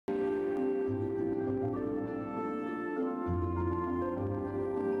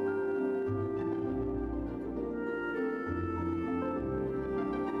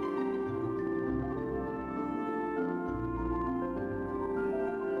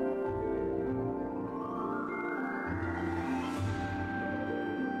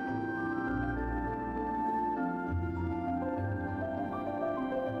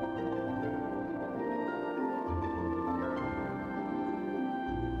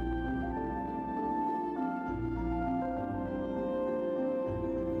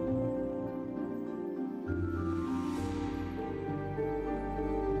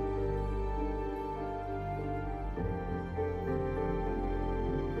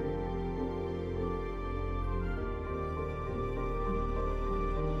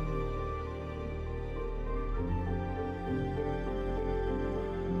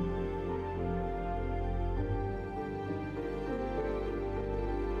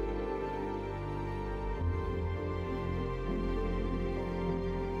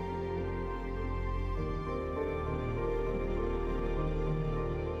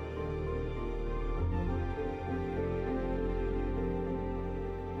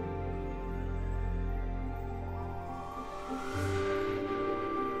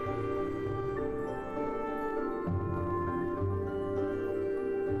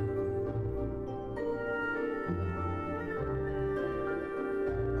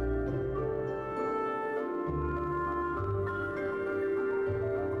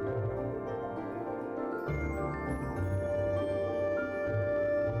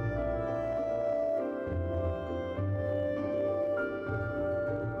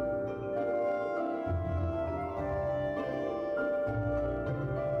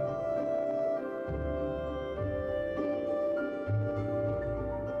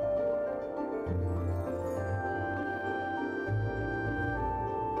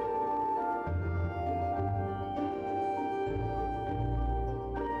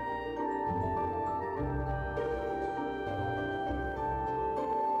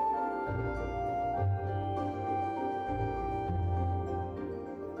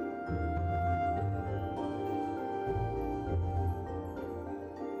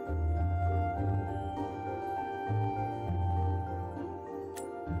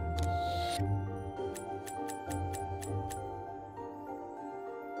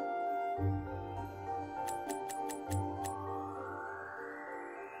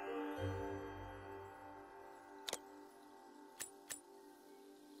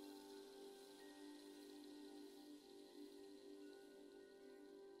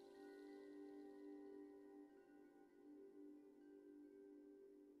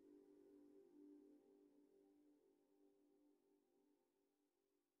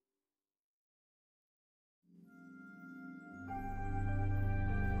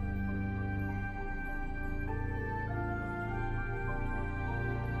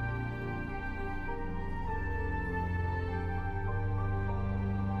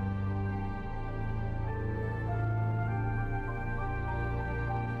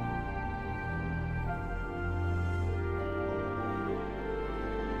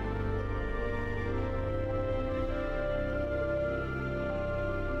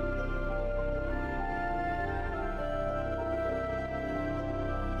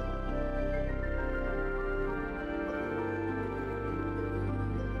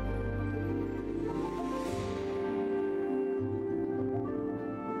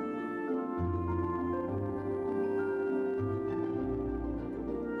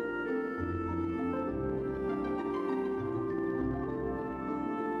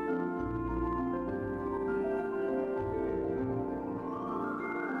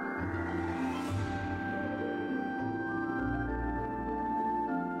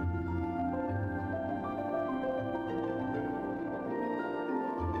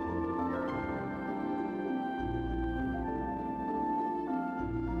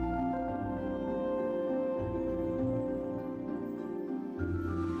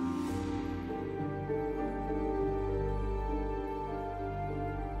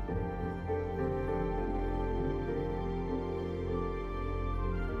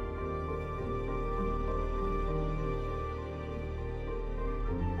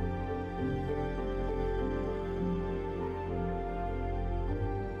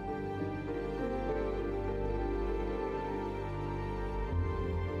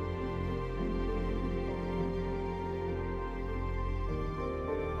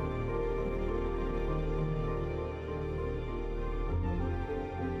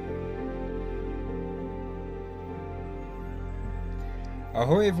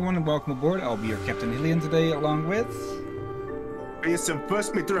Ahoy everyone and welcome aboard. I'll be your Captain Hillyan today along with... It's the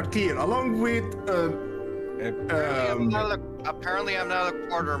first meteor clear, along with apparently I'm not a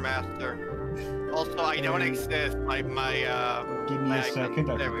quartermaster. Also, I don't exist. My Give me a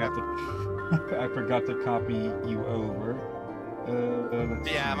second, I forgot to copy you over.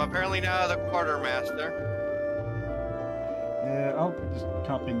 I'm apparently not a quartermaster. I'll just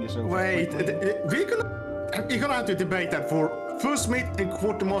copy this over. Wait, we're gonna have to debate that for first mate and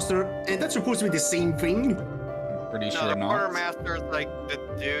quartermaster, and that's supposed to be the same thing. Pretty No, sure the not. quartermaster is like the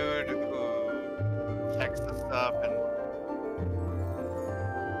dude who checks the stuff and...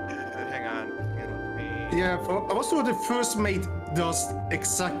 hang on. Yeah, I was told the first mate does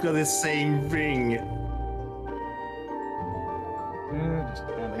exactly the same thing. Just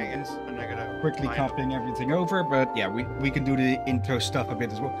Hang on, I'm gonna quickly copying everything over, but yeah, we can do the intro stuff a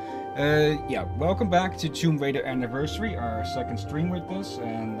bit as well. Yeah, welcome back to Tomb Raider Anniversary, our second stream with this,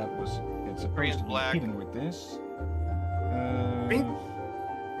 and it's supposed to be hidden with this.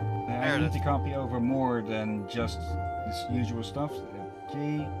 I need to copy over more than just this usual stuff.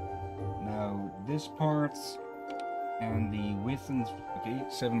 Okay, now this part and the width and okay,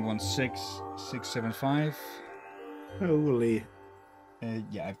 716675. Holy.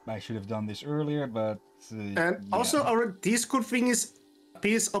 Yeah, I should have done this earlier, but and yeah. also our Discord thing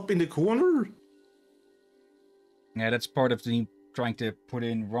appears up in the corner. Yeah, that's part of the trying to put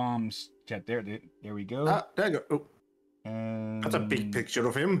in Rom's chat. There we go. Ah, there you go. Oh. That's a big picture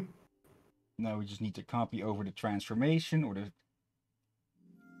of him. Now we just need to copy over the transformation or the...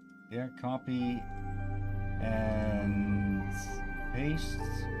 There, copy and paste.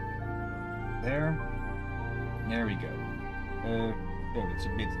 There we go. There, it's a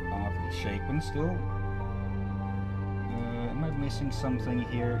bit oddly shapen still. Am I missing something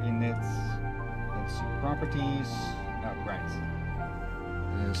here in it? Let's see, properties. Oh, right.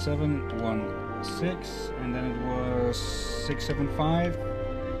 716, and then it was 675.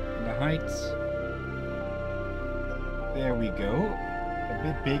 The height. There we go. A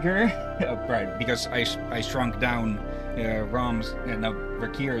bit bigger. Oh, right, because I shrunk down Rom's no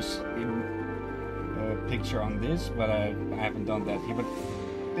Rakir's picture on this, but I haven't done that here.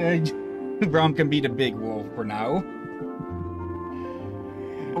 But Rom can be the big wolf for now.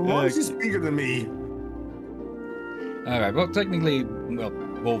 Why is this bigger than me? Alright, well, technically, well,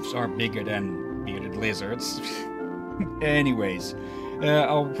 wolves are bigger than bearded lizards. Anyways,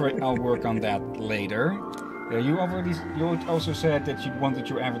 I'll work on that later. You also said that you wanted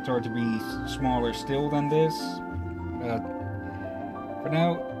your avatar to be smaller still than this. For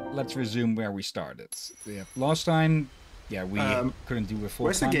now, let's resume where we started. Yeah, last time, yeah, we couldn't do a full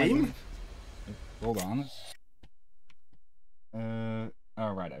where's time. the game? Hold on.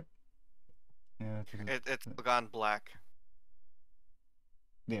 All right. It's gone black.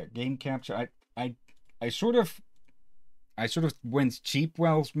 There, game capture. I sort of went cheap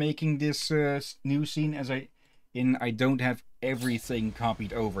whilst making this new scene, as I don't have everything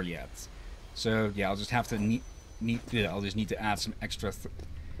copied over yet. So yeah, I'll just have to I'll just need to add some extra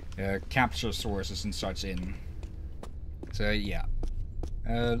capture sources and such in. So yeah.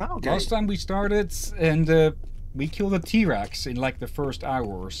 Okay. Last time we started, and we killed a T-Rex in like the first hour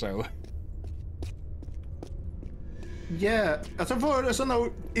or so. Yeah, so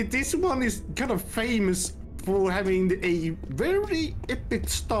now this one is kind of famous for having a very epic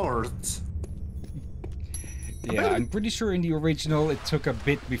start. Yeah, I'm pretty sure in the original it took a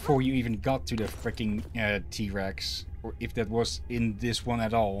bit before you even got to the freaking T-Rex, or if that was in this one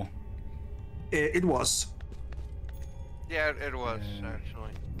at all. It was. Yeah, it was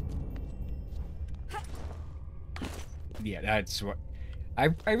actually. Yeah, that's what...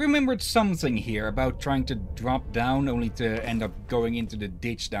 I remembered something here about trying to drop down only to end up going into the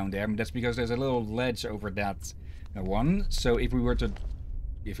ditch down there. I mean, that's because there's a little ledge over that one. So if we were to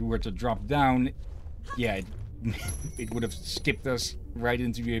drop down, yeah, it would have skipped us right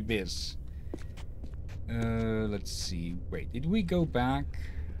into the abyss. Let's see. Wait, did we go back,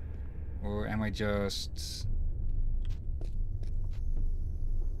 or am I just...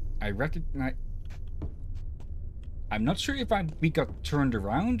 I recognize... I'm not sure if we got turned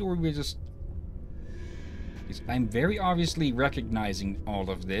around or we just... I'm very obviously recognizing all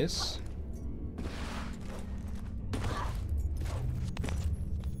of this.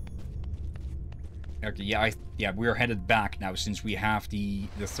 Okay, yeah, we're headed back now since we have the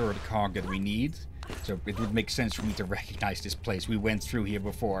third cog that we need. So it would make sense for me to recognize this place. We went through here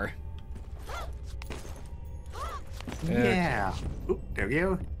before. Yeah. There we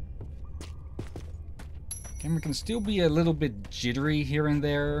go. Camera can still be a little bit jittery here and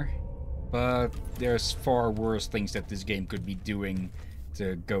there, but there's far worse things that this game could be doing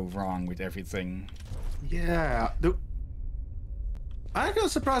to go wrong with everything. Yeah. I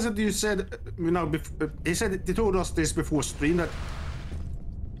got surprised that you said, they told us this before stream that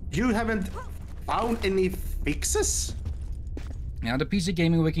you haven't found any fixes. Now, the PC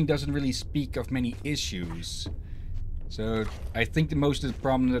Gaming Wiki doesn't really speak of many issues. So, I think the most of the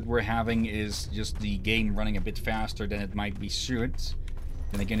problem that we're having is just the game running a bit faster than it might be should.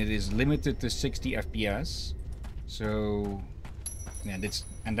 Then again, it is limited to 60 FPS. So, yeah,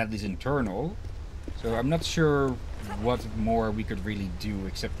 that is internal. So, I'm not sure what more we could really do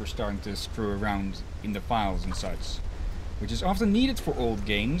except for starting to screw around in the files and such. Which is often needed for old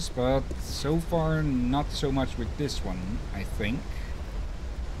games, but so far not so much with this one, I think.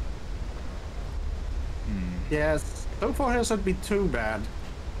 Yes, so far hasn't been too bad.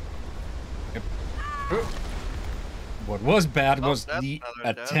 Yep. What was bad was that's the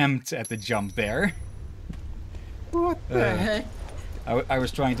another attempt at the jump there. What the heck? I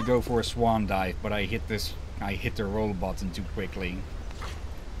was trying to go for a swan dive, but I hit the roll button too quickly.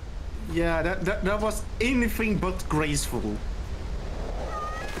 Yeah, that was anything but graceful.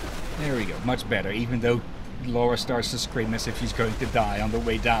 There we go, much better, even though Laura starts to scream as if she's going to die on the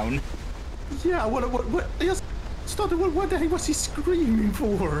way down. Yeah, what I just started, what the heck was he screaming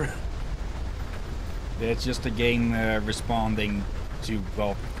for? It's just a game responding to,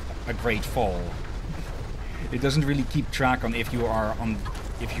 well, a great fall. It doesn't really keep track on if you're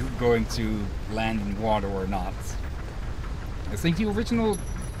going to land in water or not. I think the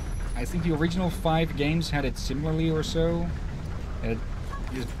original 5 games had it similarly or so.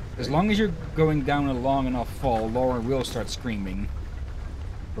 As long as you're going down a long enough fall, Laura will start screaming.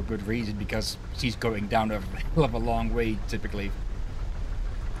 For good reason, because she's going down a hell of a long way, typically.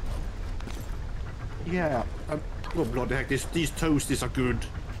 Yeah, oh bloody heck, these toasties are good.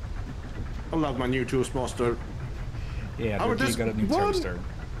 I love my new Toastmaster. Yeah, they really got a new toaster.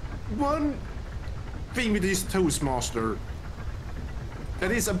 One thing with this Toastmaster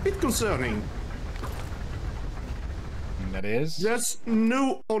that is a bit concerning. And that is? There's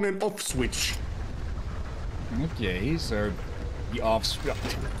no on and off switch. Okay, so the off switch.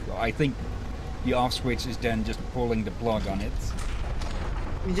 Well, I think the off switch is then just pulling the plug on it.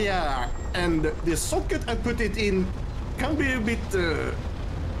 Yeah, and the socket I put it in can be a bit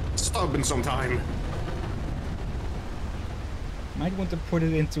stubborn sometime. Might want to put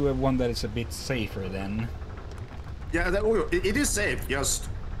it into a one that is a bit safer then. Yeah, it is safe. Just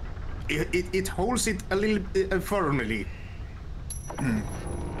it holds it a little firmly.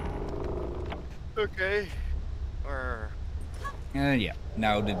 Okay. Yeah.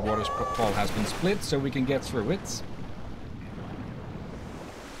 Now the waterfall has been split, so we can get through it.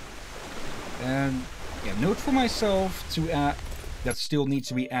 And yeah, note for myself to add that still needs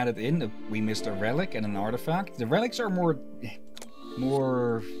to be added in. We missed a relic and an artifact. The relics are more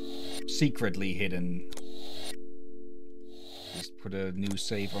secretly hidden. Just put a new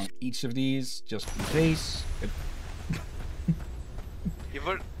save on each of these, just in case.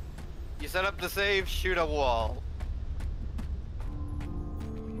 You set up the save, shoot a wall.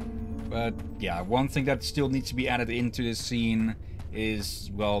 But yeah, one thing that still needs to be added into this scene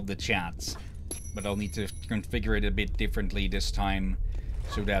is, well, the chat. But I'll need to configure it a bit differently this time,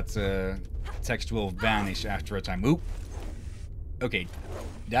 so that text will vanish after a time. Oop. Okay,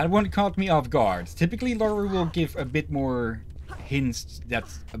 that one caught me off guard. Typically, Laura will give a bit more hints that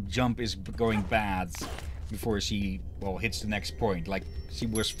a jump is going bad before she, well, hits the next point. Like she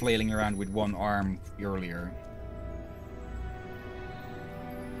was flailing around with one arm earlier.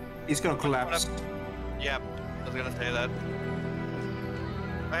 It's gonna collapse. Yep, I was gonna say that.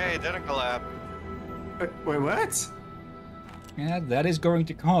 Hey, it didn't collapse. Wait, what? Yeah, that is going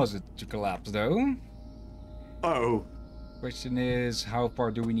to cause it to collapse, though. Oh. Question is, how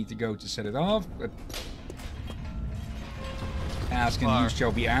far do we need to go to set it off? Ask and you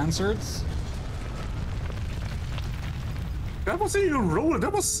shall be answered. That wasn't even rolling,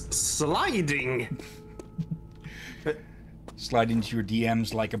 that was sliding. Slide into your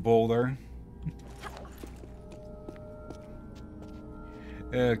DMs like a boulder.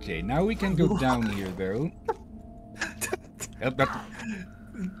 Okay, now we can go down here, though. Okay.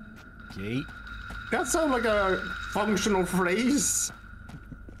 That sounds like a functional phrase.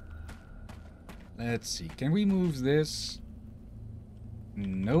 Let's see, can we move this?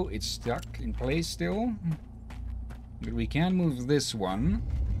 No, it's stuck in place still. But we can move this one.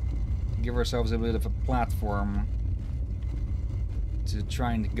 Give ourselves a bit of a platform to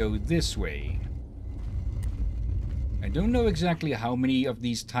try and go this way. I don't know exactly how many of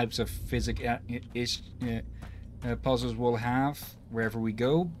these types of physics-ish puzzles we'll have wherever we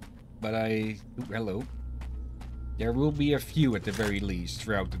go, but ooh, hello. There will be a few at the very least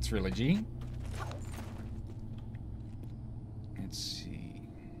throughout the trilogy. Let's see.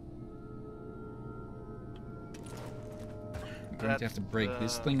 I'm going to have to break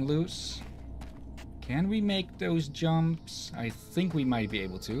this thing loose. Can we make those jumps? I think we might be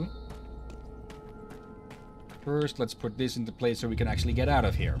able to. First, let's put this into place so we can actually get out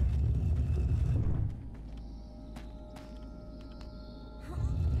of here.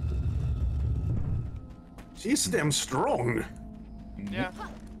 She's damn strong. Yeah.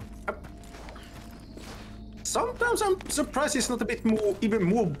 Sometimes I'm surprised he's not a bit more, even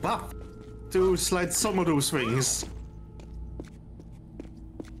more buff to slide some of those things.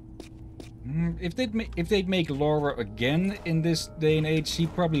 If they'd make Laura again in this day and age, she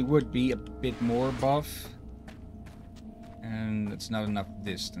probably would be a bit more buff. And it's not enough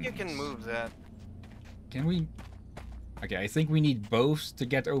distance. You can move that. Can we? Okay, I think we need both to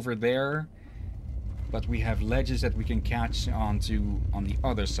get over there. But we have ledges that we can catch onto on the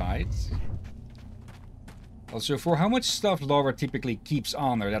other side. Also, for how much stuff Laura typically keeps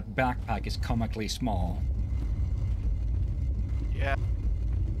on her, that backpack is comically small. Yeah.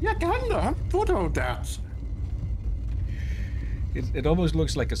 Yeah, kinda. Thought about that. It almost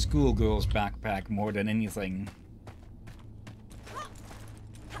looks like a schoolgirl's backpack more than anything.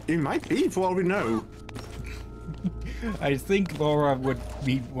 It might be, for all we know. I think Laura would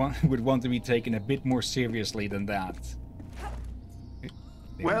want to be taken a bit more seriously than that. There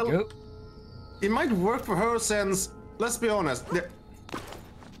Well, we go. it might work for her since, let's be honest,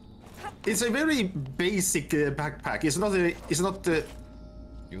 it's a very basic backpack. It's not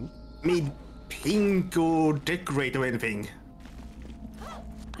You? made pink or decorate or anything.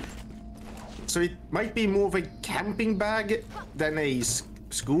 So it might be more of a camping bag than a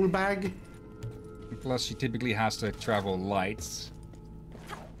school bag. Plus, she typically has to travel light.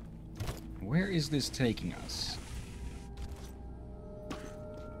 Where is this taking us?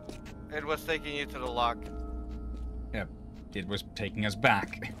 It was taking you to the lock. Yep, it was taking us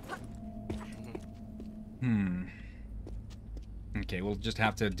back. Okay, we'll just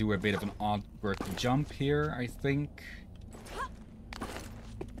have to do a bit of an awkward jump here, I think.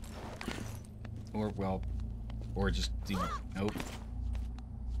 Or, well, or just do... Nope.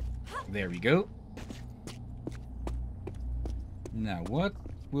 There we go. Now, what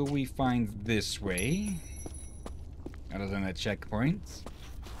will we find this way? Other than a checkpoint.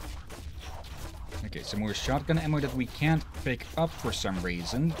 Okay, some more shotgun ammo that we can't pick up for some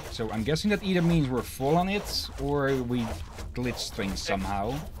reason. So I'm guessing that either means we're full on it, or we glitched things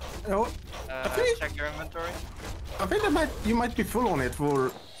somehow. Oh, Check your inventory. I think you might be full on it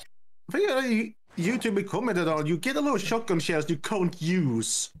for. I think YouTube commented on you get a lot of shotgun shells you can't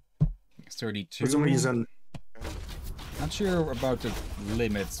use 32. for some reason. Not sure about the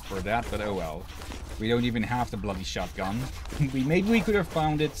limits for that, but oh well. We don't even have the bloody shotgun. Maybe we could have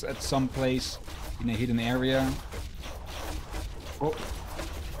found it at some place in a hidden area. Oh.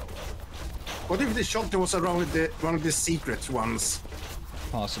 What if the shotgun was around one of the secret ones?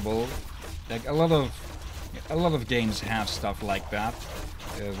 Possible. Like a lot of games have stuff like that.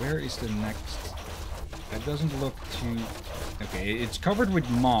 Where is the next? That doesn't look too. Okay, it's covered with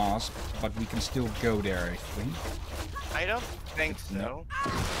moss, but we can still go there, I think. I don't think so. No.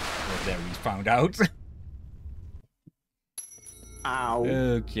 Well, there we found out. Ow.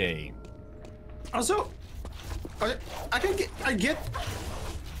 Okay. Also, I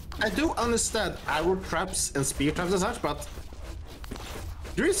do understand arrow traps and spear traps and such, but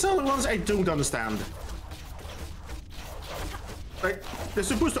there is some ones I don't understand. Like, they're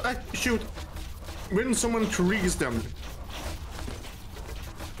supposed to shoot when someone triggers them.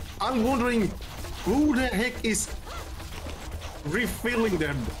 I'm wondering who the heck is refilling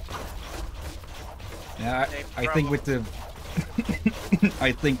them? Yeah, I think with the...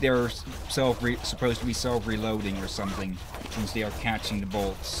 I think they're supposed to be self-reloading or something, since they are catching the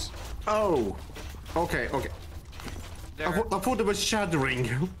bolts. Oh, okay. I thought it was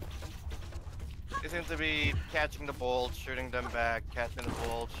shattering. They seem to be catching the bolts, shooting them back, catching the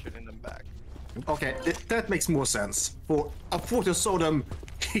bolts, shooting them back. Okay, that makes more sense. I thought I saw them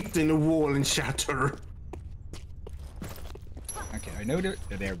hit in the wall and shatter. Okay, I know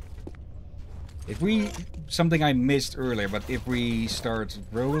they're... If we... Something I missed earlier, but if we start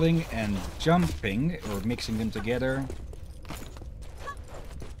rolling and jumping, or mixing them together,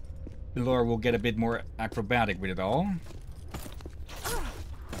 Laura will get a bit more acrobatic with it all.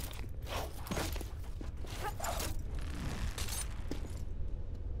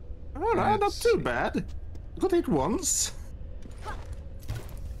 Oh, no, not too bad. Got hit once.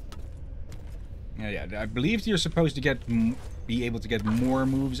 Yeah, I believe you're supposed to be able to get more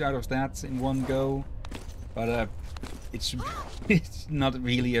moves out of that in one go. But it's it's not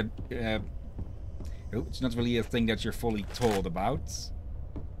really a it's not really a thing that you're fully told about,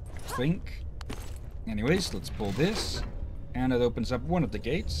 I think. Anyways, let's pull this, and it opens up one of the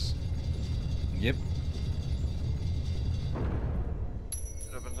gates. Yep.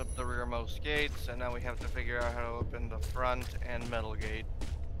 It opens up the rearmost gates, and now we have to figure out how to open the front and middle gate.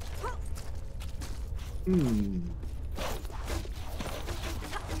 Hmm.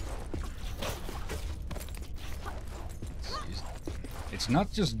 It's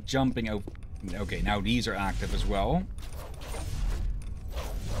not just jumping over. Okay, now these are active as well.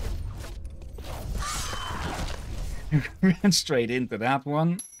 Ran straight into that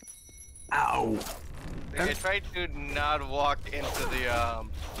one. Ow! I tried to not walk into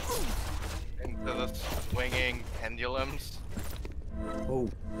the swinging pendulums. Oh.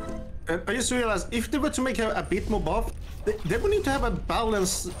 I just realized if they were to make her a bit more buff, they would need to have a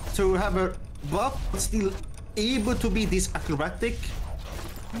balance to have a buff but still able to be this acrobatic.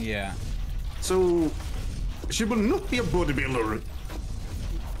 Yeah. So she will not be a bodybuilder.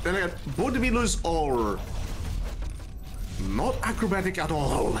 Then again, bodybuilders are not acrobatic at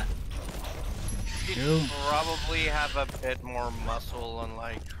all. She'd probably have a bit more muscle on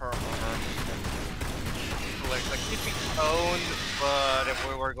like her arms. Like she'd be toned, but if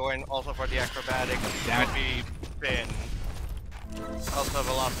we were going also for the acrobatic, it would be thin. Also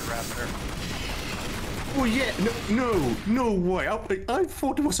Velociraptor. Oh yeah, no way. I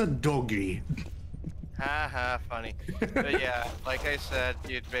thought it was a doggy. Haha, funny. But yeah, like I said,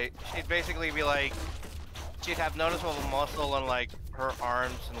 she'd basically be like, she'd have noticeable muscle on like her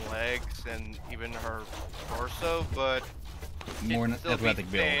arms and legs and even her torso, but More she'd still athletic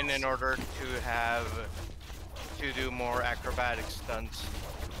be thin builds. in order to do more acrobatic stunts.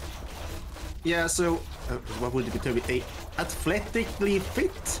 Yeah, so what would it be? Athletically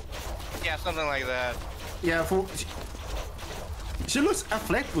fit? Yeah, something like that. Yeah, for she looks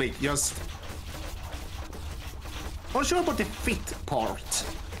athletic, just not sure about the fit part.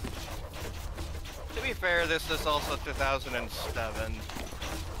 To be fair, this is also 2007,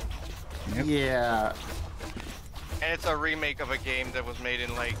 Yep. Yeah. and it's a remake of a game that was made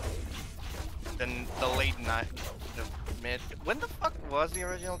in like the late mid. When the fuck was the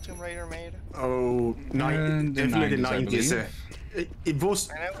original Tomb Raider made? Oh, The definitely the 90s, I 90s. believe. It was.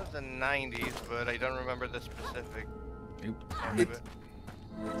 And it was the 90s, but I don't remember the specific Nope. part of it.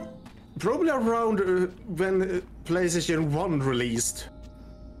 Probably around when PlayStation 1 released.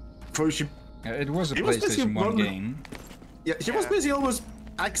 So she, It was a It was basically PlayStation 1 one- game. yeah, she was basically almost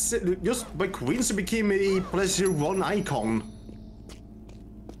just by coincidence became a PlayStation 1 icon.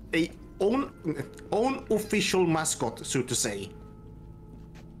 A own official mascot, so to say.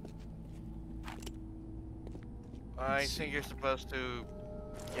 I think you're supposed to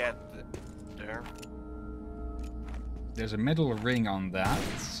get there. There's a metal ring on that.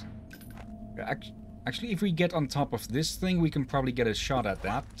 Actually, if we get on top of this thing, we can probably get a shot at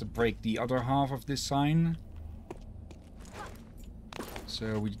that to break the other half of this sign.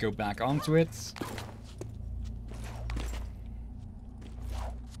 So we go back onto it.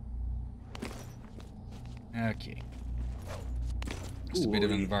 Okay. Just a bit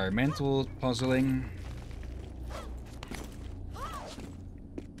of Ooh. environmental puzzling.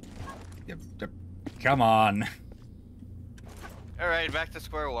 Yep. Come on. Alright, back to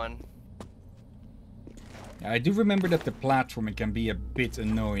square one. I do remember that the platforming can be a bit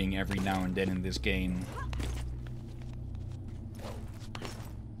annoying every now and then in this game.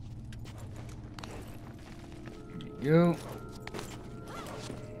 There we go.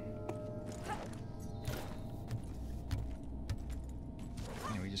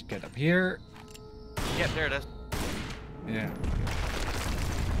 And we just get up here. Yeah, there it is. Yeah.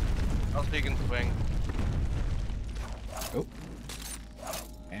 Also, you can swing. Oh.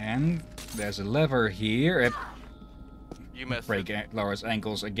 And there's a lever here. You missed Break it. Laura's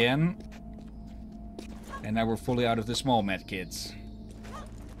ankles again. And now we're fully out of the small med kits.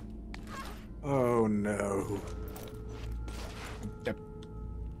 Oh no.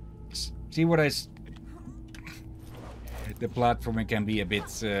 See what the platforming can be a bit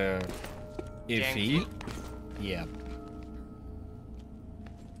iffy. Janky. Yeah.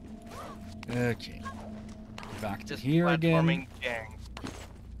 Okay. Back to Just here platforming again. gang.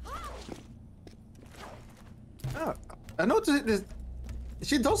 Ah, I noticed that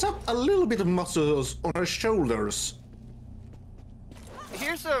she does have a little bit of muscles on her shoulders.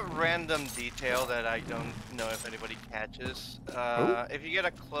 Here's a random detail that I don't know if anybody catches. If you get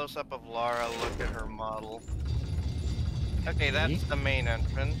a close-up of Lara, look at her model. Okay, that's the main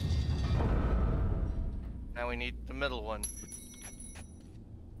entrance. Now we need the middle one.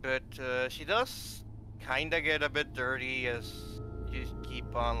 But she does kinda get a bit dirty as you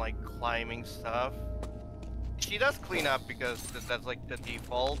keep on like climbing stuff. She does clean up because that's like the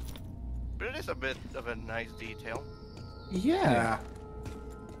default, but it is a bit of a nice detail. Yeah.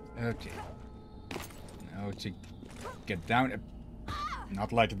 Okay. Now to get down.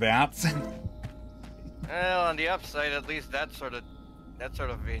 Not like that. Well, on the upside, at least that sort of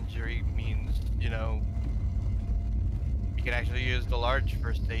injury means, you know, you can actually use the large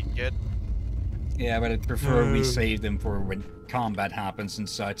first aid kit. Yeah, but I'd prefer we save them for when combat happens and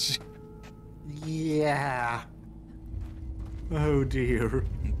such. Yeah. Oh dear.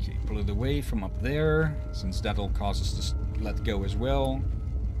 Okay, pull it away from up there, since that'll cause us to let go as well.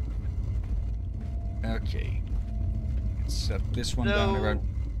 Okay. Let's set this one down the road.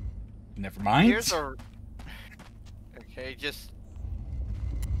 Never mind. Here's a... Okay, just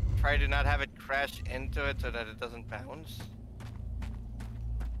try to not have it crash into it so that it doesn't bounce.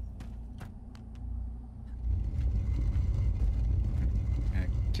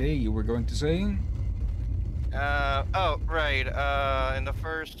 Okay, you were going to say? Oh, right. In the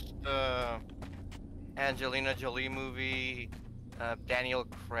first Angelina Jolie movie, Daniel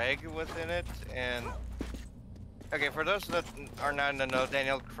Craig was in it, and okay, for those that are not in the know,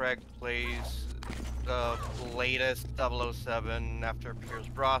 Daniel Craig plays the latest 007 after Pierce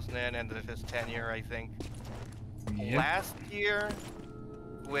Brosnan ended his tenure, I think, Yep. last year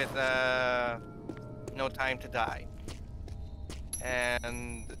with No Time to Die.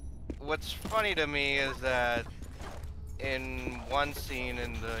 And what's funny to me is that in one scene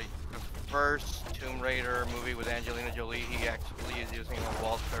in the first Tomb Raider movie with Angelina Jolie, he actually is using a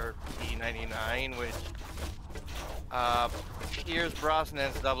Walther P99, which Pierce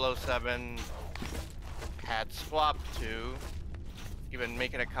Brosnan's 007 had swapped to, even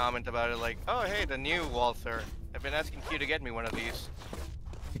making a comment about it like, oh hey, the new Walther. I've been asking Q to get me one of these.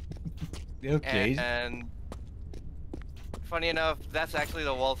 Okay. And funny enough, that's actually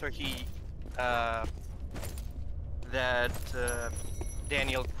the Walther that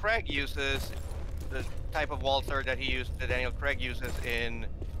Daniel Craig uses, the type of Walther that Daniel Craig uses in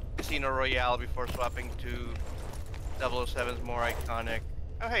Casino Royale before swapping to 007's more iconic.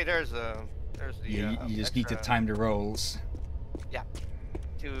 Oh hey, there's the. Yeah, you just need to time the rolls. Yeah.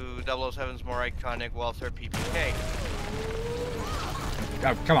 To 007's more iconic Walther PPK.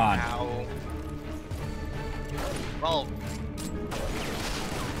 Oh, come on. Now, well,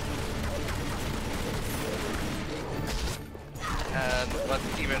 and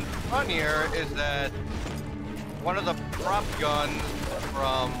what's even funnier is that one of the prop guns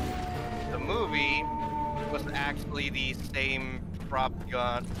from the movie was actually the same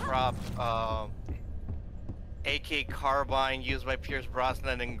AK carbine used by Pierce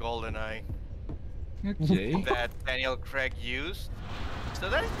Brosnan in GoldenEye Okay. that Daniel Craig used. So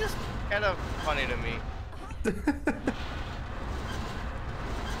that's just kind of funny to me.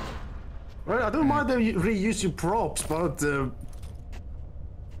 Well, I don't mind them reusing props, but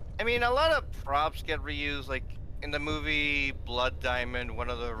I mean, a lot of props get reused. Like in the movie Blood Diamond, one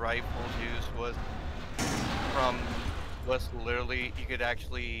of the rifles used was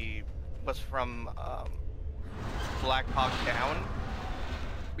literally was from Black Hawk Down,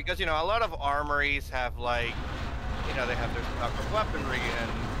 because you know a lot of armories have like, you know, they have their stock of weaponry,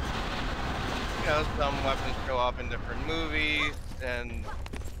 and you know some weapons show up in different movies. And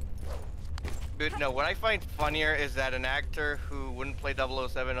but no, what I find funnier is that an actor who wouldn't play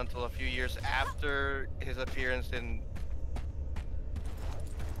 007 until a few years after his appearance in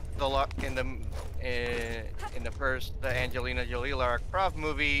the Angelina Jolie Lara Croft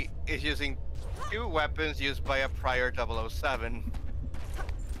movie is using two weapons used by a prior 007.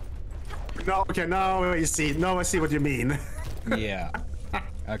 no, okay, now I see what you mean. Yeah.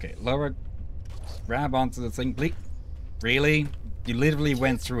 Okay, Laura, grab onto the thing, please. Really? You literally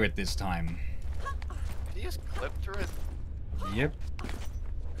went through it this time. Did he just clip through it? Yep.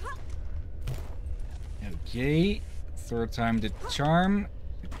 Okay. Third time the charm.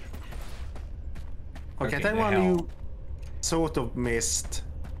 Okay, Okay, that the one hell. you sort of missed.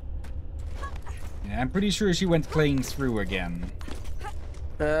 Yeah, I'm pretty sure she went clean through again.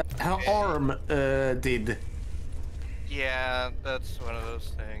 Her arm did. Yeah, that's one of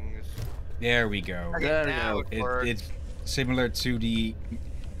those things. There we go. Okay, There we now go. it works. It's similar to the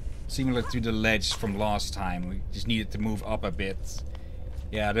ledge from last time. We just needed to move up a bit.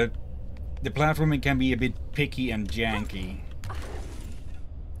 Yeah, the platforming can be a bit picky and janky.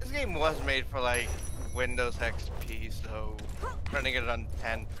 This game was made for like Windows XP, so running it on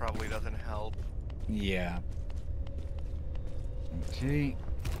 10 probably doesn't help. Yeah. Okay.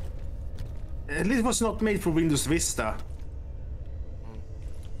 At least it was not made for Windows Vista.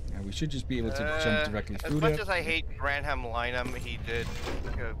 Now we we should just be able to jump directly As through much that. as I hate Granham Lineham, he did.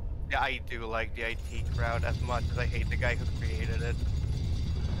 Yeah, I do like the IT crowd as much as I hate the guy who created it.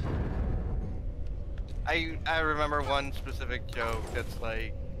 I remember one specific joke that's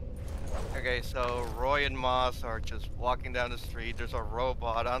like, okay, so Roy and Moss are just walking down the street. There's a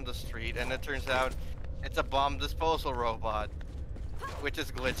robot on the street, and it turns out it's a bomb disposal robot, which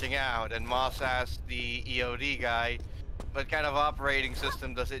is glitching out. And Moss asks the EOD guy, what kind of operating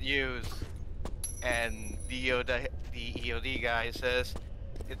system does it use? And the EOD guy says,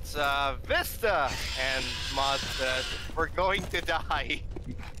 it's Vista. And Moss says, we're going to die.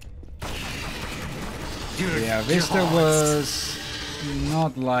 Yeah, Vista was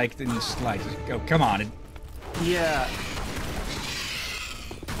not liked in the slightest. Oh, come on. Yeah.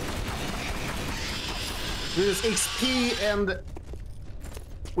 Windows XP and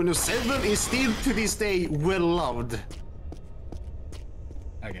Windows 7 is still to this day well loved.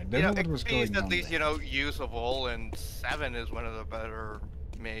 Okay, don't know what was XP going is at on least, there. usable, and 7 is one of the better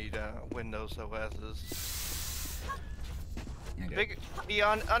made Windows OSs. Okay.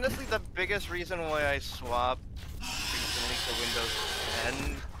 Honestly, the biggest reason why I swapped recently to Windows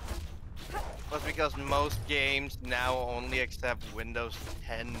 10 was because most games now only accept Windows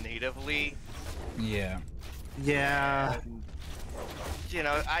 10 natively. Yeah. Yeah.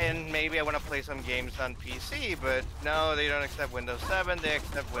 And maybe I want to play some games on PC, but no, they don't accept Windows 7, they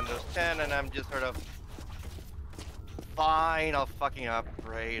accept Windows 10, and I'm just sort of, fine, I'll fucking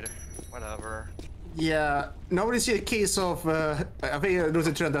upgrade, whatever. Yeah. Now we see a case of, I think there's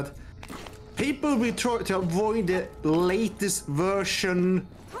a trend that people will try to avoid the latest version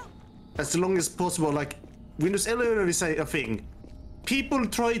as long as possible. Like Windows 11 is a thing. People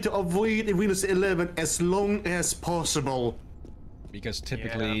try to avoid Windows 11 as long as possible. Because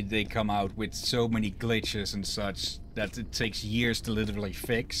typically they come out with so many glitches and such that it takes years to literally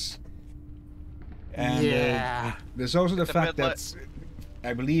fix. And there's also the fact that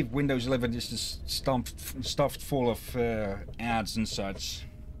I believe Windows 11 is just stuffed full of ads and such.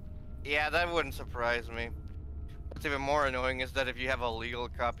 Yeah, that wouldn't surprise me. What's even more annoying is that if you have a legal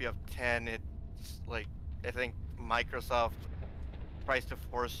copy of 10, it's like, I think Microsoft tries to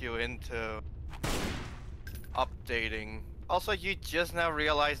force you into updating. Also, you just now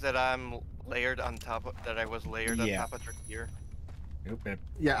realized that I'm layered on top of, that I was layered on top of your gear. Okay.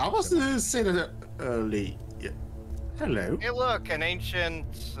 Yeah, I was saying that early. Yeah. Hello. Hey, look, an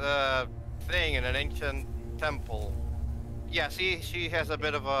ancient thing in an ancient temple. Yeah, see, she has a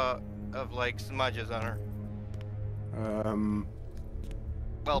bit of like smudges on her.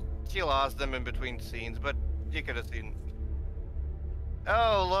 Well, she lost them in between scenes, but you could have seen.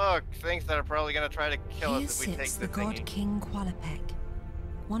 Oh, look, things that are probably gonna try to kill us if we take sits the the god thingy. King Qualopec,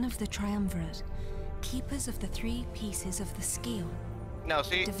 one of the triumvirate, keepers of the 3 pieces of the scale. No,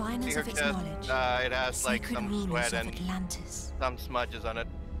 see Diviners her of its chest, knowledge, it has like sacred some rulers sweat of and Atlantis. some smudges on it.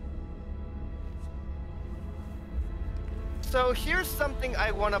 So here's something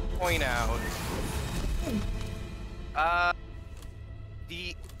I want to point out.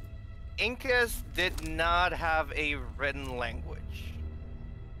 The Incas did not have a written language.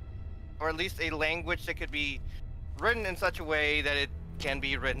 Or at least a language that could be written in such a way that it can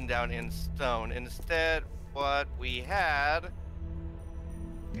be written down in stone. Instead, what we had...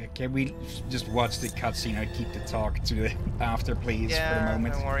 Yeah, can we just watch the cutscene? I keep the talk to the after, please, for the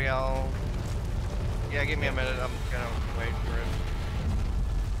moment. Don't worry, Yeah, give me a minute, I'm gonna wait for it.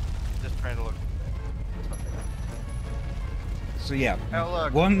 Just trying to look. So yeah, Oh,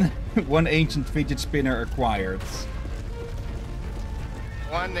 look. one ancient fidget spinner acquired.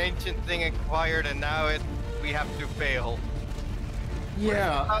 One ancient thing acquired, and now we have to fail.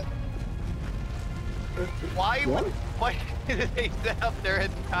 Yeah. Why did they set up their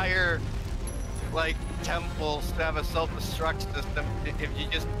entire like temples to have a self-destruct system if you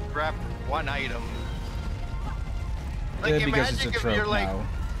just grab one item? Like Because it's imagine a if you're trope like, now.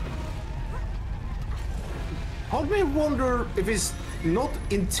 I may wonder if it's not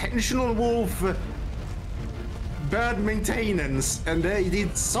intentional wolf bad maintenance and they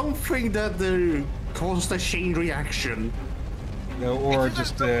did something that caused a chain reaction. No, or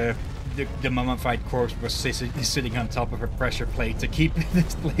just the mummified corpse was sitting on top of a pressure plate to keep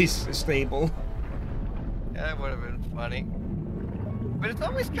this place stable. yeah, that would have been funny. But it's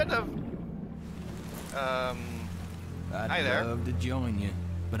always kind of Hi there. I'd love to join you,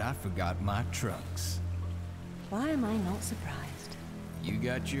 but I forgot my trunks. Why am I not surprised? You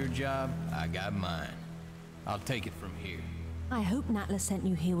got your job, I got mine. I'll take it from here. I hope Natla sent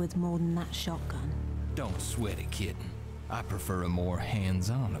you here with more than that shotgun. Don't sweat it, kitten. I prefer a more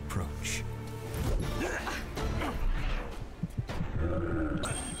hands-on approach.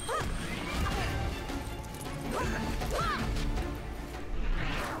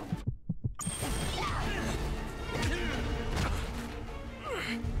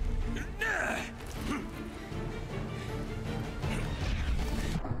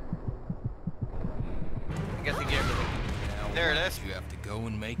 I guess he gave everything. There it is. You have to go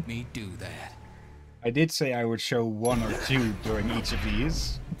and make me do that. I did say I would show 1 or 2 during each of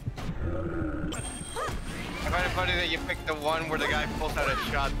these. I find it funny that you picked the one where the guy pulls out a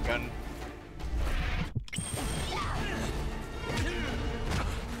shotgun.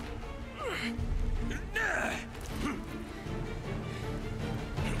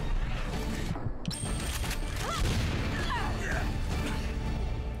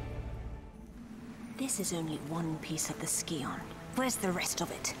 This is only one piece of the Skion. Where's the rest of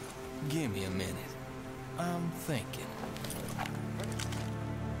it? Give me a minute. I'm thinking.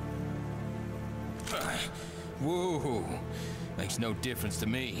 Whoa, makes no difference to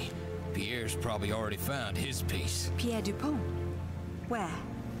me. Pierre's probably already found his piece. Pierre Dupont? Where?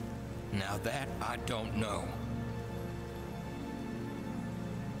 Now that I don't know.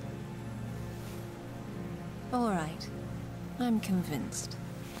 All right. I'm convinced.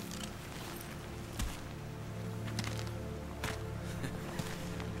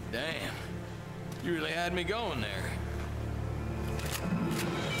 Damn, you really had me going there.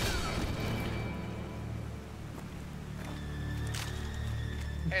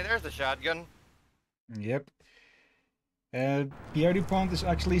 Hey, there's the shotgun. Yep. Pierre Dupont is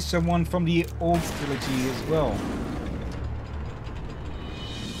actually someone from the old trilogy as well.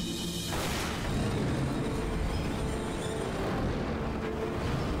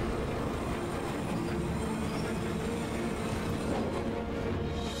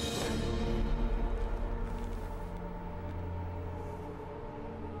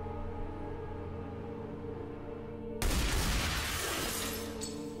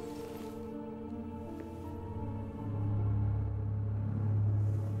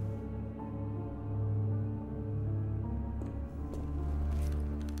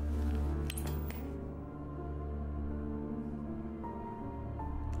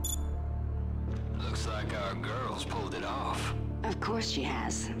 Looks like our girl's pulled it off. Of course she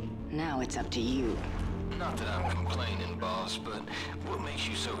has. Now it's up to you. Not that I'm complaining, boss, but what makes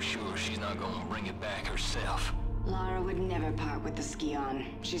you so sure she's not gonna bring it back herself? Lara would never part with the Skion.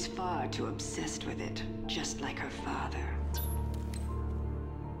 She's far too obsessed with it, just like her father.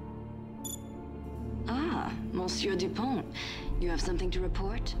 Ah, Monsieur Dupont. You have something to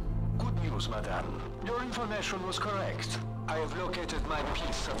report? Good news, madame. Your information was correct. I have located my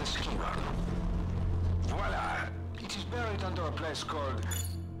piece of the Skion. Voila! It is buried under a place called...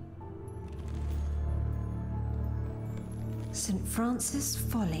 St. Francis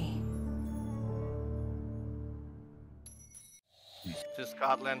Folly. To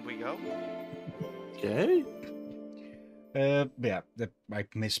Scotland we go. Okay. Yeah, I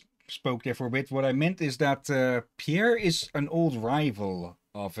misspoke there for a bit. What I meant is that Pierre is an old rival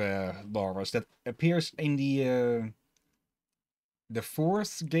of Lara's that appears in the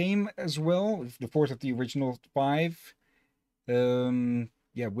 4th game as well, the 4th of the original 5.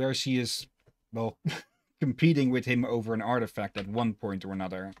 Yeah, where she is, well, competing with him over an artifact at one point or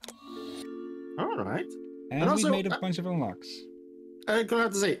another. All right. And also, we made a bunch of unlocks. I'm gonna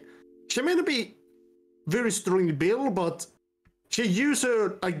have to say, she may not be very strongly built, but she used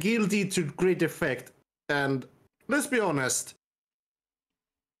her agility to great effect. And let's be honest,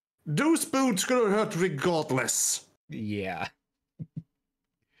 those boots gonna hurt regardless. Yeah.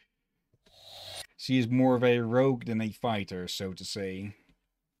 She is more of a rogue than a fighter, so to say.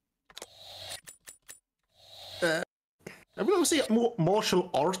 I will say more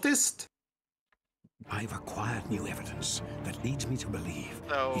martial artist. I've acquired new evidence that leads me to believe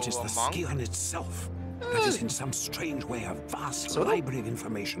So, it is the a monk? Skion itself that is in some strange way a vast So? library of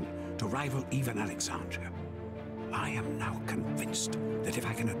information to rival even Alexandria. I am now convinced that if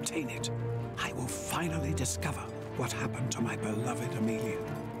I can obtain it, I will finally discover what happened to my beloved Amelia.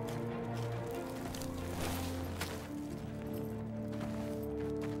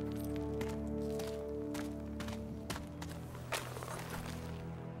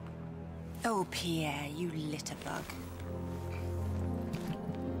 Oh, Pierre, you litterbug.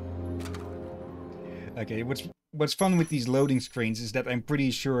 Okay, what's fun with these loading screens is that I'm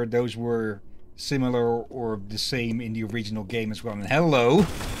pretty sure those were similar or the same in the original game as well. And hello!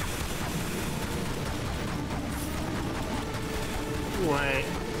 Wait,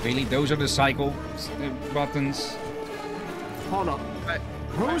 Really, those are the cycle buttons? hold on. But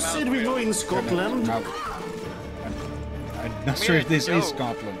Who said we go in Scotland? No. I'm not sure if this is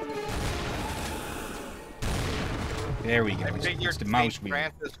Scotland. There we go. I figured It's the mouse St. wheel.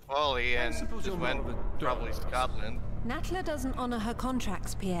 Francis Folly and just went probably Scotland. Natla doesn't honor her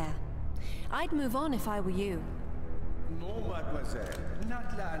contracts, Pierre. I'd move on if I were you. No, mademoiselle.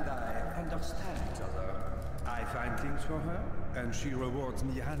 Natla and I understand each other. I find things for her, and she rewards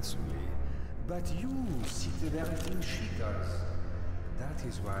me handsomely. But you see to everything she does. That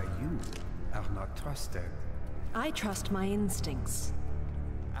is why you are not trusted. I trust my instincts.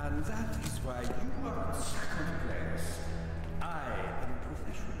 And that is why you are in second place. I am a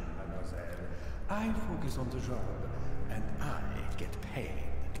professional, mademoiselle. I focus on the job, and I get paid.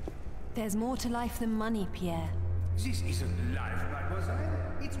 There's more to life than money, Pierre. This isn't life,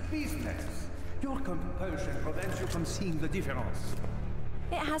 mademoiselle. It's business. Your compulsion prevents you from seeing the difference.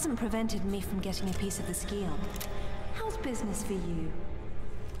 It hasn't prevented me from getting a piece of the skion. How's business for you?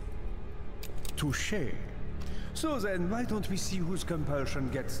 Touché. So then, why don't we see whose compulsion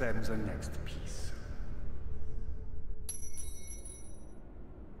gets them the next piece?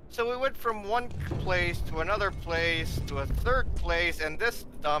 So we went from one place to another place to a third place, and this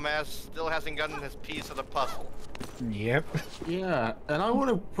dumbass still hasn't gotten his piece of the puzzle. Yep. Yeah, and I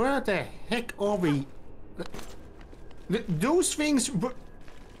wonder where the heck are we? Those things were...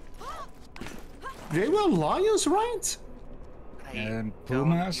 They were lions, right?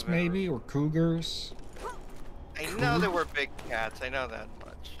 Pumas, maybe? Or cougars? I know there were big cats, I know that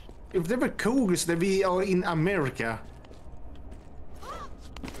much. If they were cougars, then we are in America.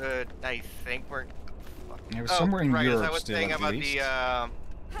 Good, I think we're... It was somewhere in right, Europe as I was still, saying at about least.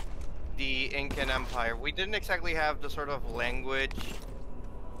 the Incan Empire, we didn't exactly have the sort of language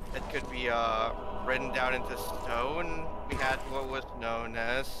that could be written down into stone. We had what was known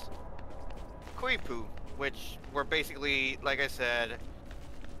as Quipu, which were basically, like I said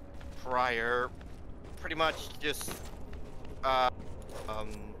prior, pretty much just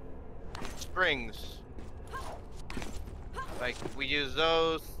strings. Like, we use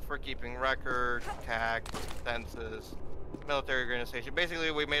those for keeping records, tax, census, military organization. Basically,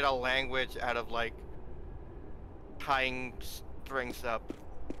 we made a language out of, like, tying strings up.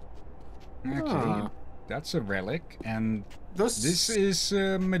 Okay, that's a relic, and This is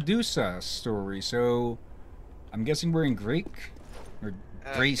Medusa's story, so I'm guessing we're in Greek? Or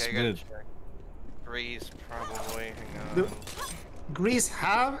Greece, Okay, I gotta good. check. Greece, probably. Hang The- on. Greece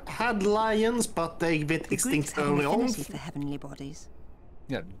have had lions, but they went extinct early on. for heavenly bodies.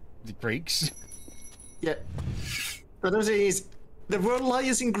 Yeah, the Greeks. Yeah. But the thing is, there were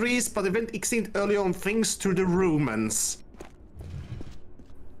lions in Greece, but they went extinct early on thanks to the Romans.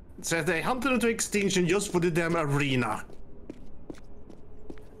 So they hunted them to extinction just for the damn arena.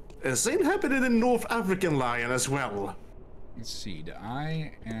 The same happened in the North African lion as well. Let's see, the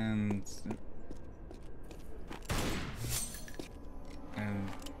eye and...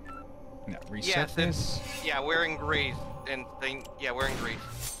 yeah, reset Yes, this. yeah, we're in Greece. And yeah, we're in Greece.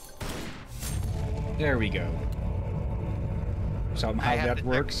 There we go. Somehow I had that to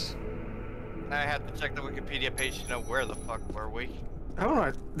check- works. I had to check the Wikipedia page to know where the fuck were we.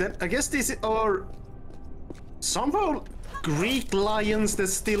 Alright, then I guess these are somehow Greek lions that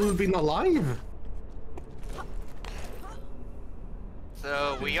still been alive.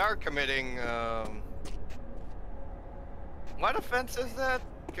 So we are committing, what offense is that?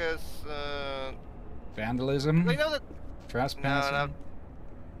 Because, Vandalism, we know that, trespassing, no.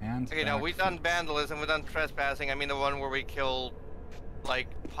 and Okay, no, we've done vandalism, we've done trespassing. I mean the one where we killed, like,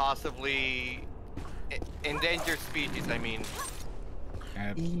 possibly endangered species, I mean.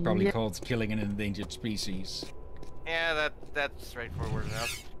 Probably Yeah. called killing an endangered species. Yeah, that's straightforward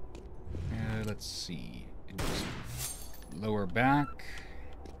enough. Let's see. Lower back.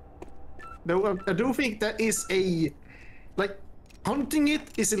 No, I do think that is a... Like, hunting it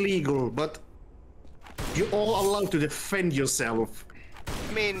is illegal, but you're all allowed to defend yourself.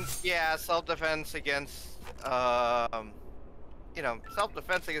 I mean, yeah, self-defense against, you know,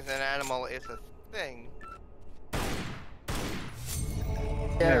 self-defense against an animal is a thing.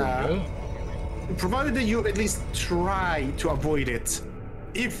 There Yeah. we go. Provided that you at least try to avoid it.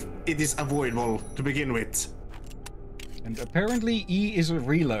 If it is avoidable to begin with. And apparently E is a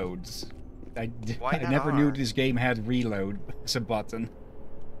reload. Why I not never knew R? this game had reload as a button.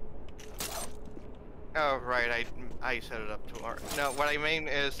 Oh, right, I set it up to R. No, what I mean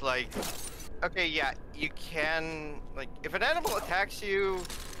is, like, okay, yeah, you can, like, if an animal attacks you,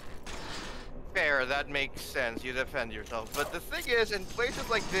 fair, that makes sense, you defend yourself. But the thing is, in places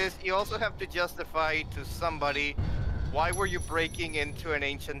like this, you also have to justify to somebody, why were you breaking into an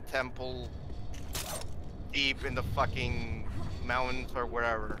ancient temple deep in the fucking mountains or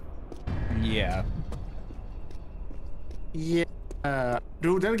wherever? Yeah. Yeah.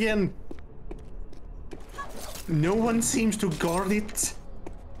 Dude, then again... no one seems to guard it.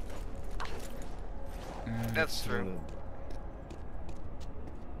 That's true.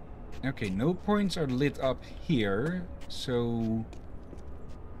 Okay, no points are lit up here, so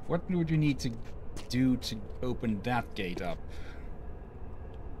what would you need to do to open that gate up?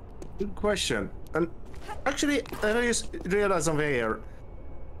 Good question. And actually, I just realized something here.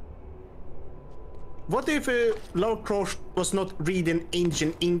 What if Lara Croft was not reading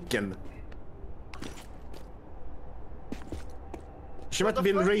ancient Incan? She might have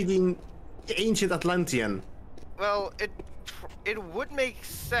been reading ancient Atlantean. Well, it would make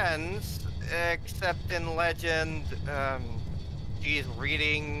sense, except in legend, she's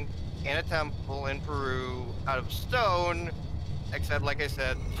reading in a temple in Peru out of stone, except, like I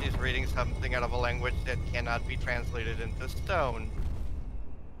said, she's reading something out of a language that cannot be translated into stone.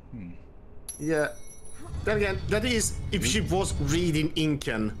 Yeah. Then again, that is if she was reading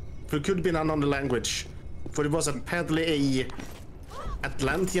Incan. For it could have been another language. For it was apparently a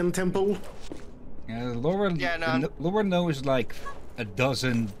Atlantean temple. Laura, Yeah, no. Laura knows like a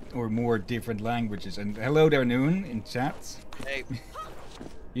dozen or more different languages. And hello there, Noon, in chat. Hey,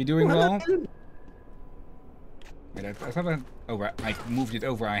 You doing well? Wait, I thought I moved it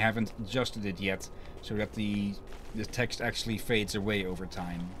over. I haven't adjusted it yet, so that the text actually fades away over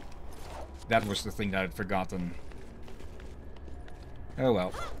time. That was the thing that I'd forgotten. Oh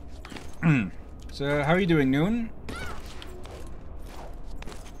well. So, how are you doing, Noon?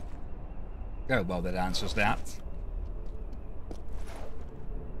 Oh, well, that answers that.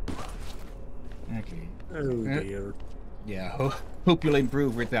 Okay. Oh dear. Yeah, hope you'll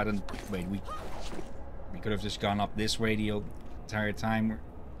improve with that. And wait, we could have just gone up this way the entire time.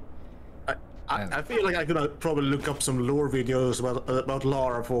 I feel like I could probably look up some lore videos about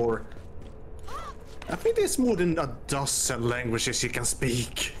Lara for... I think there's more than a dozen languages she can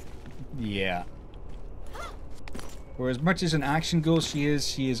speak. Yeah. For as much as an action girl she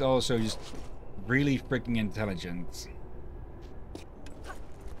is also just really freaking intelligent.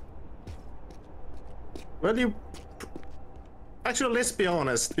 Well, actually, let's be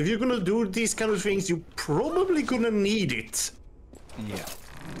honest. If you're gonna do these kind of things, you're probably gonna need it. Yeah.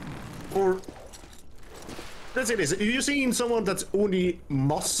 Or... Let's say this. If you're seeing someone that's only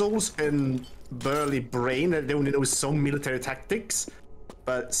muscles and burly brain, and they only know some military tactics,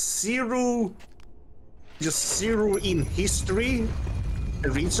 but zero in history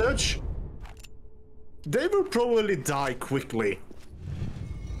and research, they will probably die quickly.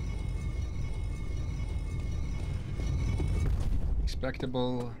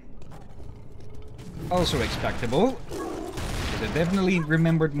 Expectable. Also expectable. But I definitely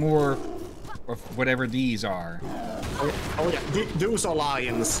remembered more of whatever these are. Oh yeah, those are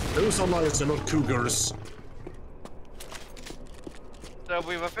lions. Those are lions and not cougars. so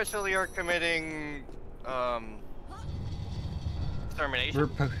we officially are committing, extermination.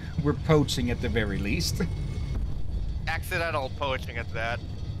 We're poaching at the very least. Accidental poaching at that.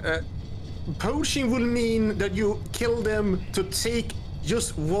 Poaching will mean that you kill them to take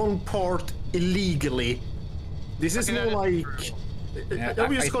just one part illegally. This is more like... Yeah,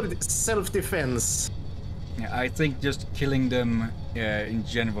 we just call it self-defense. Yeah, I think just killing them in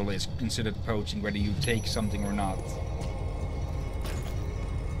general is considered poaching, whether you take something or not.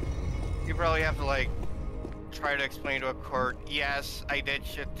 You probably have to, like, try to explain to a court, yes, I did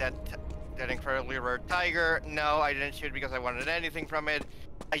shoot that incredibly rare tiger. No, I didn't shoot because I wanted anything from it.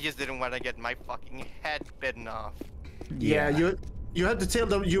 I just didn't want to get my fucking head bitten off. Yeah, you had to tell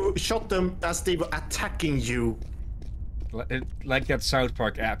them you shot them as they were attacking you. Like that South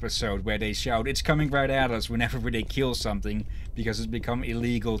Park episode where they shout, "It's coming right at us" whenever they kill something, because it's become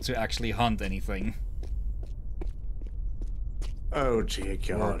illegal to actually hunt anything. Oh dear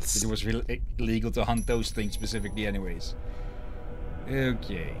God. It was illegal to hunt those things specifically anyways.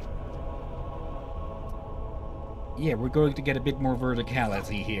 Okay. Yeah, we're going to get a bit more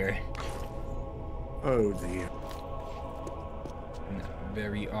verticality here. Oh dear.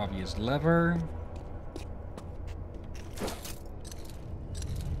 Very obvious lever.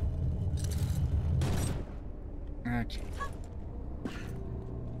 Okay.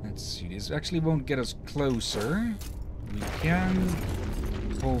 Let's see, this actually won't get us closer. We can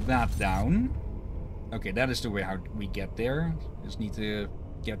pull that down. Okay, that is the way how we get there. Just need to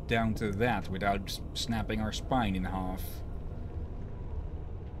get down to that without snapping our spine in half.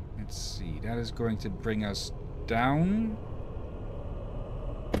 Let's see, that is going to bring us down.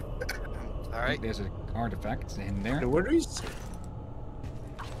 Alright. There's an artifact in there. Where is?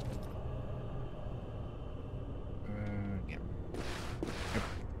 Yeah.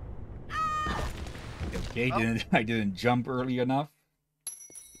 Okay, I didn't jump early enough.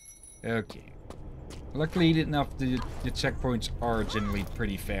 Okay. Luckily enough, the checkpoints are generally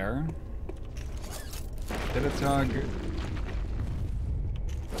pretty fair. Hit a tug.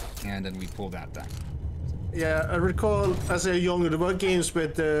 And then we pull that down. Yeah, I recall as a younger, there were games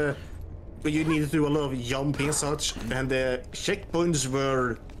with where you needed to do a lot of jumping and such, and the checkpoints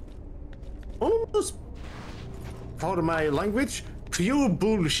were almost, pardon my language, pure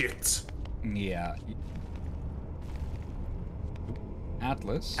bullshit. Yeah.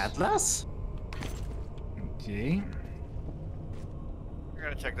 Atlas. Atlas? Okay. We're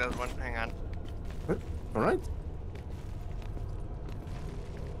gonna check that one. Hang on. All right.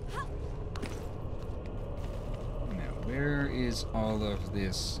 Now, where is all of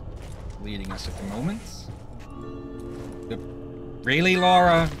this leading us at the moment? Really,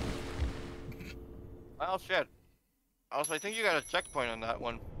 Laura? Well, shit. Also, I think you got a checkpoint on that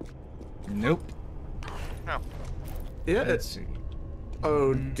one. Nope. No. Yeah. Let's see.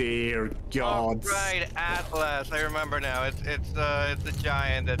 Oh dear God. Oh, right, Atlas. I remember now. It's the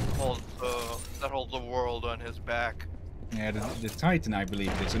giant that holds the world on his back. Yeah, the Titan, I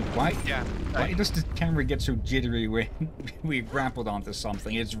believe it is. And why? Yeah. Why does the camera get so jittery when we grappled onto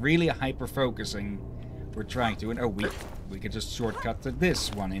something? It's really hyper focusing. We're trying to, and oh, we could just shortcut to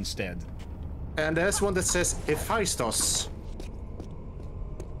this one instead. And there's one that says Hephaestus.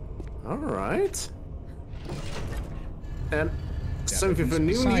 All right. And something for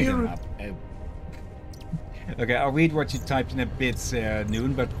new here. Okay, I'll read what you typed in a bit,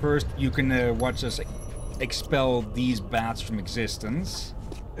 Noon, but first you can watch us expel these bats from existence.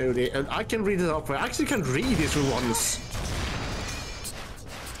 Oh dear, and I can read it up. I actually can read it for once.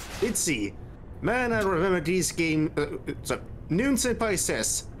 Let's see. Man, I remember these games. Noon Senpai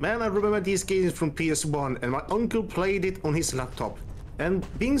says, man, I remember these games from PS1, and my uncle played it on his laptop. And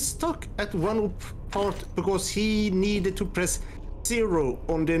being stuck at one part because he needed to press 0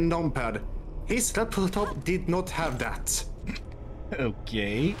 on the numpad. His laptop did not have that.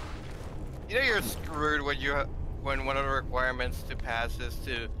 Okay. You know you're screwed when one of the requirements to pass is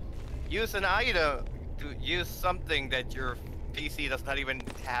to use an item, to use something that your PC does not even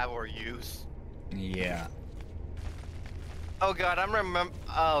have or use. Yeah. Oh god, I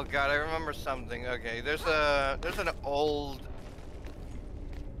remember something. Okay, there's an old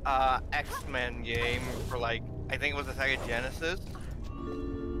X-Men game for like, I think it was a Sega Genesis,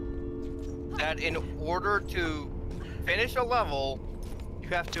 that in order to finish a level, you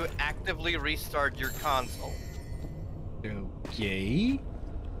have to actively restart your console. Okay.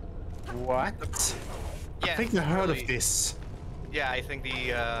 What? Yeah, I think I heard really. of this. Yeah, I think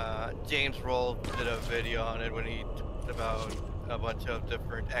the James Roll did a video on it when he talked about a bunch of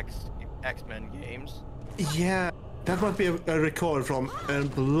different X-Men games. Yeah, that might be a record from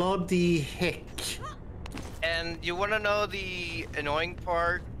bloody heck. And you want to know the annoying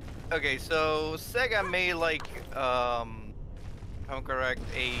part? Okay, so Sega made like, if I'm correct,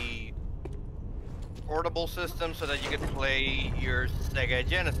 a portable system so that you could play your Sega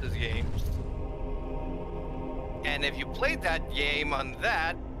Genesis games. And if you played that game on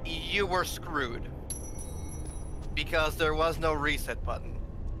that, you were screwed. Because there was no reset button.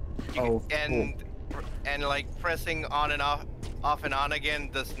 And like pressing on and off and on again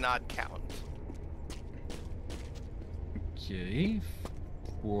does not count. Okay.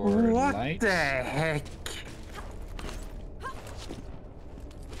 What lights. the heck?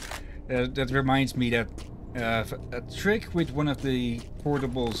 That reminds me that a trick with one of the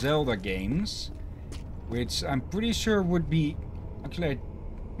portable Zelda games, which I'm pretty sure would be... Actually,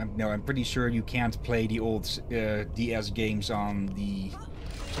 I'm pretty sure you can't play the old DS games on the...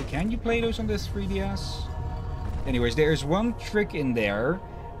 So can you play those on the 3DS? Anyways, there's one trick in there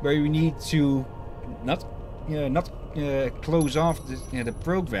where you need to not close off the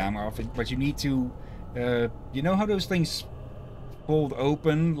program of it, but you need to... you know how those things fold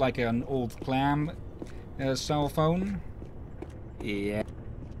open like an old clam cell phone? Yeah.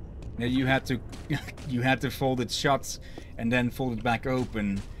 You had to fold it shut and then fold it back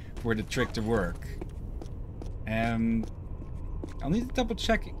open for the trick to work. I'll need to double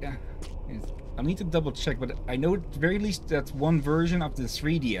check. I'll need to double check, but I know at the very least that one version of the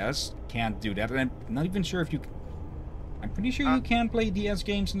 3DS can't do that, and I'm not even sure if you. I'm pretty sure you can play DS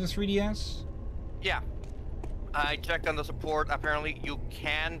games on the 3DS. Yeah, I checked on the support. Apparently, you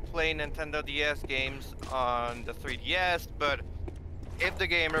can play Nintendo DS games on the 3DS, but if the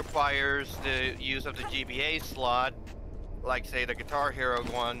game requires the use of the GBA slot, like say the Guitar Hero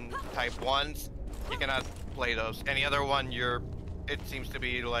one, Type 1s, you cannot play those. Any other one, it seems to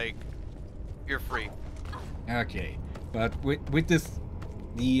be like, you're free. Okay, but with this,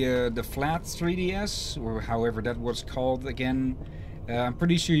 the flat 3DS, or however that was called again, I'm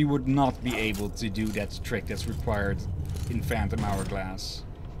pretty sure you would not be able to do that trick that's required in Phantom Hourglass.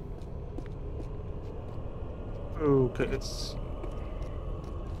 Okay.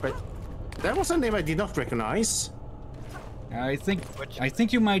 Wait, that was a name I did not recognize. I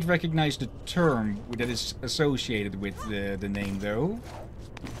think you might recognize the term that is associated with the name, though.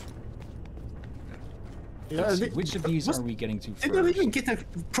 Yeah, which of these are we getting to first? Did I even get a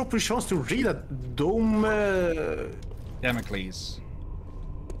proper chance to read that Dome? Damocles.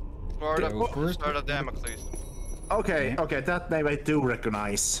 Sword Go first. of Damocles. Okay, Yeah. okay, that name I do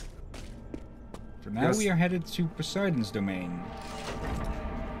recognize. For now, we are headed to Poseidon's domain.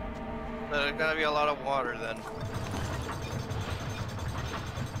 There's gonna be a lot of water then.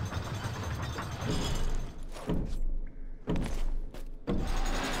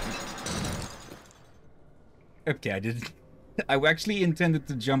 Okay, I didn't. I actually intended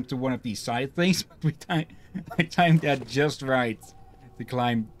to jump to one of these side things, but I timed that just right to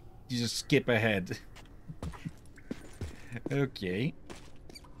climb. You just skip ahead. Okay.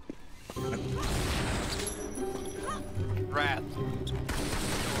 Rat.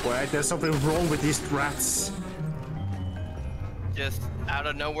 Wait, there's something wrong with these rats. Just out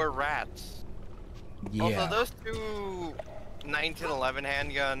of nowhere rats. Yeah. Also, those two 1911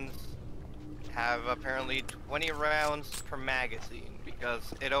 handguns have apparently 20 rounds per magazine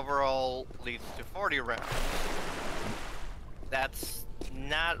because it overall leads to 40 rounds. That's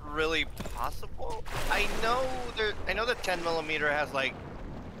not really possible. I know the 10mm has like,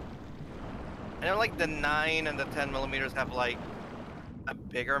 I know like the 9 and the 10mm have like a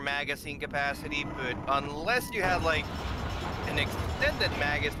bigger magazine capacity, but unless you have like an extended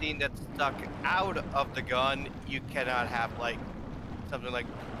magazine that's stuck out of the gun, you cannot have like something like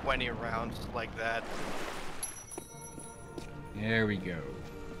 20 rounds like that. There we go.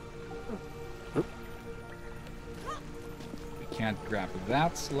 We can't grab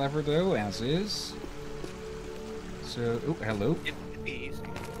that lever though, as is. So, oh, hello. It's easy.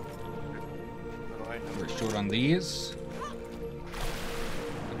 We're short on these.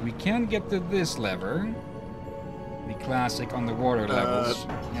 But we can get to this lever. The classic underwater levels.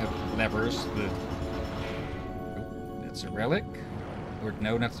 Levers. Oh, that's a relic. Or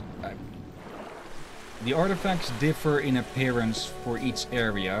no, that's... the artifacts differ in appearance for each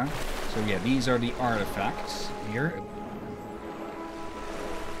area. So yeah, these are the artifacts here.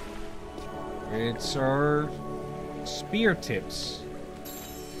 It's our spear tips.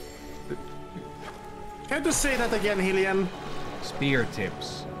 Can you say that again, Hillyan? Spear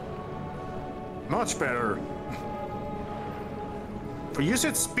tips. Much better. For you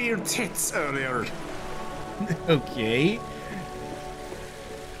said spear tits earlier. Okay.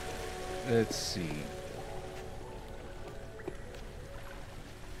 Let's see.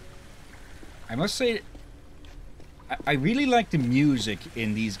 I must say, I really like the music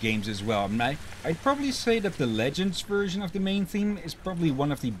in these games as well. I mean, I'd probably say that the Legends version of the main theme is probably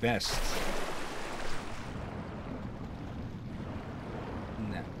one of the best.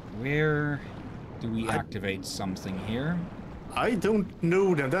 Now, where do we activate something here? I don't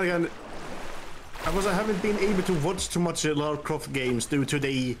know them. Then again, I haven't been able to watch too much Lara Croft games due to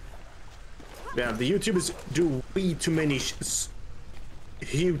the YouTubers do way too many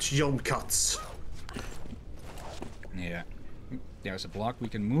huge jump cuts. Yeah. There's a block we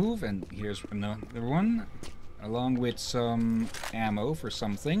can move, and here's another one, along with some ammo for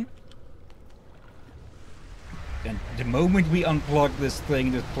something. And the moment we unplug this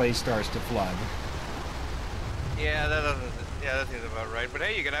thing, the place starts to flood. Yeah, that seems about right. But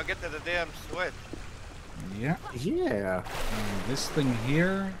hey, you can now get to the damn switch. Yeah. Yeah. And this thing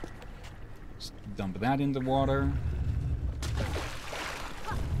here, just dump that in the water.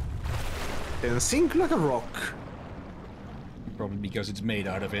 And sink like a rock. Probably because it's made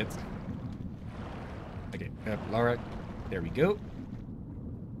out of it. Okay, Laura, there we go.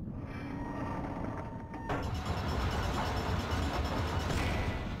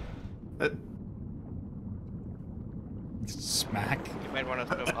 Smack. You might want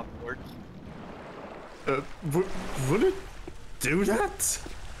to swim upwards. Would it do that?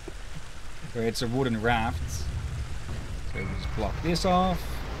 Okay, it's a wooden raft. So we just block this off.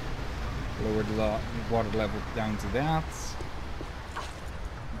 Lower the water level down to that.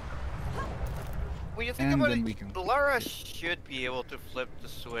 When you think And about then it, we can- Lara should be able to flip the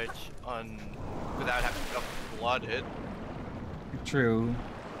switch on without having to flood it. True,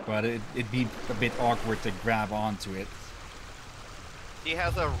 but it'd be a bit awkward to grab onto it. He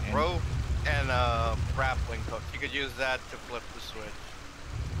has a rope and a grappling hook. You could use that to flip the switch.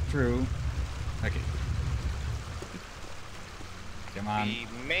 True. Okay. Come on. We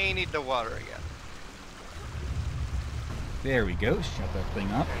may need the water again. There we go. Shut that thing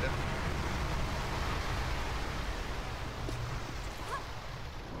up.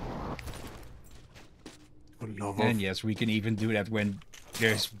 And yes, we can even do that when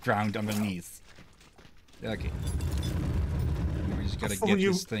there's ground underneath. Okay. We just gotta get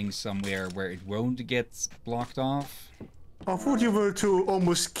this thing somewhere where it won't get blocked off. I thought you were to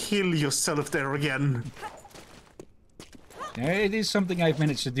almost kill yourself there again. Yeah, it is something I've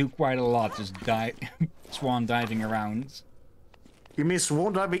managed to do quite a lot, just swan diving around. You mean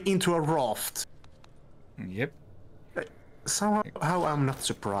swan diving into a raft? Yep. Somehow I'm not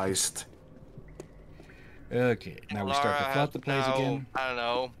surprised. Okay, now we start to flood the place again. I don't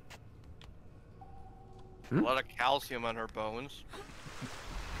know. A lot of calcium on her bones.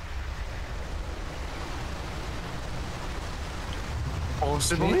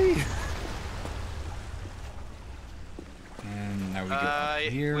 Possibly. And now we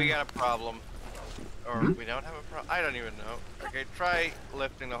get here. We got a problem. Or we don't have a problem. I don't even know. Okay, try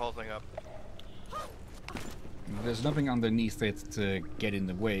lifting the whole thing up. There's nothing underneath it to get in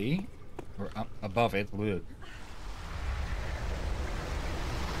the way. Or up above it. Look.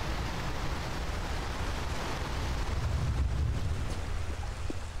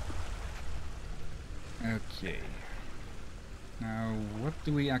 Okay. Now, what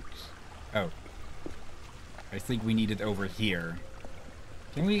do we Oh. I think we need it over here.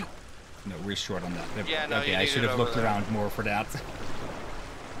 Can we... No, we're short on that. Yeah, no, okay, I should have looked around more for that.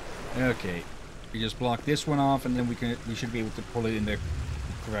 Okay. We just block this one off and then we should be able to pull it in the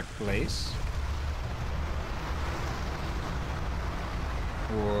correct place.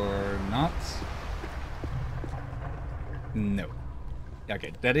 Or not. No.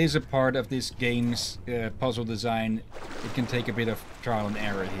 Okay, that is a part of this game's puzzle design. It can take a bit of trial and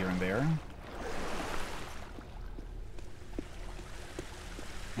error here and there.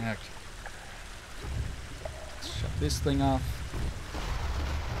 Okay. Let's shut this thing off.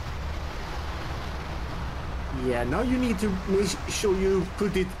 Yeah, now you need to make sure you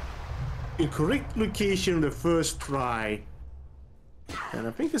put it in correct location the first try. And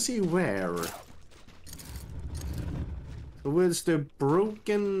I think I see where. Where's the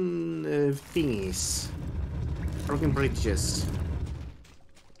broken thingies? Broken bridges.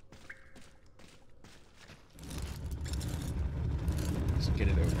 Let's get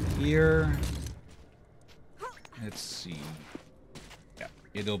it over here. Let's see. Yeah,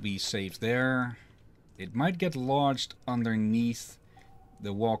 it'll be safe there. It might get lodged underneath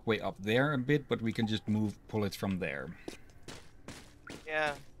the walkway up there a bit, but we can just pull it from there.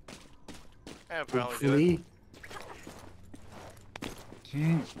 Yeah. I'll probably do it.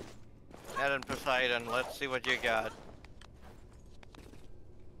 Okay. Add in Poseidon, let's see what you got.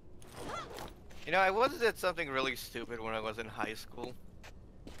 You know, I once did something really stupid when I was in high school.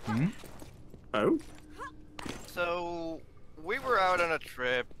 Hmm? Oh? So, we were out on a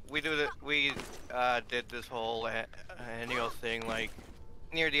trip. We did this whole annual thing, like,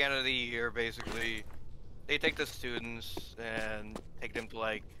 near the end of the year, basically. They take the students and take them to,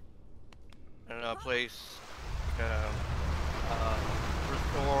 like, I don't know, a place,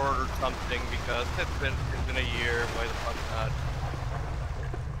 resort or something, because it's been a year, why the fuck not?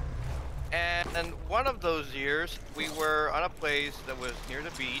 And one of those years, we were on a place that was near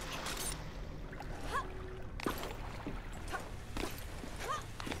the beach.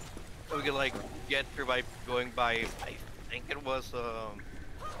 So we could like get through by going by, I think it was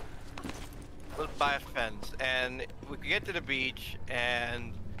by a fence, and we could get to the beach.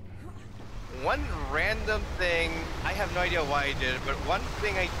 And one random thing, I have no idea why I did it, but one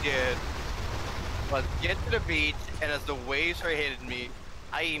thing I did was get to the beach, and as the waves are hitting me,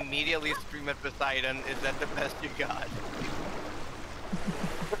 I immediately scream at Poseidon, "Is that the best you got?"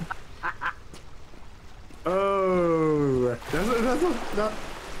 Oh,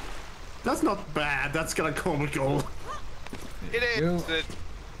 that's not bad. That's kind of comical. It is.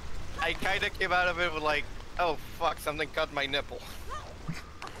 I kind of came out of it with like, "Oh fuck, something cut my nipple."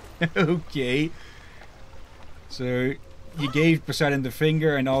 Okay. So you gave Poseidon the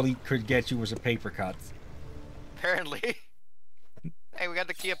finger, and all he could get you was a paper cut. Apparently. Hey, we got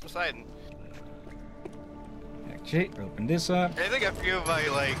the key of Poseidon. Okay, open this up. I think a few of my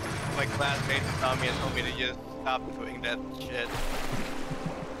classmates saw me and told me to just stop doing that shit.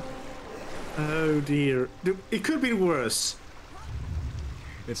 Oh dear. It could be worse.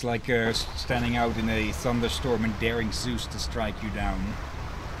 It's like standing out in a thunderstorm and daring Zeus to strike you down.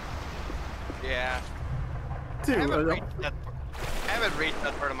 Yeah. Dude, I haven't reached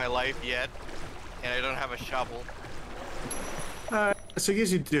that part of my life yet, and I don't have a shovel. So I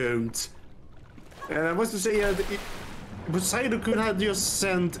guess you don't. I was to say, Poseidon could have just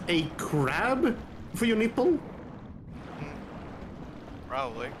sent a crab for your nipple.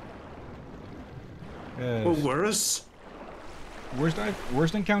 Probably. Or worse.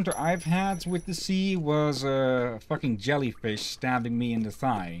 Worst encounter I've had with the sea was a fucking jellyfish stabbing me in the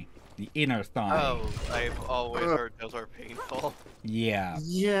thigh. The inner thigh. Oh, I've always heard those are painful. Yeah.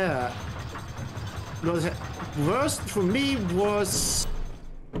 Yeah. The worst for me was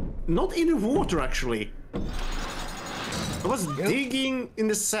not in the water actually. I was digging in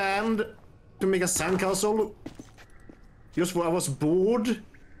the sand to make a sandcastle. Just when I was bored.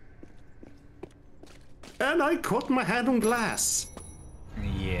 And I caught my hand on glass.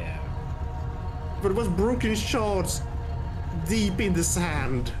 Yeah. But it was broken shards deep in the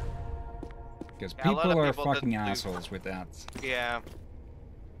sand. Because Yeah, a lot of people are people fucking that do- assholes with that. Yeah.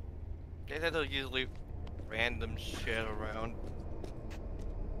 They tend to usually random shit around.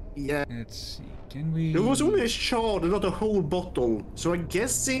 Yeah. Let's see. Can we... There was only a shard, not a whole bottle. So I'm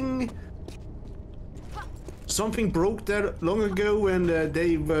guessing something broke there long ago and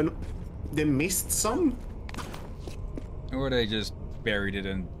they missed some? Or they just buried it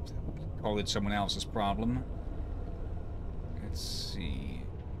and called it someone else's problem. Let's see.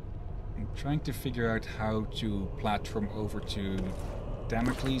 I'm trying to figure out how to platform over to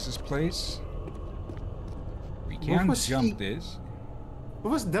Damocles' place. We can jump this.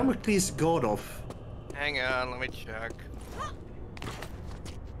 What was Damocles god of? Hang on, let me check.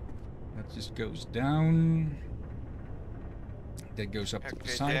 That just goes down. That goes up to Okay,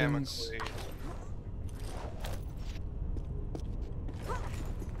 Poseidon's. Damocles.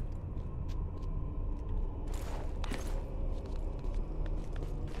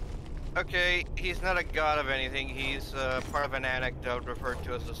 Okay, he's not a god of anything. He's part of an anecdote referred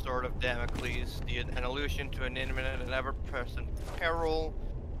to as the Sword of Damocles, an allusion to an imminent and ever-present peril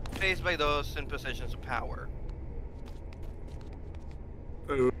faced by those in positions of power.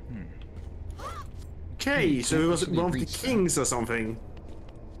 Okay, so it was one of the kings or something.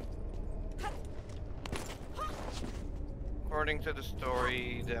 According to the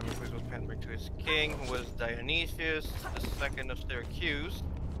story, Damocles was pandering to his king, who was Dionysius, the second of Syracuse,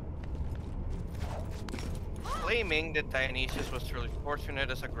 claiming that Dionysius was truly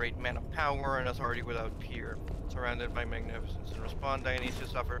fortunate as a great man of power and authority without peer. Surrounded by magnificence. In response,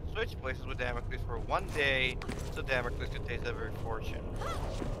 Dionysius offered to switch places with Damocles for one day, so Damocles could taste their very fortune.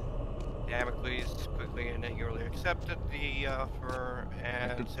 Damocles quickly and eagerly accepted the offer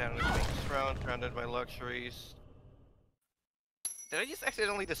and sat on the king's throne, surrounded by luxuries. Did I just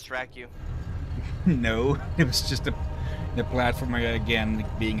accidentally distract you? No, it was just the platformer again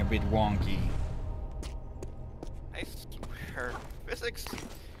being a bit wonky. I swear, physics.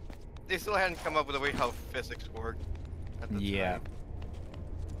 They still hadn't come up with a way how physics worked. At the Yeah.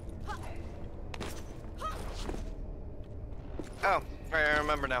 time. Oh, right, I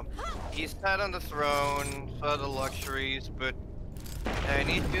remember now. He sat on the throne, saw the luxuries, but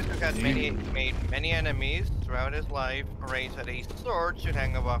Dionysius, who had made many enemies throughout his life, arranged that a sword should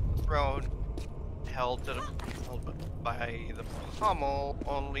hang above the throne, held by the pommel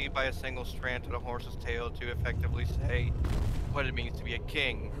only by a single strand to the horse's tail to effectively say what it means to be a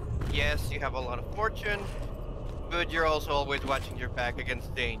king. Yes, you have a lot of fortune, but you're also always watching your back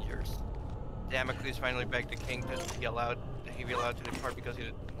against dangers. Damocles finally begged the king to be allowed to depart because he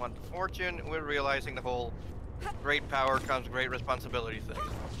didn't want the fortune, with realizing the whole great power comes great responsibility thing.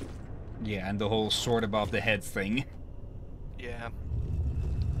 Yeah, and the whole sword above the head thing. Yeah.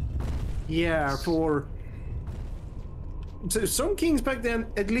 Yeah, for... So some kings back then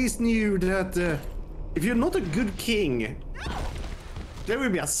at least knew that if you're not a good king, there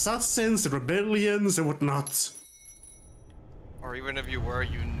will be assassins, rebellions, and whatnot. Or even if you were,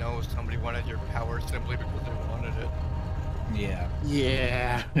 you know somebody wanted your power simply because they wanted it. Yeah.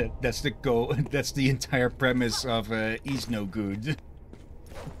 Yeah. That's the goal. That's the entire premise of Is No Good.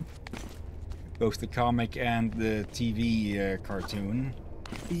 Both the comic and the TV cartoon.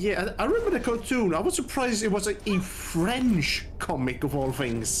 Yeah, I remember the cartoon. I was surprised it was a French comic of all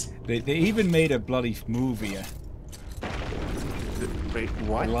things. They even made a bloody movie. Wait,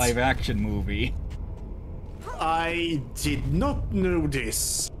 what? A live action movie. I did not know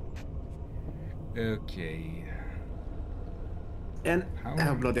this. Okay. And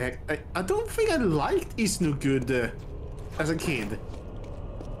oh, bloody heck, I don't think I liked Is No Good as a kid.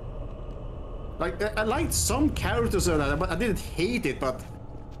 Like, I liked some characters of that, but I didn't hate it, but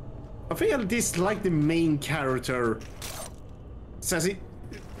I think I disliked the main character. Says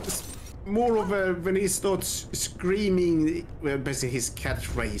it's more of a, when he starts screaming, basically his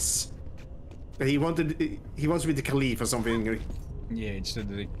catchphrase. That he wants to be the Caliph or something. Yeah, instead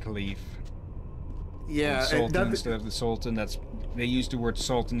of the Caliph. Yeah, Sultan instead of the Sultan. They used the word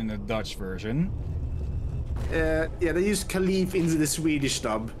Sultan in the Dutch version. Yeah, they used Caliph in the Swedish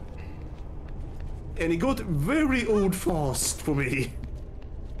dub. And it got very old fast for me.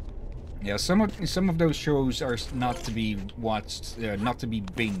 Yeah, some of those shows are not to be watched, not to be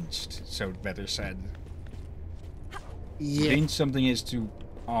binged, so better said. Yeah. Binge something is to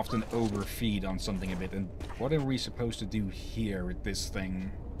often overfeed on something a bit, and what are we supposed to do here with this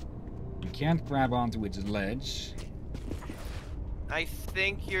thing? We can't grab onto its ledge. I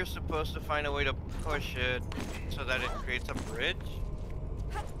think you're supposed to find a way to push it so that it creates a bridge.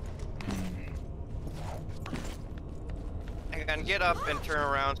 I can get up and turn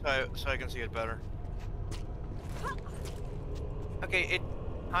around so I can see it better. Okay, it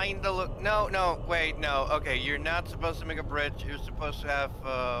kinda look. No, wait, no. Okay, you're not supposed to make a bridge. You're supposed to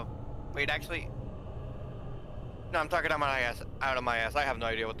have. Wait, actually. No, I'm talking out of my ass. I have no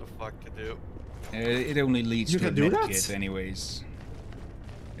idea what the fuck to do. It only leads You to a can do that? medkit, anyways.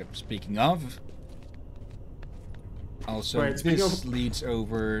 Yep, speaking of. Also, Right, speaking this of- leads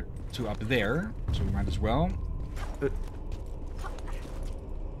over to up there, so we might as well.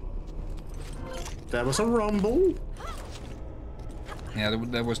 That was a rumble. Yeah,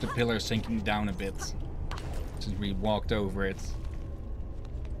 that was the pillar sinking down a bit since we walked over it.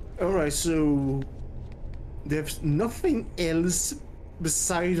 Alright, so there's nothing else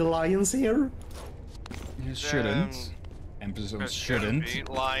beside the lions here? You shouldn't. Emphasis on There shouldn't. be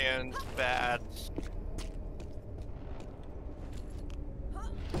lions, bats.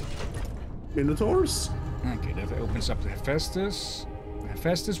 Minotaurs? Okay, that opens up to Hephaestus.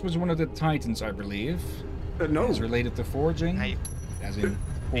 Hephaestus was one of the titans, I believe. No. It's related to forging, as in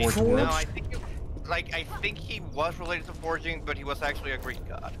forge Forge? No, works. I think I think he was related to forging, but he was actually a Greek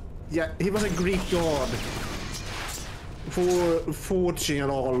god. Yeah, he was a Greek god for forging and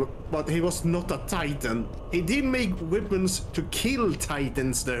all, but he was not a titan. He did make weapons to kill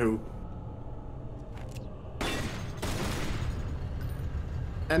titans, though.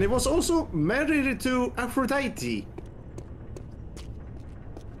 And he was also married to Aphrodite.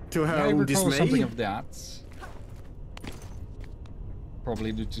 To her Yeah, I own recall something dismay. of that.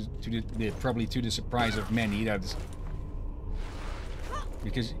 Probably due to the surprise of many. That's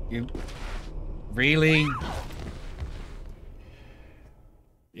because you really,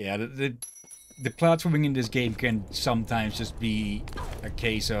 yeah. The platforming in this game can sometimes just be a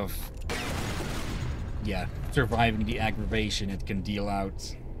case of, yeah, surviving the aggravation it can deal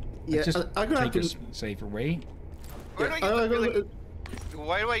out. Yeah, Just I'm gonna have take a to. safer way.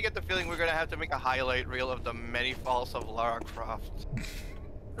 Why do I get the feeling we're gonna have to make a highlight reel of the many falls of Lara Croft?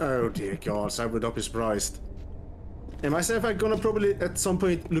 Oh dear gods, I would not be surprised. And myself, I'm gonna probably at some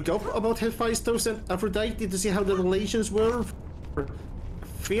point look up about Hephaestus and Aphrodite to see how the relations were. I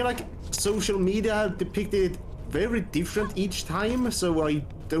feel like social media have depicted it very different each time, so I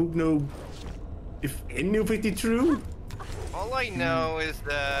don't know if any of it is true. All I know is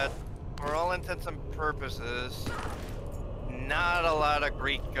that, for all intents and purposes, not a lot of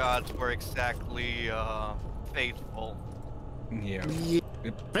Greek gods were exactly faithful. Yeah.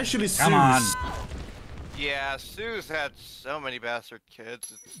 Especially Zeus. Come on. Yeah, Zeus had so many bastard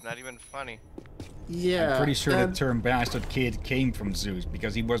kids, it's not even funny. Yeah. I'm pretty sure and- the term bastard kid came from Zeus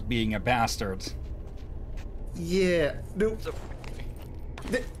because he was being a bastard. Yeah. No.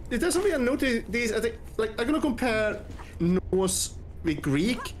 It doesn't really notice these. I think, like, I'm gonna compare Norse with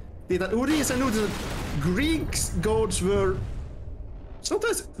Greek. I noticed that Greeks gods were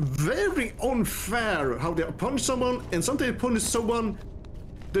sometimes very unfair how they punish someone, and sometimes punish someone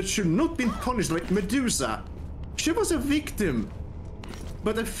that should not be punished, like Medusa. She was a victim,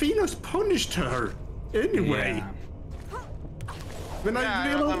 but Athena's punished her anyway. Yeah. When Yeah, I I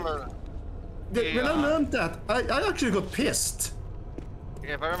realized, remember. when I learned that, I actually got pissed.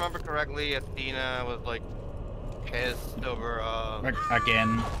 If I remember correctly, Athena was like pissed over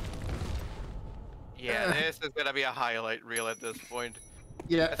Again. yeah, this is gonna be a highlight reel at this point.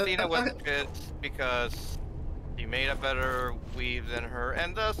 Yeah, Athena was pissed because he made a better weave than her,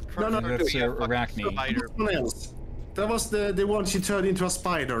 and thus No, her that's to be a fucking Arachne. spider. Someone else. That was the one she turned into a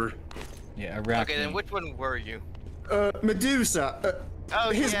spider. Yeah, Arachne. Okay, then which one were you? Medusa. Oh,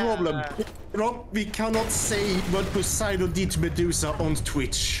 His yeah. problem. Rob, we cannot say what Poseidon did to Medusa on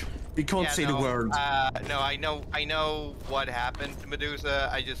Twitch. We can't say the word. No, I know what happened to Medusa.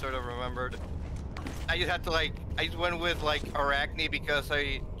 I just sort of remembered. I just had to I just went with Arachne because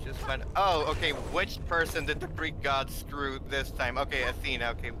I just went, oh, okay, which person did the Greek gods screw this time? Okay,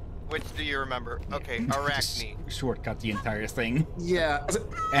 Athena. Okay, which do you remember? Okay, Arachne. Just shortcut the entire thing. Yeah. The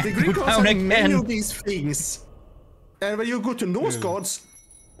And Greek go gods down have many again. of these things. And when you go to Norse gods,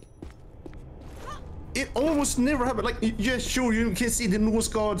 it almost never happened. Like, yeah, sure, you can see the Norse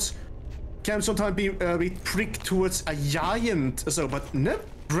gods can sometimes be a bit pricked towards a giant, so, but not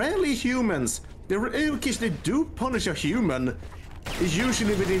rarely humans. The rare case they do punish a human is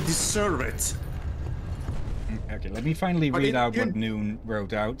usually when they deserve it. Okay, let me finally read out what Noon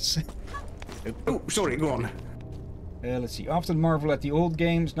wrote out. Oh, sorry, go on. Let's see. Often marvel at the old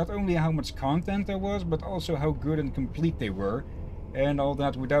games, not only how much content there was, but also how good and complete they were. And all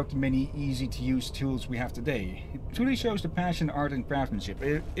that without the many easy-to-use tools we have today. It truly shows the passion, art, and craftsmanship.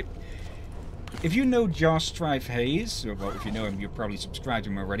 If you know Josh Strife Hayes, or well, if you know him, you're probably subscribed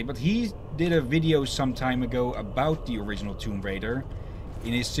to him already, but he did a video some time ago about the original Tomb Raider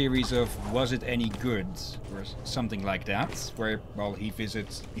in his series of Was It Any Good? Or something like that, where, well, he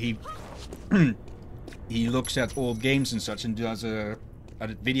visits... He looks at old games and such and does a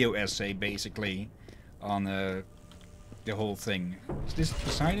video essay, basically, on the whole thing. Is this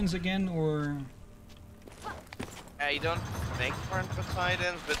Poseidon's again, or...? I don't think we're in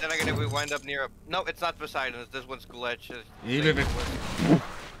Poseidon's, but then again, if we wind up near a... No, it's not Poseidon's. This one's glitches.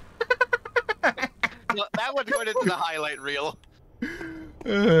 No, that one's going into the highlight reel.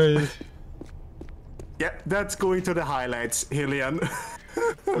 Yeah, that's going to the highlights, Hillyan.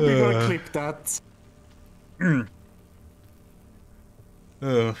 We're gonna clip that.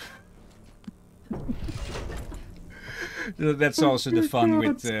 That's also the fun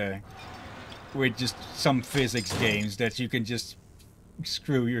with just some physics games, that you can just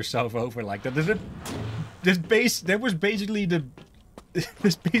screw yourself over like that. That was basically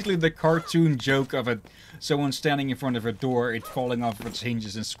the cartoon joke of someone standing in front of a door, it falling off its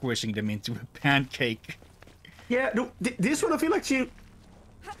hinges and squishing them into a pancake. Yeah, no, this one I feel like she...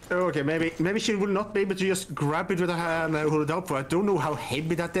 Okay, maybe she will not be able to just grab it with her hand and hold it up, for I don't know how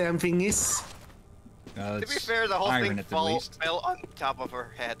heavy that damn thing is. To be fair, the whole thing fell on top of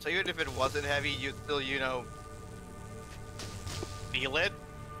her head, so even if it wasn't heavy, you'd still, you know, feel it.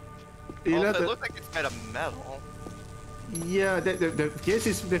 Also, it looks like it's made of metal. Yeah, the case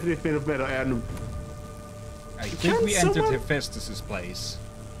is definitely made of metal, and... I think we entered Hephaestus's place.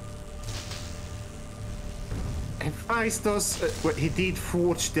 Hephaestus, well, he did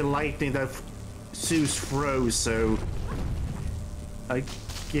forge the lightning that Zeus froze, so... I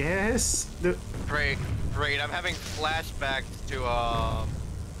guess... Great. I'm having flashbacks to,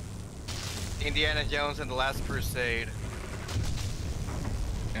 Indiana Jones and the Last Crusade.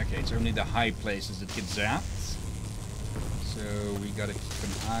 Okay, it's only the high places that get zapped. So we gotta keep an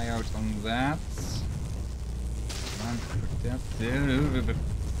eye out on that. Come on, put that there.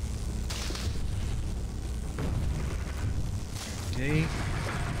 Okay.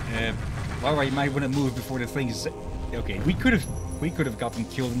 Well, I might want to move before the thing is... Okay, we could have gotten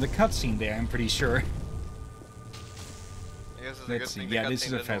killed in the cutscene there, I'm pretty sure. Let's see. Yeah, this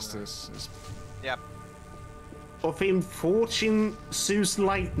is Hephaestus. Yep. Of him forging Zeus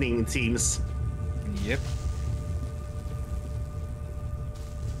lightning, it seems. Yep.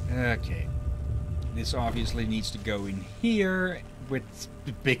 Okay. This obviously needs to go in here with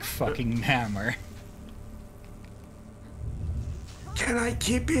the big fucking hammer. Can I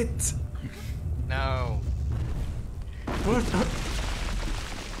keep it? No. What?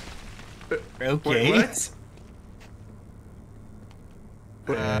 Okay. What?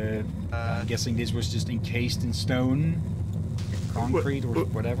 I'm guessing this was just encased in stone, concrete, or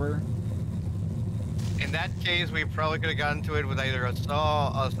whatever. In that case, we probably could have gotten to it with either a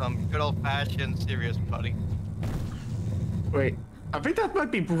saw or some good old-fashioned serious putty. Wait, I think that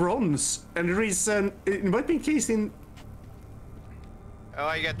might be bronze, and the reason it might be encased in... Oh,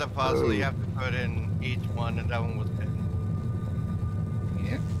 I get the puzzle. You have to put in each one, and that one was hidden.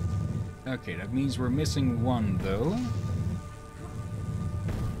 Yeah. Okay, that means we're missing one, though.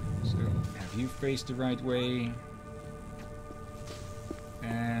 So, have you faced the right way?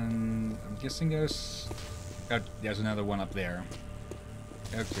 And I'm guessing there's another one up there.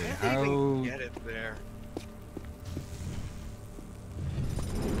 Okay, how... Even get it there.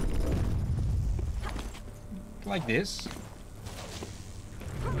 Like this.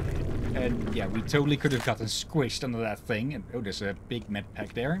 And yeah, we totally could have gotten squished under that thing. And, oh, there's a big med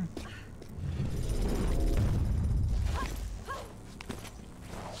pack there.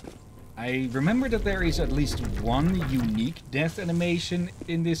 I remember that there is at least one unique death animation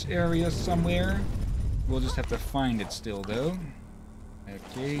in this area somewhere. We'll just have to find it still, though.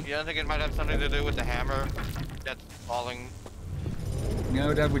 Okay. You don't think it might have something to do with the hammer that's falling?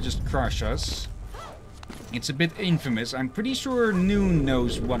 No, that would just crush us. It's a bit infamous. I'm pretty sure Noon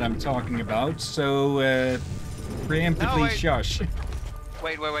knows what I'm talking about, so preemptively shush.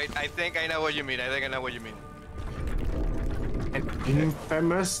 Wait. I think I know what you mean. And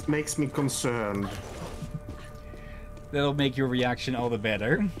infamous makes me concerned. That'll make your reaction all the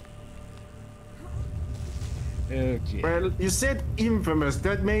better. Okay. Well, you said infamous.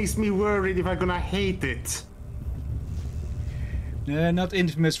 That makes me worried if I'm gonna hate it. Not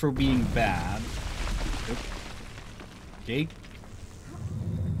infamous for being bad. Okay.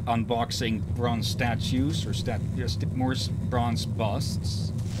 Unboxing bronze statues, or just more bronze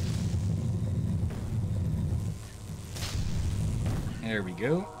busts. There we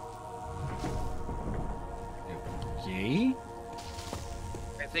go. Okay.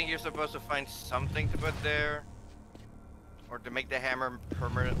 I think you're supposed to find something to put there. Or to make the hammer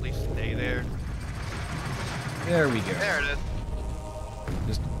permanently stay there. There we go. There it is.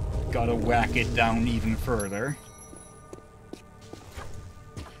 Just gotta whack it down even further.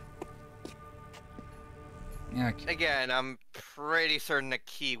 Okay. Again, I'm pretty certain a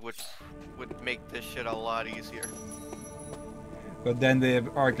key would make this shit a lot easier. But then the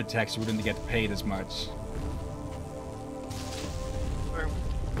architects wouldn't get paid as much.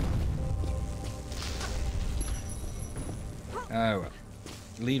 Oh well.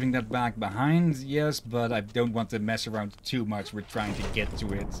 Leaving that back behind, yes, but I don't want to mess around too much with trying to get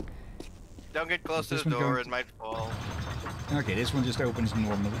to it. Don't get close to the door, it might fall. Okay, this one just opens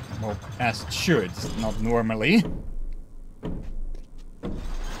normally. Well, as it should, not normally.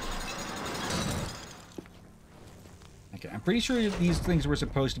 Okay, I'm pretty sure these things were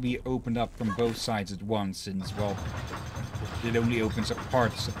supposed to be opened up from both sides at once, since, well, it only opens up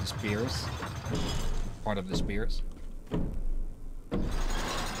parts of the spears. Part of the spears.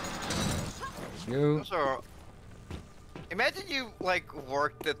 There we go. So, imagine you like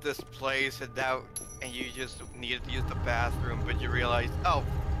worked at this place and you just needed to use the bathroom, but you realized, oh,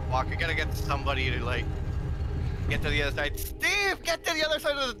 fuck, I gotta get somebody to like get to the other side. Steve, get to the other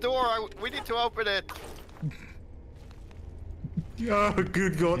side of the door. We need to open it. Oh,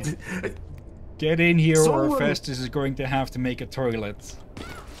 good God! Get in here, or Festus is going to have to make a toilet.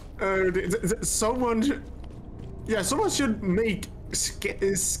 Someone should make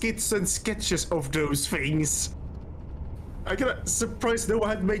skits and sketches of those things. I'm kinda surprised no one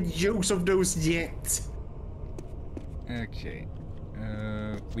had made use of those yet. Okay.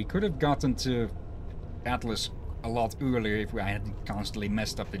 We could have gotten to Atlas a lot earlier if I hadn't constantly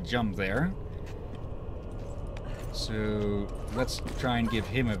messed up the jump there. So let's try and give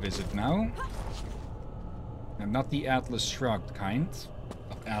him a visit now. And not the Atlas shrugged kind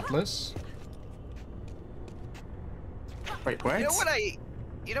of Atlas. Wait, what? You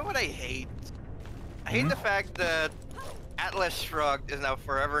know what I hate? I hate the fact that Atlas Shrugged is now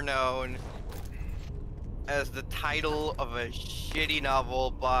forever known as the title of a shitty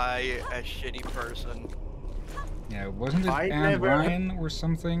novel by a shitty person. Yeah, wasn't it Anne Ryan or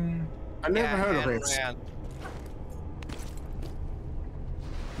something? I never heard of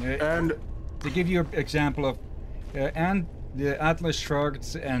it. And to give you an example of, and the Atlas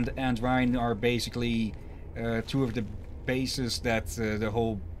Shrugged and Ryan are basically two of the bases that the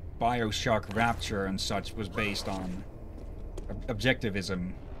whole Bioshock Rapture and such was based on.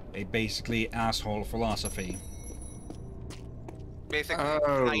 Objectivism, a basically asshole philosophy.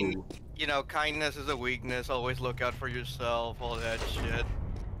 Basically, kindness is a weakness. Always look out for yourself. All that shit.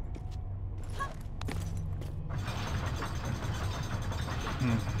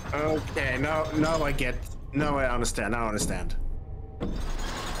 Okay, now I get. Now I understand. Now I understand.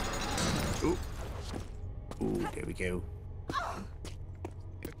 Ooh, there we go.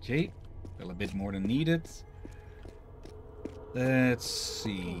 Okay, well, a bit more than needed. Let's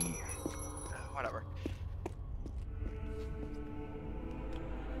see. Whatever.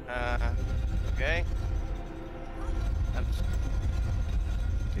 Okay.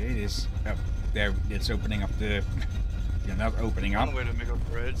 Okay, this. Oh, there, it's opening up the. Yeah, not opening up. One way to make a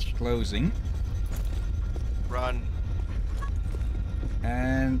bridge. Closing. Run.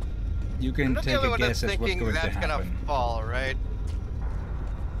 And you can take a guess at what's going to happen. Gonna fall, right?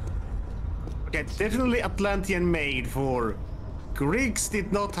 Okay, definitely Atlantean made for. Griggs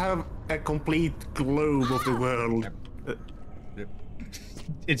did not have a complete globe of the world.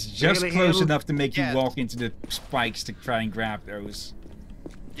 It's just close enough to make you walk into the spikes to try and grab those.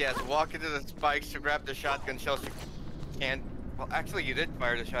 Yes, walk into the spikes to grab the shotgun shells. You can't. Well, actually, you did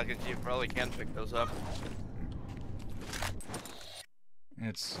fire the shotgun, so you probably can pick those up.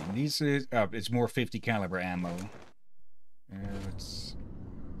 It's it's more 50 caliber ammo. It's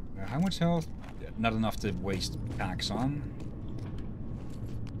how much health? Not enough to waste packs on.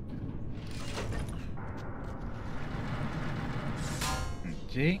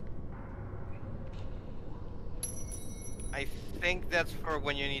 Okay. I think that's for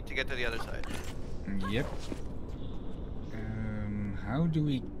when you need to get to the other side. Yep. How do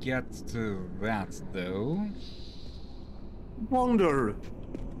we get to that, though? Wonder.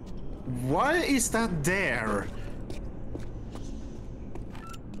 Why is that there?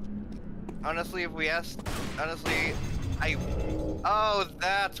 Honestly, if we asked, honestly, oh,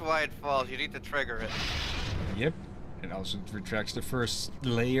 that's why it falls. You need to trigger it. Yep. It also retracts the first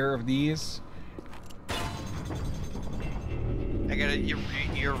layer of these. I get it. You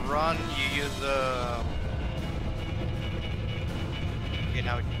run. You use the. You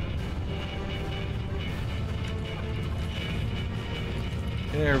know.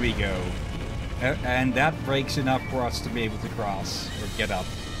 There we go. And that breaks enough for us to be able to cross or get up.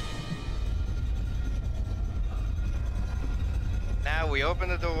 Now we open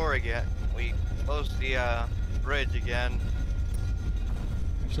the door again. We close the bridge again.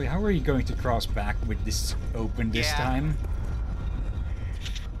 Actually, how are you going to cross back with this open this time?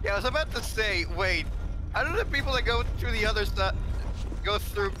 Yeah, I was about to say, wait, how do the people that go through the other side,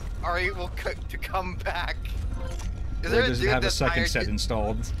 are able to come back? Is there a does it dude have a that's second hired set to-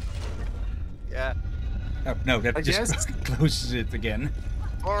 installed? Yeah. Oh, no, that I just guess. closes it again.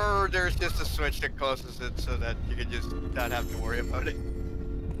 Or there's just a switch that closes it so that you can just not have to worry about it.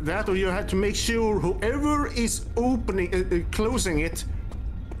 That, or you have to make sure whoever is closing it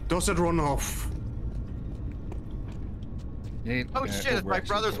doesn't run off. Oh shit, it's my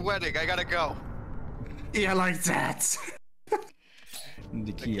brother's wedding. I gotta go. Yeah, like that.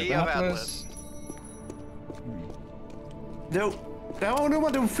 The key, Key of of Atlas. Though, that one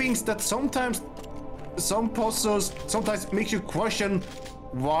of the things that sometimes some puzzles sometimes makes you question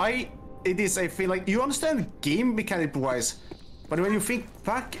why it is. I feel like you understand game mechanic wise, but when you think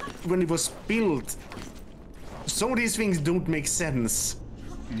back when it was built, some of these things don't make sense.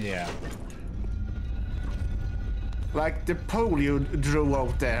 Yeah. Like the pole you drew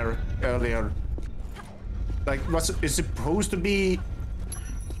out there earlier. Like, was it supposed to be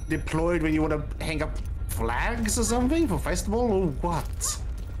deployed when you want to hang up flags or something for festival or what?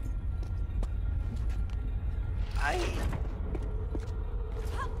 I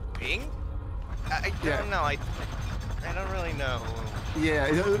Yeah. don't know. I don't really know. Yeah,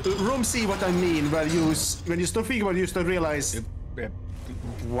 Rome see what I mean. When you start thinking about it, you start realize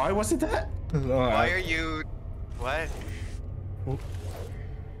why was it that? Why are you? What?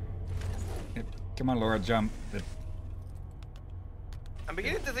 Come on, Laura, jump. I'm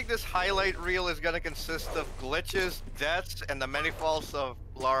beginning to think this highlight reel is gonna consist of glitches, deaths, and the many faults of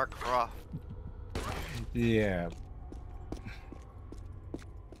Lara Croft. Yeah.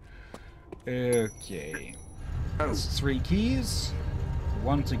 Okay. That's 3 keys.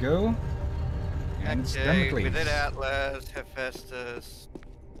 1 to go. And it's Okay, we Damocles. did Atlas, Hephaestus,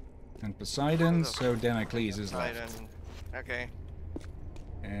 And Poseidon, so Damocles is left. Poseidon. Okay.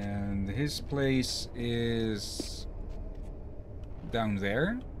 And his place is down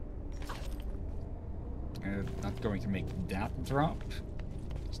there. Not going to make that drop.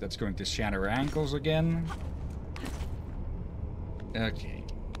 So that's going to shatter ankles again. Okay.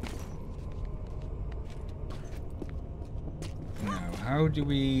 Now, how do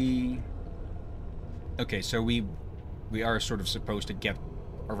we... Okay, so we are sort of supposed to get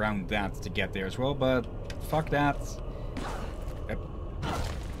around that to get there as well, but fuck that.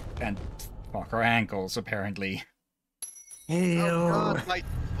 And fuck our ankles, apparently. Oh god, my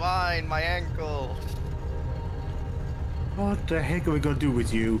spine, my ankle. What the heck are we gonna do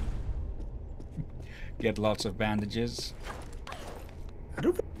with you? Get lots of bandages. I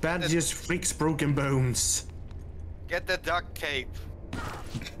don't think bandages fix broken bones. Get the duct tape.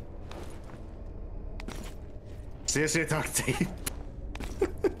 Seriously, duct tape.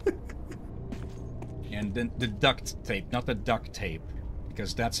 And then the duct tape, not the duct tape.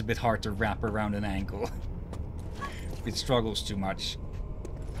 Because that's a bit hard to wrap around an ankle. It struggles too much.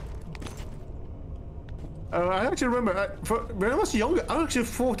 I actually remember, when I was younger, I actually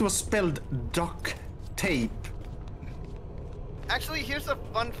thought it was spelled duct tape. Actually, here's a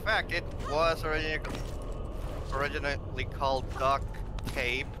fun fact. It was originally called duct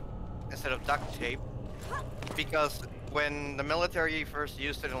tape instead of duct tape. Because when the military first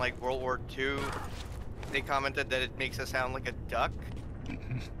used it in like World War II, they commented that it makes it sound like a duck.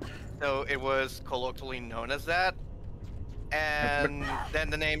 So it was colloquially known as that. And then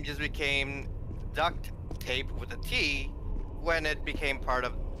the name just became duct tape with a T when it became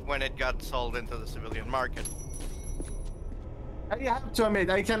when it got sold into the civilian market. I have to admit,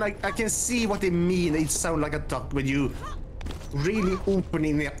 I can see what they mean. It sounds like a duct when you really open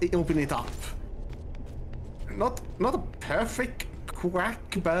it up. Not a perfect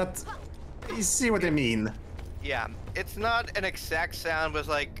quack, but you see what I mean. Yeah, it's not an exact sound, but it's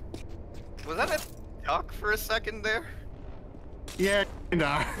like, was that a duck for a second there? Yeah,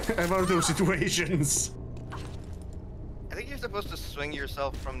 kinda. One of those situations. I think you're supposed to swing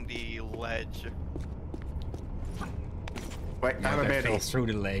yourself from the ledge. Wait, Yeah, I'm a I fell baby. through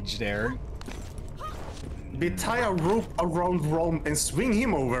the ledge there. We tie a rope around Rom and swing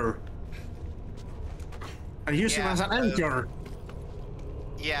him over. And use him as an anchor.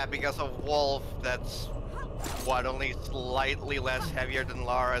 Yeah, because a wolf that's what, only slightly less heavier than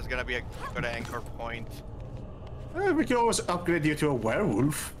Lara is gonna be a good anchor point. We can always upgrade you to a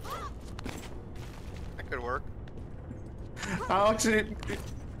werewolf. That could work. Actually,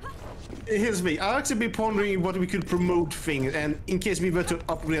 here's me. I'll actually be pondering what we could promote things, and in case we were to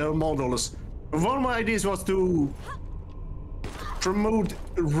upgrade our models. One of my ideas was to promote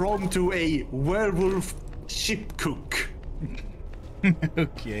Rom to a werewolf ship cook.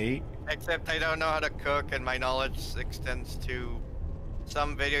 Okay. Except I don't know how to cook, and my knowledge extends to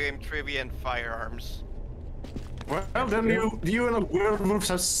some video game trivia and firearms. Well, then you and a werewolf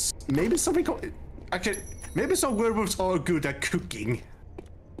have maybe something called... Actually, maybe some werewolves are good at cooking.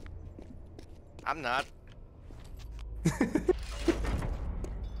 I'm not.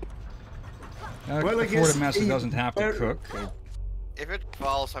 Well, I the guess Quartermaster doesn't have to cook. If it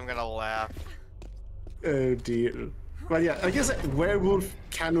falls, I'm gonna laugh. Oh dear. Well, yeah, I guess a werewolf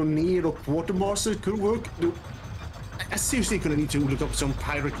cannoneer or quartermaster could work. I seriously gonna need to look up some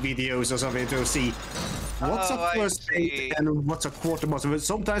pirate videos or something to see what's a first aid and what's a quartermaster. But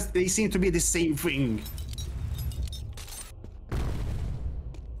sometimes they seem to be the same thing.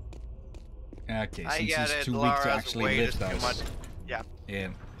 Okay, I since get he's it. too weak Lara's to actually weight is lift too much. us. Yeah. Yeah.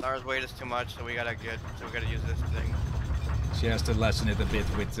 Lara's weight is too much, so we gotta use this thing. She has to lessen it a bit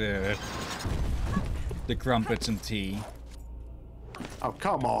with the crumpets and tea. Oh,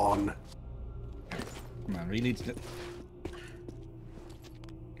 come on. Come on, really?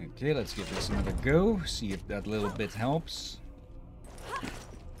 Okay, let's give this another go. See if that little bit helps.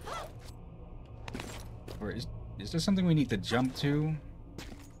 Or is there something we need to jump to?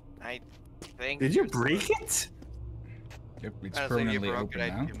 I think. Did you break it? Yep, it's Honestly, if you permanently broke open it,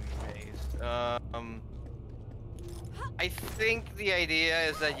 now. I'd be amazed. I think the idea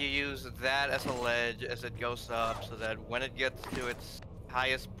is that you use that as a ledge as it goes up, so that when it gets to its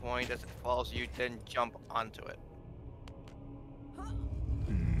highest point as it falls, you then jump onto it.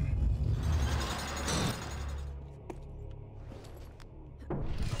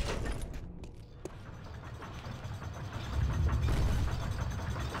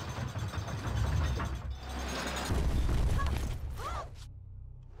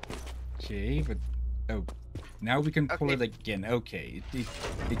 Okay, but oh, now we can pull it again. Okay, it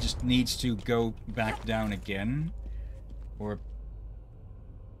just needs to go back down again, or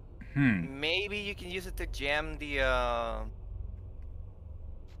Maybe you can use it to jam the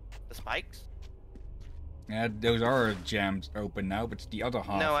spikes. Yeah, those are jammed open now, but the other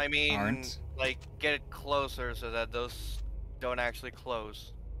half No, I mean aren't. like get it closer so that those don't actually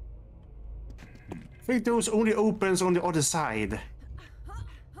close. I think those only opens on the other side.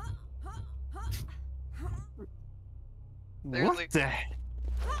 What the?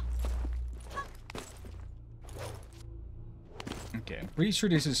 Okay, I'm pretty sure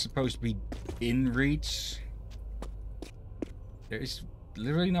this is supposed to be in reach. There is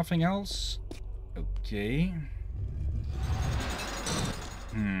literally nothing else. Okay.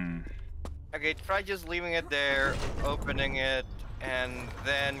 Okay, try just leaving it there, opening it, and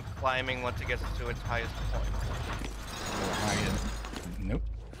then climbing once it gets to its highest point. Nope.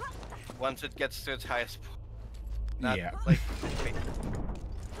 Once it gets to its highest point. Not, Yeah. Like, wait.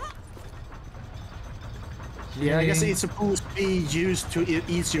 Yeah, I guess it's supposed to be used to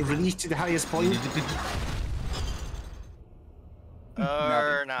easier reach to the highest point.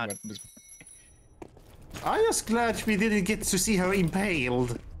 Or not. I'm just glad we didn't get to see her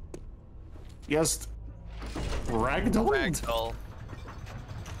impaled. Just ragdolled. Ragdoll.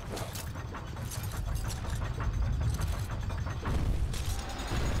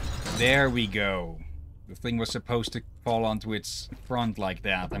 There we go. The thing was supposed to fall onto its front like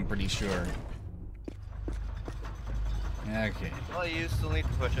that, I'm pretty sure. Okay. Well, you still need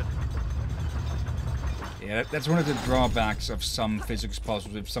to push it. Yeah, that's one of the drawbacks of some physics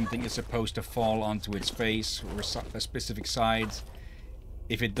puzzles. If something is supposed to fall onto its face or a specific side,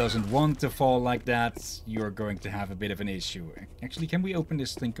 if it doesn't want to fall like that, you're going to have a bit of an issue. Actually, can we open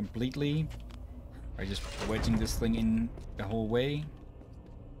this thing completely? By just wedging this thing in the whole way?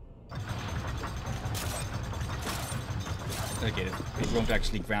 Okay, it won't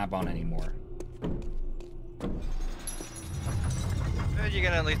actually grab on anymore. But you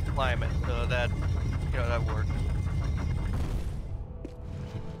can at least climb it, so that, you know, that works.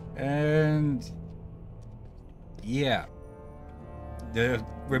 And yeah,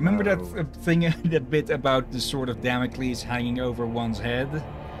 remember that thing, that bit about the sword of Damocles hanging over one's head?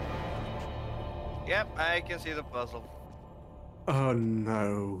 Yep, I can see the puzzle. Oh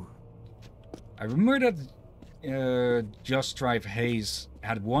no. I remember that Just Drive Hayes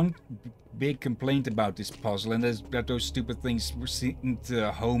had one big complaint about this puzzle, and that's that those stupid things seemed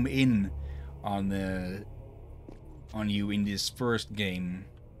to home in on you in this first game.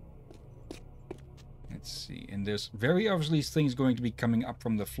 Let's see, and there's very obviously things going to be coming up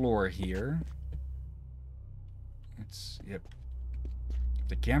from the floor here. Yep.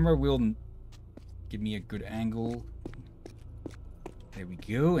 The camera will give me a good angle. There we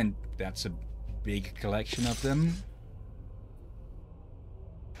go, and that's a big collection of them.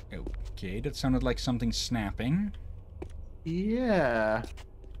 Okay, that sounded like something snapping. Yeah.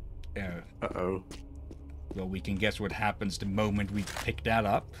 Uh-oh. Well, we can guess what happens the moment we pick that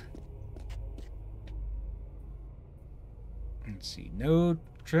up. Let's see, no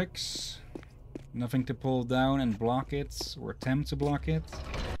tricks. Nothing to pull down and block it, or attempt to block it.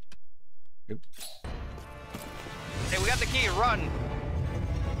 Oops. Hey, we got the key, run!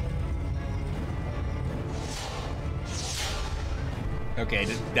 Okay,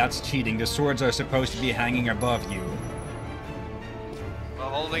 that's cheating. The swords are supposed to be hanging above you. The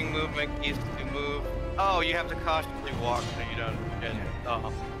holding movement keys to move. Oh, you have to cautiously walk so you don't get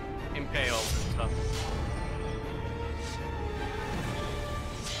impaled and stuff.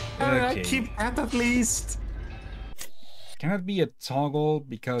 Okay. Keep at least. Can it be a toggle?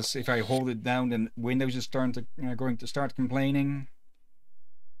 Because if I hold it down, then Windows is going to start complaining.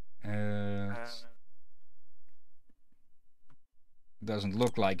 Doesn't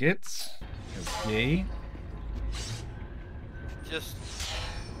look like it. Okay. Just.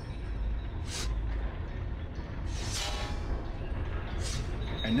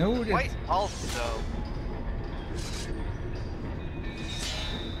 I know that. Why alt though?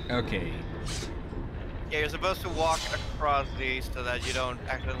 Okay. Yeah, you're supposed to walk across these so that you don't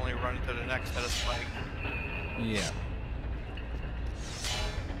accidentally run into the next set of spikes. Yeah.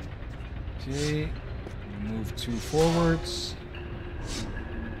 Okay. Move 2 forwards.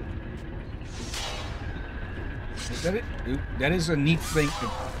 That is a neat thing.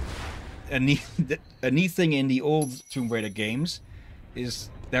 A neat thing in the old Tomb Raider games is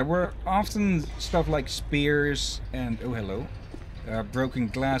there were often stuff like spears and broken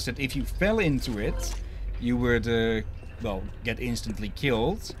glass that if you fell into it, you would well, get instantly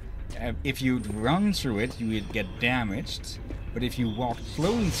killed. If you'd run through it, you would get damaged. But if you walked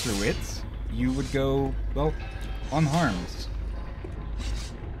slowly through it, you would go, well, unharmed.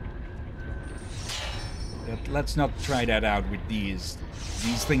 Let's not try that out with these.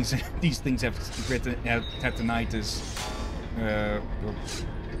 These things have tetanitis,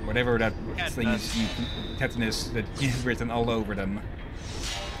 whatever that thing is. Tetanus that is written all over them.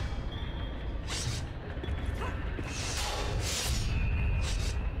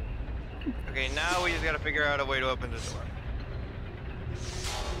 Okay, now we just gotta figure out a way to open the door.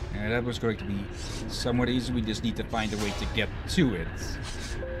 That was going to be somewhat easy. We just need to find a way to get to it.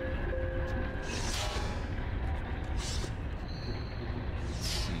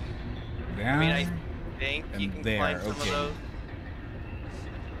 I mean, I think you can climb some of those.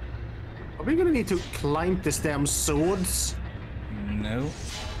 Are we gonna need to climb these damn swords? No.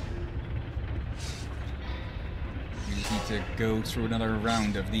 We just need to go through another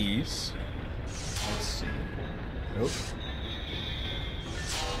round of these. Let's see. Oh.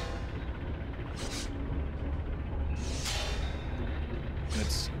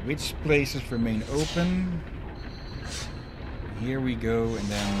 Let's see. Which places remain open? Here we go, and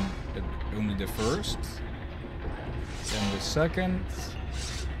then only the first, then the second,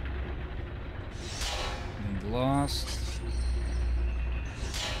 and the last.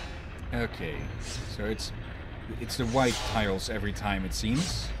 Okay, so it's the white tiles every time, it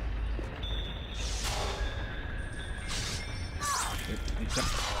seems.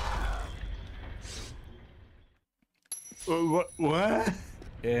 What?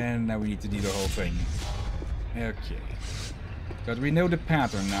 And now we need to do the whole thing. Okay. But we know the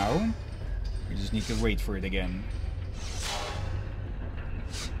pattern now. We just need to wait for it again.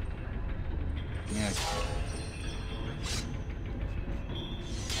 Yeah.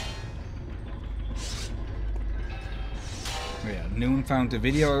 Oh yeah, Noon found the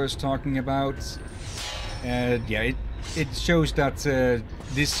video I was talking about. Yeah, it shows that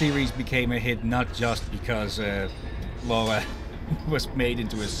this series became a hit not just because Laura was made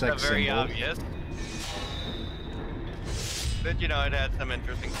into a sex very symbol. Obvious. But you know, it had some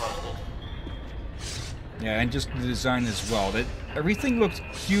interesting puzzles. Yeah, and just the design as well. That everything looked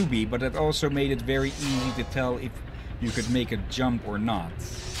cubey, but it also made it very easy to tell if you could make a jump or not.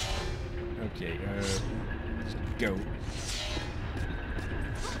 Okay, let's go.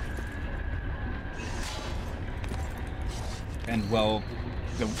 And well,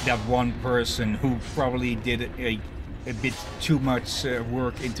 that one person who probably did a bit too much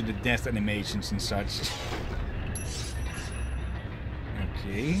work into the death animations and such.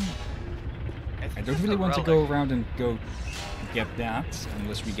 Okay. I don't really want to go around and go get that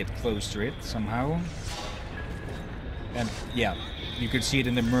unless we get close to it somehow. And yeah, you can see it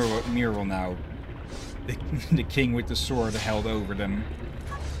in the mural now. The king with the sword held over them.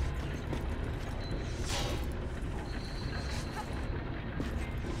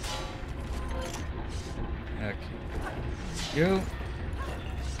 Okay. Go.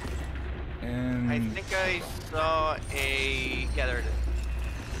 And I think I saw a... Yeah, there it is.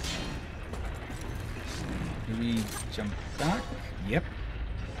 Do we jump back? Yep.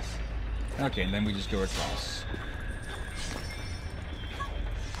 Okay, and then we just go across.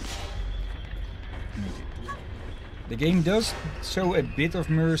 Okay. The game does show a bit of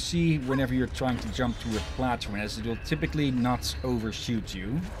mercy whenever you're trying to jump through a platform, as it will typically not overshoot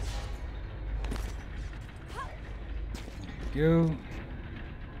you. Go.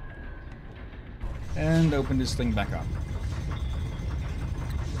 And open this thing back up.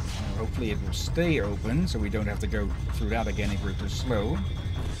 Hopefully it will stay open, so we don't have to go through that again if we're too slow.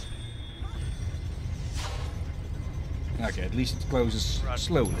 Okay, at least it closes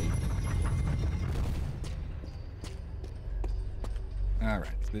slowly. Alright,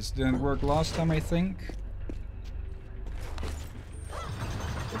 this didn't work last time, I think.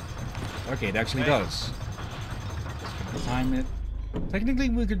 Okay, it actually does. Time it. Technically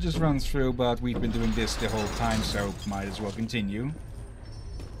we could just run through, but we've been doing this the whole time, so might as well continue.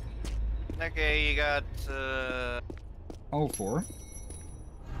 Okay, you got all four.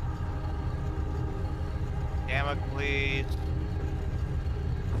 Damocles,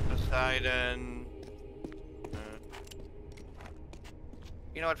 Poseidon.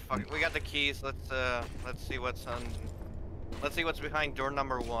 You know what? Fuck it. We got the keys. Let's see what's on. Let's see what's behind door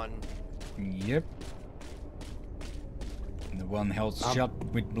number 1. Yep. And the one held shut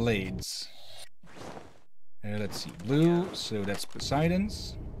with blades. Let's see. Blue, so that's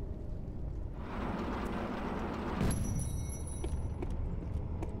Poseidon's.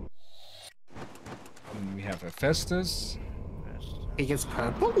 And we have Hephaestus. He gets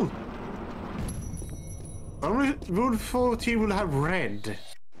purple? I would thought he will have red.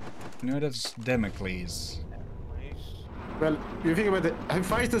 No, that's Damocles. Well, you think about it,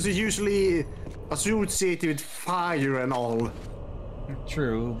 Hephaestus is usually associated with fire and all.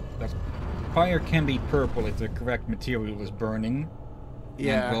 True, but fire can be purple if the correct material is burning.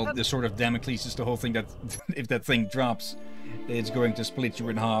 Yeah. And, well, the sword of Damocles is the whole thing that if that thing drops, it's going to split you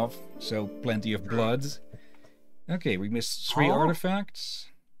in half. So plenty of blood. Okay, we missed 3 artifacts.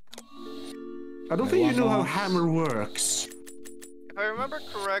 I don't think you know how hammer works. If I remember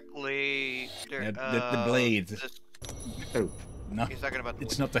correctly, there, the blade. Oh. No, he's talking about.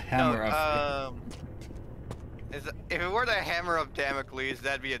 It's not the hammer of. If it were the hammer of Damocles,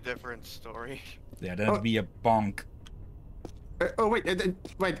 that'd be a different story. Yeah, that'd be a bonk. Oh wait,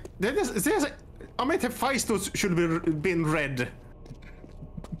 wait. There's I meant Hephaestus should have been red.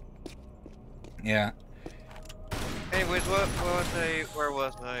 Yeah. Anyways, what was I? Where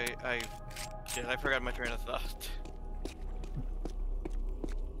was I? Shit, I forgot my train of thought.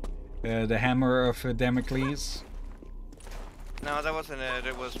 The hammer of Damocles. No, that wasn't it.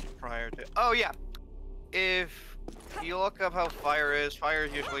 It was prior to. Oh yeah. If you look up how fire is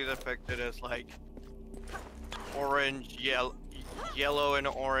usually depicted as like orange, yellow and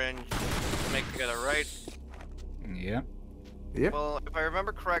orange make together, right? Yeah. Yep. Well, if I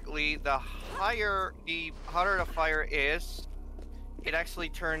remember correctly, the hotter the fire is, it actually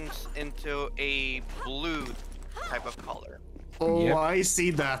turns into a blue type of color. Oh, yep. I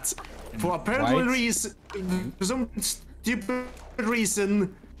see that. For apparently reason, some stupid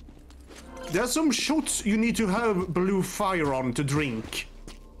reason, there's some shots you need to have blue fire on to drink.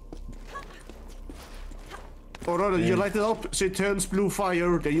 Or rather, you light it up so it turns blue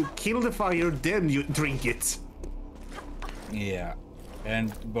fire, then you kill the fire, then you drink it. Yeah.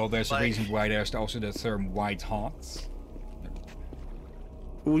 And, well, there's a reason why there's also the term white hot.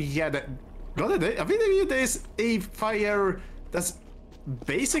 Oh yeah, I think there's a fire that's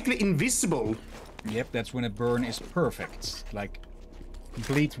basically invisible. Yep, that's when a burn is perfect. Like,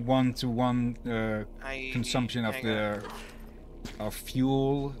 complete 1-to-1 consumption of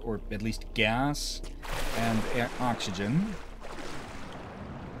fuel, or at least gas, and oxygen.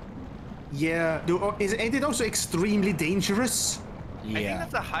 Yeah, ain't it also extremely dangerous? Yeah. I think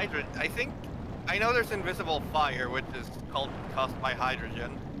that's a hydrogen. I know there's invisible fire, which is caused by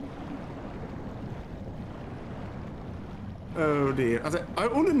hydrogen. Oh dear. I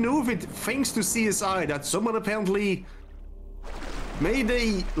only know of it thanks to CSI that someone apparently made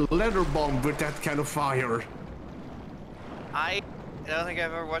a leather bomb with that kind of fire. I don't think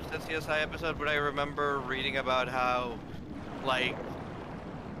I've ever watched that CSI episode, but I remember reading about how, like,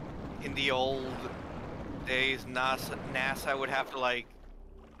 in the old days, NASA would have to, like,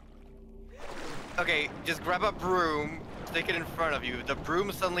 okay, just grab a broom, stick it in front of you. The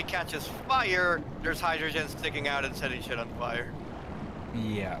broom suddenly catches fire, there's hydrogen sticking out and setting shit on fire.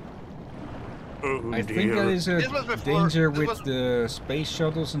 Yeah. Oh, I think that is a This was before- danger this with was- the space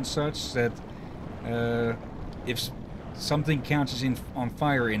shuttles and such, that if something catches on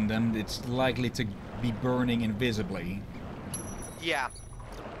fire in them, it's likely to be burning invisibly. Yeah.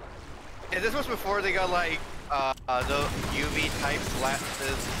 And this was before they got, like, the UV type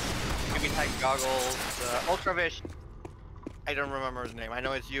glasses, UV type goggles, Ultravish. I don't remember his name. I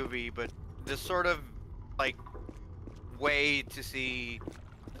know it's UV, but this sort of, like, way to see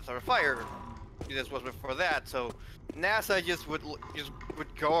the sort of fire. This was before that, so NASA just would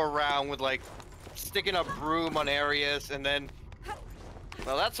go around with, like, sticking a broom on areas, and then,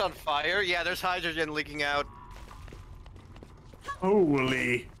 well, that's on fire. Yeah, there's hydrogen leaking out.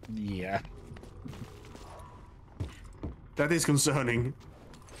 Holy. Yeah. That is concerning.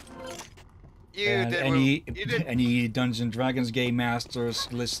 And any Dungeons and Dragons game masters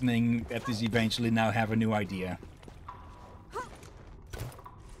listening at this eventually now have a new idea.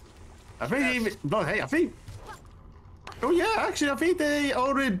 I think even, but hey, I think. Oh yeah, actually, I think they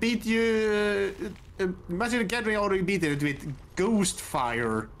already beat you. Magic the Gathering already beat it with Ghost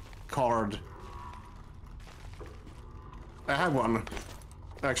Fire card. I have one.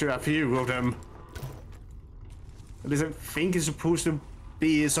 Actually, a few of them. At least I think it's supposed to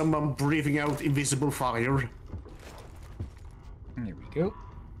be someone breathing out invisible fire. There we go.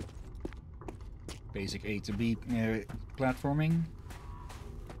 Basic A to B platforming.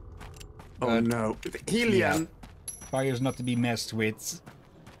 Oh no, Hillyan. Yeah. Fire's not to be messed with.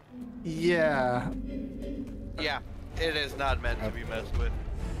 Yeah. Yeah, it is not meant to be messed with.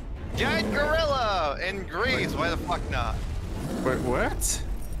 Giant gorilla in Greece. Why the fuck not? Wait, what?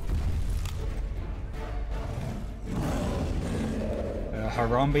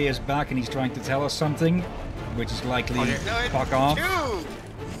 Harambe is back and he's trying to tell us something, which is likely No, it's fuck off. two.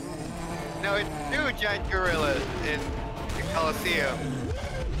 No, it's two giant gorillas in the Colosseum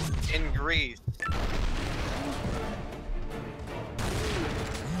in Greece.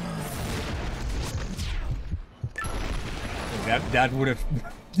 That would have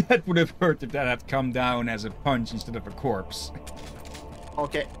that would have hurt if that had come down as a punch instead of a corpse.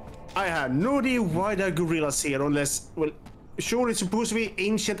 Okay, I have no idea why there are gorillas here, unless, well, sure it's supposed to be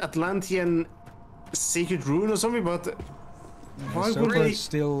ancient Atlantean secret rune or something, but why So would far they? it's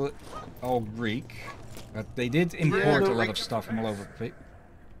still all Greek, but they did import a lot of stuff from all over the place.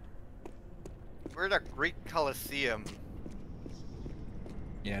 We're the Greek Colosseum.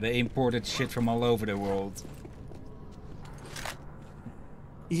 Yeah, they imported shit from all over the world.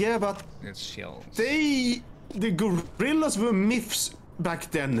 Yeah, but It's shells. the gorillas were myths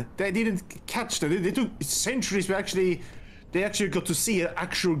back then. They didn't catch them. They took centuries to they actually got to see an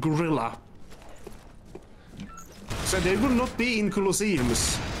actual gorilla. So they will not be in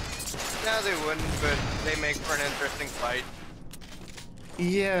Colosseums. No, they wouldn't, but they make for an interesting fight.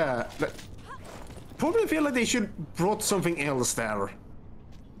 Yeah, but probably feel like they should brought something else there,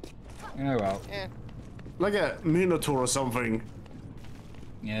 Oh well. Eh. like a minotaur or something.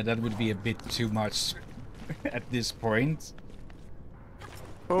 Yeah, that would be a bit too much at this point.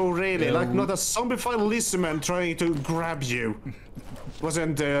 Oh really? Well- Like not a zombified lizardman trying to grab you.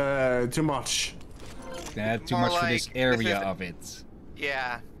 Wasn't too much. Yeah, too More much for this like, area this is- of it.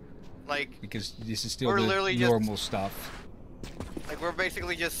 Yeah, like Because this is still We're the literally just- normal stuff. we're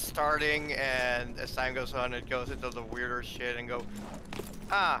basically just starting, and as time goes on, it goes into the weirder shit, and go,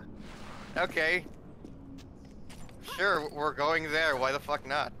 ah, okay, sure, we're going there. Why the fuck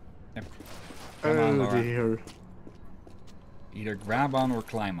not? Yep. Come on, Oh Laura. dear. Either grab on or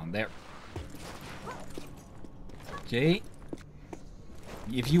climb on. There. Okay.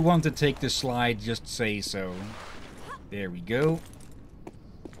 If you want to take the slide, just say so. There we go.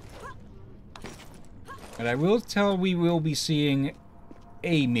 But I will tell we will be seeing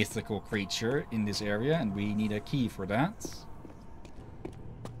a mythical creature in this area, and we need a key for that.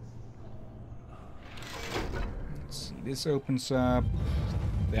 Let's see, this opens up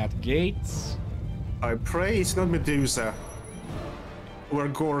that gate. I pray it's not Medusa or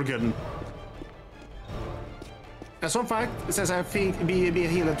Gorgon. As one fact, it says I think be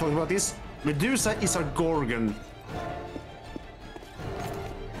here and talking about this. Medusa is a Gorgon.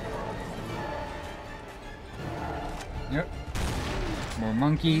 Yep. More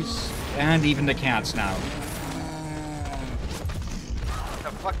monkeys, and even the cats now.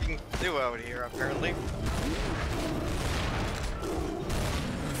 fucking do out here, apparently.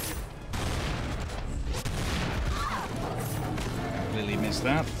 Really missed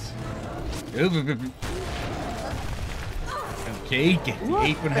that. Okay, get the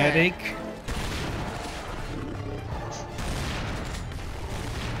apron headache.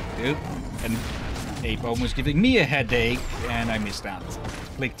 Yep. And ape almost giving me a headache, and I missed that.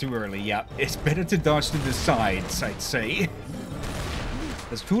 Clicked too early, yeah. It's better to dodge to the sides, I'd say.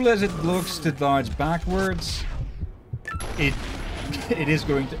 As cool as it looks to dodge backwards, it is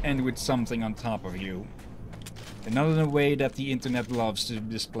going to end with something on top of you. And not in a way that the internet loves to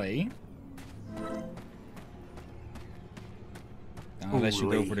display. Unless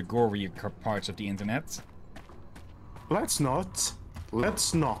you go for the gory parts of the internet. Let's not.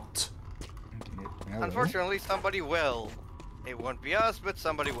 Let's not. Hello. Unfortunately, somebody will. It won't be us, but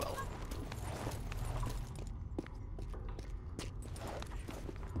somebody will.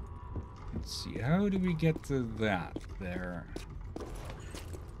 Let's see, how do we get to that there?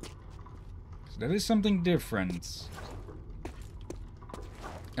 So that is something different.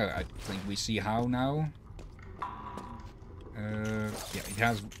 Oh, I think we see how now. Yeah,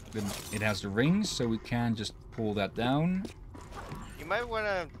 it has the rings, so we can just pull that down. You might want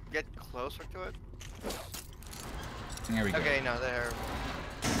to get closer to it. There we go. Okay, no, there.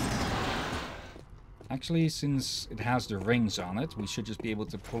 Actually, since it has the rings on it, we should just be able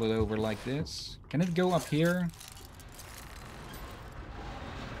to pull it over like this. Can it go up here?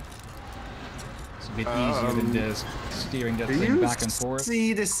 It's a bit easier than just steering that thing back and forth.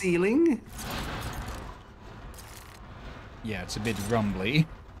 See the ceiling? Yeah, it's a bit rumbly.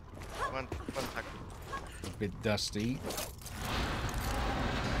 One second. A bit dusty.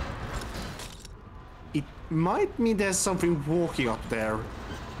 It might mean there's something walking up there.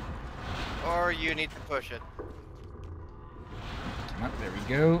 Or you need to push it. Come on, there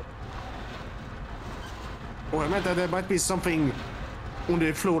we go. Oh, I meant that there might be something on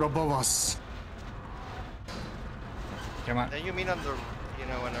the floor above us. Come on. You mean on the... You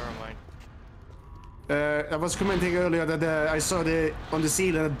know what, never mind. I was commenting earlier that I saw on the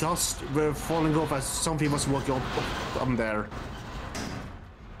ceiling the dust were falling off as something was walking up there.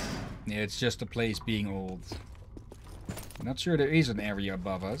 Yeah, it's just a place being old. Not sure there is an area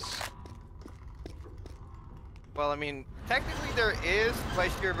above us. Well, I mean, technically there is, by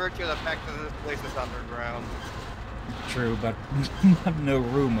sheer virtue of the fact that this place is underground. True, but no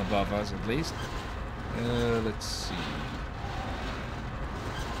room above us, at least. Let's see.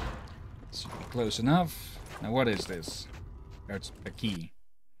 Should be close enough. Now, what is this? Oh, it's a key.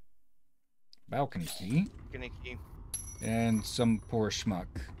 Balcony key. Balcony key. And some poor schmuck.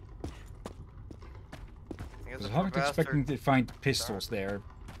 I was not expecting to find pistols there.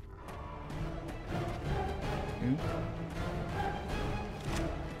 Ooh.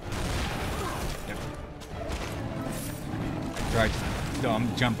 Yep. Tried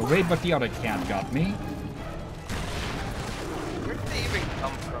to jump away, but the other cat got me. Where did they even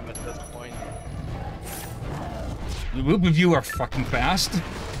come from at this point? The both of you are fucking fast.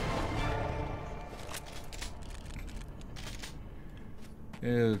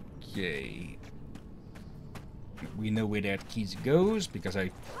 Okay. We know where that key goes because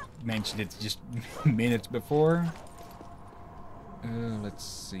I mentioned it just minutes before. Let's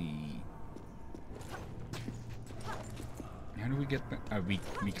see. How do we get back?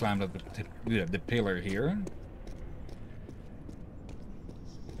 We climbed up the pillar here.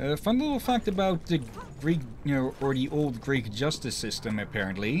 Fun little fact about the Greek, or the old Greek justice system,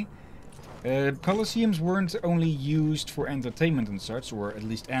 apparently. Colosseums weren't only used for entertainment and such, or at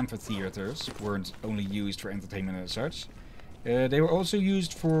least amphitheaters weren't only used for entertainment and such. They were also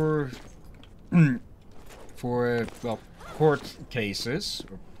used for, well, court cases,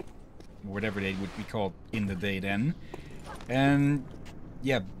 or whatever they would be called in the day then. And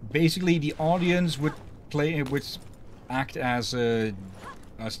yeah, basically the audience would act as the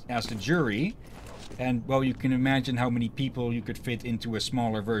jury. And, well, you can imagine how many people you could fit into a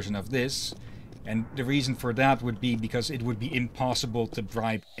smaller version of this. And the reason for that would be because it would be impossible to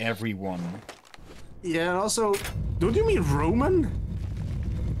bribe everyone. Yeah, and also, don't you mean Roman?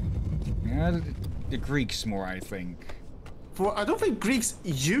 Yeah, the Greeks more, I think. I don't think Greeks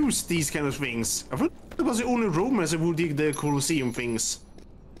used these kind of things. I thought it was the only Romans that would dig the Colosseum things.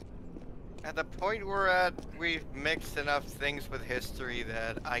 At the point we're at, we've mixed enough things with history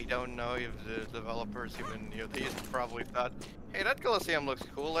that I don't know if the developers even, they just probably thought, hey, that Colosseum looks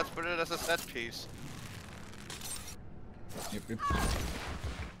cool, let's put it as a set piece. Yep.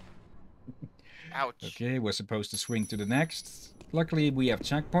 Ouch. Okay, we're supposed to swing to the next. Luckily, we have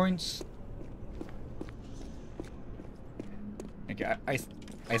checkpoints. Okay,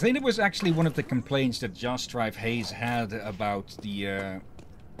 I think it was actually one of the complaints that Just Drive Hayes had about the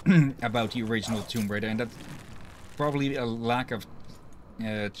about the original Tomb Raider, and that probably a lack of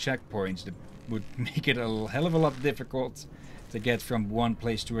checkpoints that would make it a hell of a lot difficult to get from one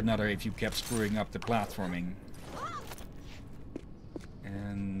place to another if you kept screwing up the platforming.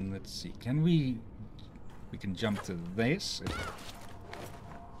 And let's see, can we can jump to this.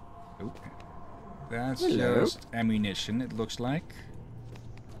 Oh, that's just ammunition, it looks like.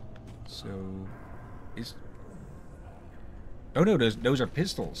 So, oh no, those are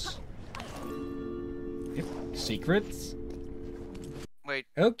pistols. Yep, secrets. Wait.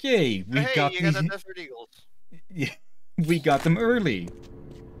 Okay, we got you got the Desert Eagles. Yeah, we got them early.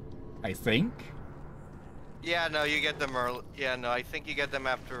 I think. Yeah, no, you get them early. Yeah, no, I think you get them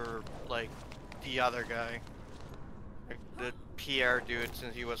after, like, the other guy. Like, the Pierre dude,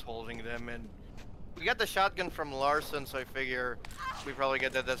 since he was holding them, and we got the shotgun from Larson, so I figure we probably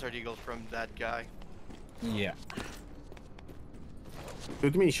get the Desert Eagles from that guy. Yeah.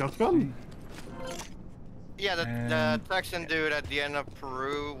 What do you mean, shotgun? Yeah, the Texan dude at the end of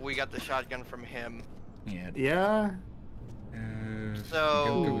Peru, we got the shotgun from him. Yeah. Yeah.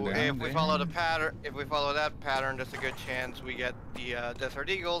 So if we follow the pattern, if we follow that pattern, there's a good chance we get the Desert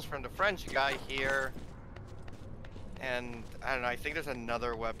Eagles from the French guy here. And I don't know. I think there's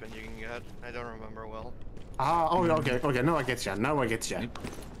another weapon you can get. I don't remember well. Ah, oh, okay, okay. Now I get you. Now I get you.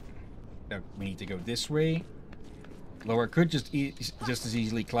 We need to go this way. Laura could just as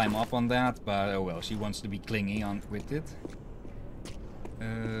easily climb up on that, but oh well. She wants to be clingy on with it.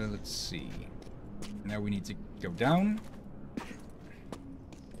 Let's see. Now we need to go down.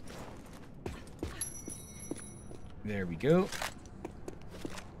 There we go.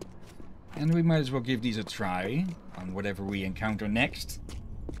 And we might as well give these a try on whatever we encounter next.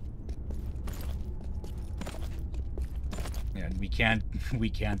 Yeah, we can't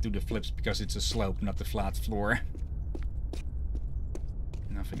do the flips because it's a slope, not the flat floor.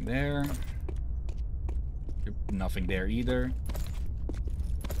 Nothing there. Yep, nothing there either.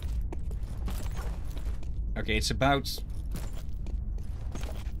 Okay, it's about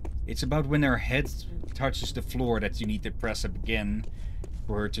when her head touches the floor that you need to press up again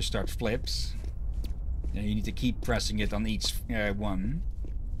for her to start flips. And you need to keep pressing it on each one.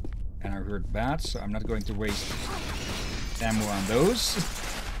 And I heard bats, so I'm not going to waste ammo on those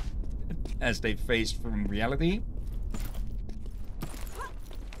as they face from reality.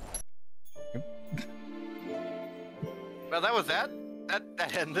 Yep. Well, that was that. That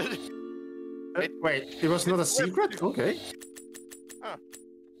ended. Wait, it was not a secret? Okay. Huh.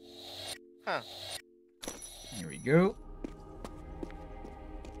 Huh. Here we go.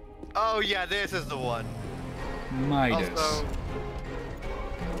 Oh yeah, this is the one. Midas. Also...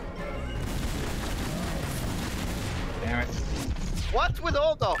 Damn it. What's with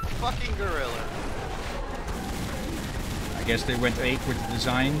all the fucking gorilla? I guess they went ape with the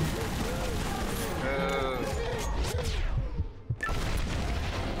design.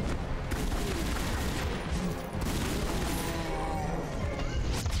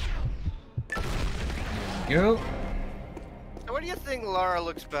 Go. So what do you think Lara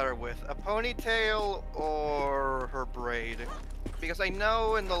looks better with? A ponytail or her braid? Because I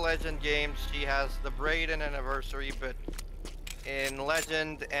know in the Legend games she has the braid and Anniversary, but in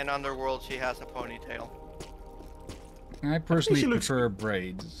Legend and Underworld she has a ponytail. I personally prefer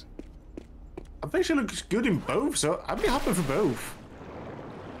braids. I think she looks good in both, so I'd be happy for both.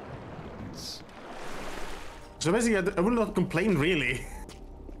 So basically, I will not complain, really.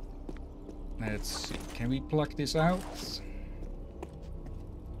 Let's see. Can we pluck this out?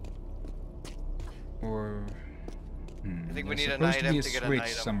 Or... I think we need an item item to get an switch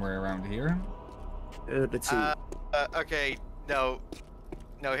item. somewhere around here. Let's see. Okay, no,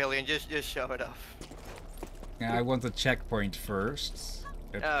 Hillyan, just show it off. Yeah, I want the checkpoint first.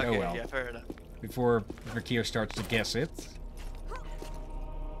 Okay, oh well. yeah, fair enough. Before Verkeer starts to guess it.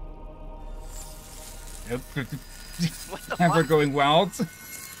 And we're going wild.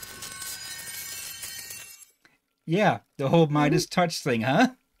 Yeah, the whole Midas touch thing, huh?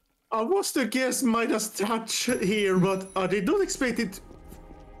 I was to guess Midas touch here, but I did not expect it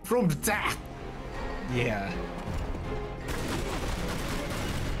from that. Yeah.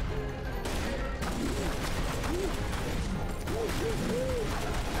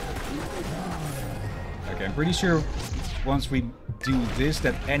 Okay, I'm pretty sure once we do this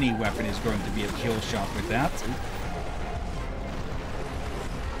that any weapon is going to be a kill shot with that.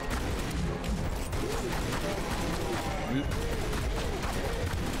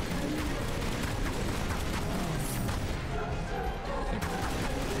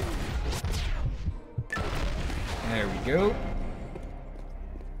 There we go.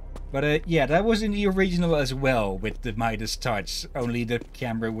 But yeah, that was in the original as well with the Midas touch. Only the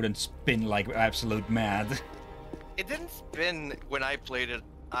camera wouldn't spin like absolute mad. It didn't spin when I played it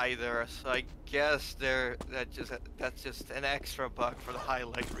either, so I guess that's just an extra bug for the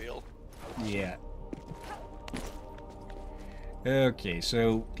highlight reel. Yeah. Okay,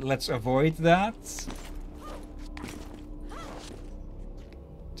 so let's avoid that.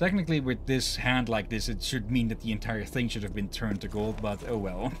 Technically, with this hand like this, it should mean that the entire thing should have been turned to gold, but oh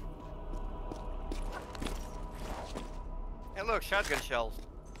well. Hey look, shotgun shells.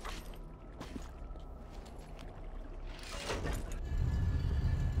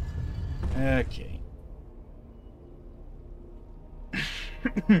 Okay.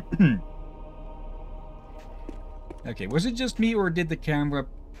 Okay, was it just me or did the camera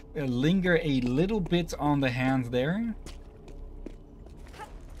linger a little bit on the hand there?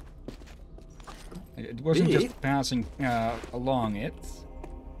 It wasn't just passing along it.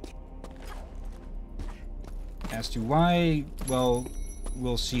 As to why, well,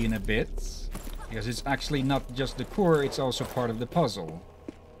 we'll see in a bit. Because it's actually not just the core, it's also part of the puzzle.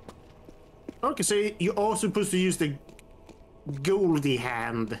 Okay, so you're also supposed to use the Goldie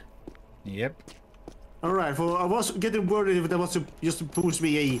hand. Yep. Alright, well, I was getting worried if that was just supposed to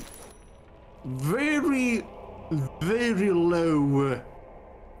be a very, very low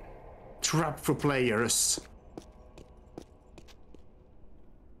trap for players.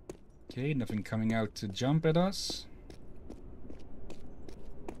 Okay, nothing coming out to jump at us.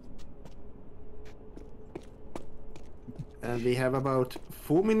 And we have about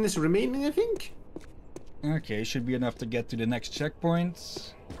 4 minutes remaining, I think. Okay, should be enough to get to the next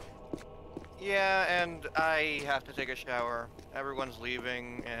checkpoint. Yeah, and I have to take a shower. Everyone's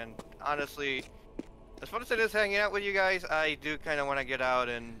leaving, and honestly, as fun as it is hanging out with you guys, I do kind of want to get out,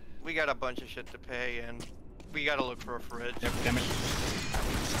 and we got a bunch of shit to pay, and we gotta look for a fridge. Yep, damn it.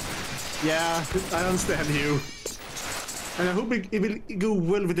 Yeah, I understand you. And I hope it will go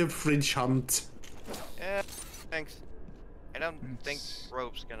well with the fridge hunt. Yeah, thanks. I don't think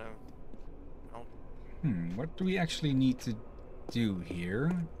rope's gonna... What do we actually need to do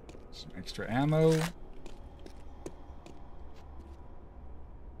here? Some extra ammo.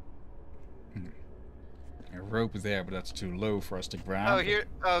 A rope there, but that's too low for us to grab. Oh, here...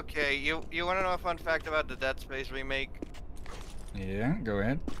 Okay, you want to know a fun fact about the Dead Space remake? Yeah, go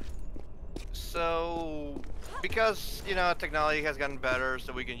ahead. So... Because, you know, technology has gotten better,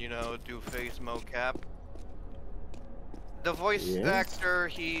 so we can, you know, do face mocap. The voice actor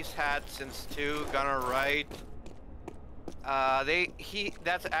he's had since 2, Gunnar Wright,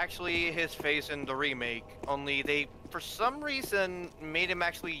 that's actually his face in the remake, only they, for some reason, made him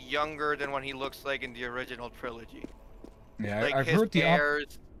actually younger than what he looks like in the original trilogy. Yeah, like I've his heard the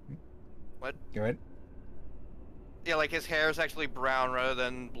hair's... What? Go ahead. Yeah, like his hair is actually brown rather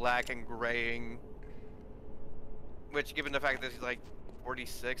than black and graying. Which, given the fact that he's like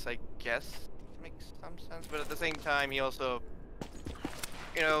 46, I guess makes some sense. But at the same time, he also,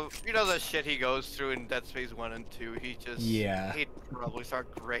 you know the shit he goes through in Dead Space 1 and 2. He just, he'd probably start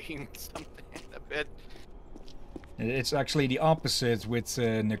graying something a bit. It's actually the opposite with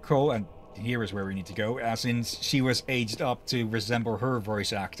Nicole, and here is where we need to go, as in she was aged up to resemble her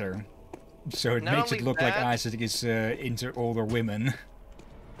voice actor. So it makes it look like Isaac is into older women.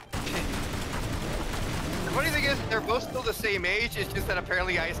 The funny thing is, they're both still the same age, it's just that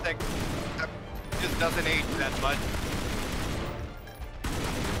apparently Isaac just doesn't age that much.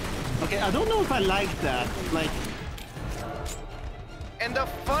 Okay, I don't know if I like that. Like... And the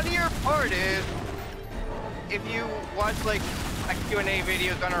funnier part is, if you watch like a Q&A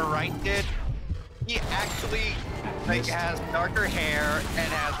video Gunnar Wright did, he actually like has darker hair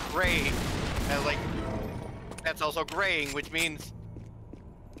and has gray, and like that's also graying, which means,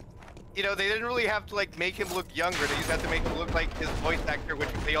 you know, they didn't really have to like make him look younger. They just had to make him look like his voice actor, which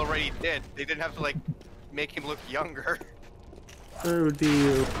they already did. They didn't have to like make him look younger. Oh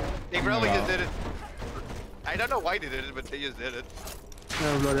dear. They probably just did it. I don't know why they did it, but they just did it.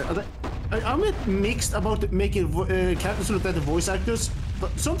 Oh, Lord. I'm a bit mixed about making characters look like the voice actors,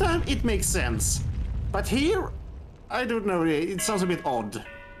 but sometimes it makes sense. But here, I don't know. It sounds a bit odd.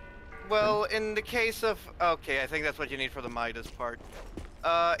 Well, in the case of... Okay, I think that's what you need for the Midas part.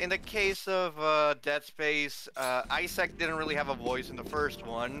 In the case of Dead Space, Isaac didn't really have a voice in the first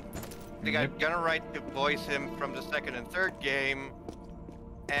one. They got Gunnar Wright to voice him from the second and third game,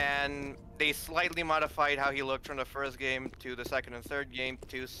 and they slightly modified how he looked from the first game to the second and third game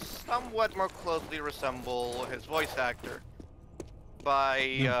to somewhat more closely resemble his voice actor.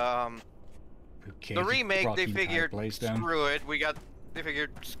 By the remake, they figured, screw it, we got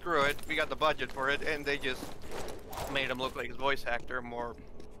the budget for it, and they just made him look like his voice actor more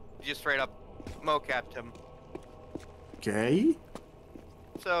just straight up mocapped him. Okay.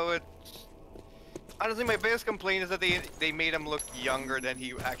 So it's honestly my biggest complaint is that they made him look younger than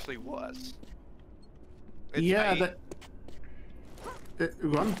he actually was. Which Yeah,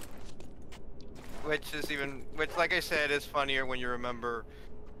 one. Which like I said is funnier when you remember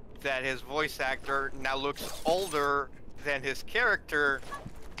that his voice actor now looks older than his character,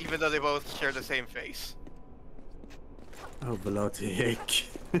 even though they both share the same face. Oh, bloody heck.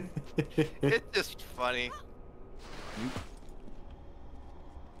 It's just funny.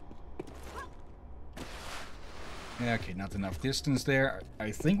 Okay, not enough distance there.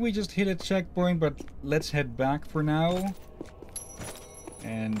 I think we just hit a checkpoint, but let's head back for now.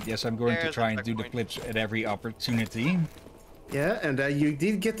 And yes, I'm going to try and do the flips at every opportunity. Yeah, and you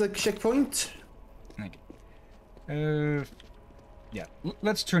did get the checkpoint. Okay. Yeah,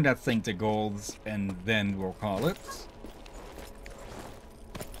 let's turn that thing to gold, and then we'll call it.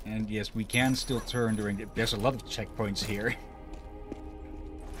 And yes, we can still turn during the... There's a lot of checkpoints here.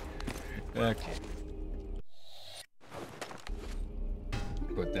 Okay.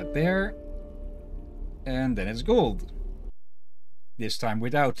 Put that there. And then it's gold. This time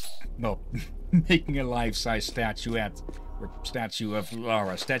without, well, making a life-size statuette. Or statue of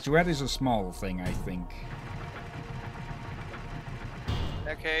Lara. Statuette is a small thing, I think.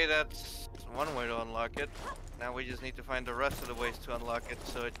 Okay, that's one way to unlock it. Now we just need to find the rest of the ways to unlock it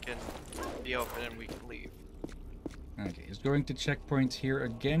so it can be open and we can leave. Okay, it's going to checkpoint here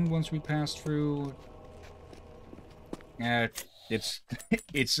again once we pass through. It's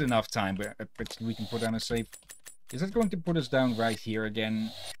it's enough time, but we can put down a safe. Is it going to put us down right here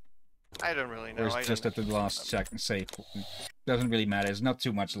again? I don't really know. Or is it just at the last safe? Doesn't really matter. There's not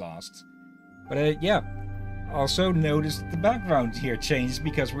too much lost. But yeah. Also notice the background here changed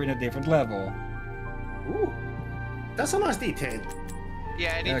because we're in a different level. Ooh, that's a nice detail.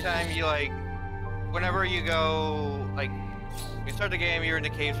 Yeah, anytime you like, whenever you go, like, you start the game, you're in the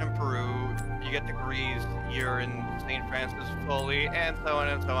caves in Peru, you get degrees, you're in St. Francis fully, and so on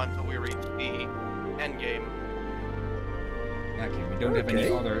until we reach the end game. Okay, we don't have any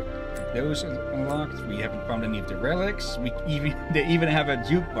other those unlocked. We haven't found any of the relics. They even have a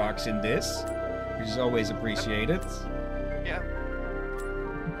jukebox in this, which is always appreciated. Yeah.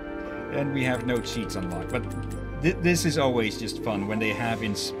 And we have no cheats unlocked, but this is always just fun when they have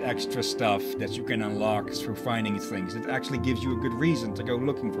extra stuff that you can unlock through finding things. It actually gives you a good reason to go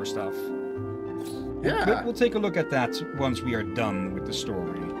looking for stuff. Yeah. But we'll take a look at that once we are done with the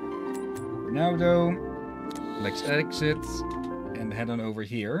story. For now, though, let's exit and head on over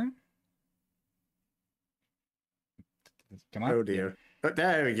here. Come on. Oh dear. But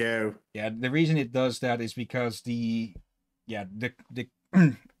there we go. Yeah, the reason it does that is because the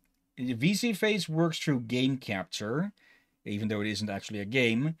VC phase works through game capture, even though it isn't actually a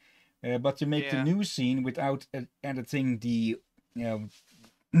game. But to make the new scene without editing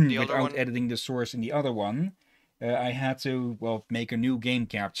without editing the source in the other one, I had to make a new game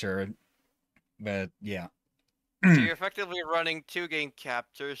capture. But yeah. So you're effectively running two game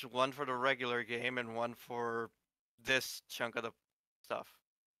captures, one for the regular game and one for this chunk of the stuff.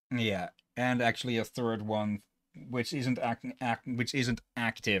 Yeah, and actually a third one, which isn't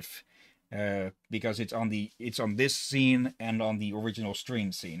active, because it's on this scene and on the original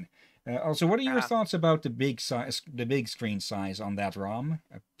stream scene. Also, what are your thoughts about the big screen size on that ROM?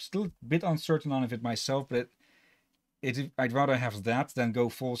 I'm still a bit uncertain on it myself, but I'd rather have that than go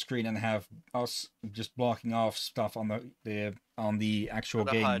full screen and have us just blocking off stuff on the actual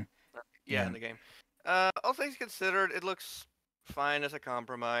game. HUD. Yeah, in the game. All things considered, it looks fine as a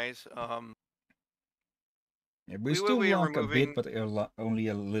compromise. Yeah, we still block a bit, but only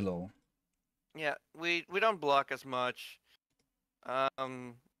a little. Yeah, we don't block as much.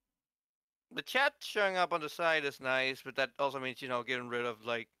 The chat showing up on the side is nice, but that also means, getting rid of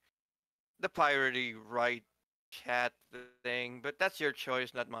like the piratey right chat thing. But that's your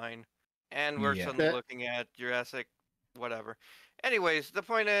choice, not mine. And we're suddenly looking at Jurassic, whatever. Anyways, the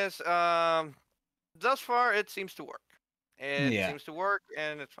point is, thus far it seems to work. It seems to work,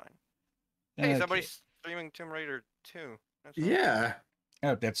 and it's fine. Hey, somebody's streaming Tomb Raider 2. Yeah.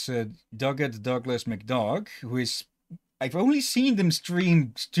 Oh, that's Doggett Douglas McDogg, who is... I've only seen them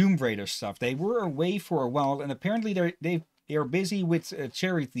stream Tomb Raider stuff. They were away for a while, and apparently they're busy with a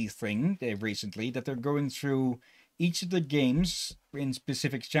charity thing recently, that they're going through each of the games in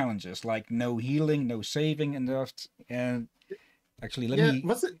specific challenges, like no healing, no saving, and that. And actually, let me...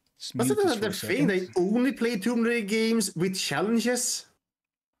 Was it another thing? They only play Tomb Raider games with challenges?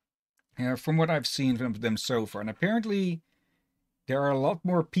 Yeah, from what I've seen from them so far. And apparently, there are a lot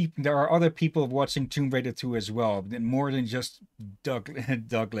more people. There are other people watching Tomb Raider 2 as well, more than just Douglas.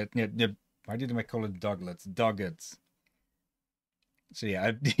 Why did I call it Douglas? Doggett. So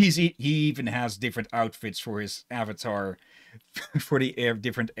yeah, he even has different outfits for his avatar for the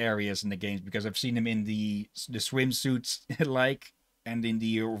different areas in the games, because I've seen him in the swimsuits and in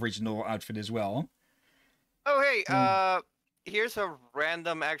the original outfit as well. Oh hey, here's a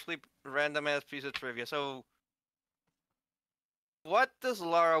random ass piece of trivia. So, what does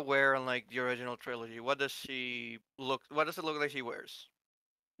Lara wear in like the original trilogy? What does it look like she wears?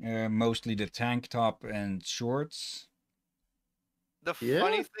 Mostly the tank top and shorts. The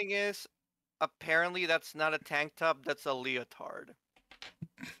funny thing is, apparently that's not a tank top, that's a leotard.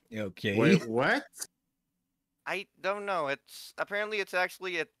 Okay. Wait, what? I don't know. It's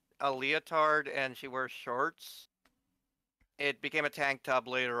actually a leotard and she wears shorts. It became a tank top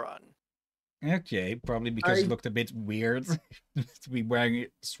later on. Okay, probably because it looked a bit weird to be wearing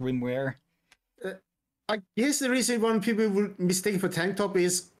swimwear. I guess the reason why people would mistake for tank top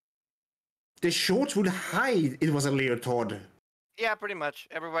is the shorts would hide it was a leotard. Yeah, pretty much.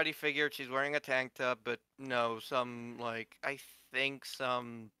 Everybody figured she's wearing a tank top, but no, I think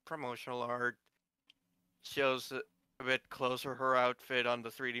some promotional art shows a bit closer her outfit on the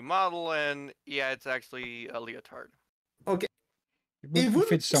 3D model, and yeah, it's actually a leotard. Okay. It would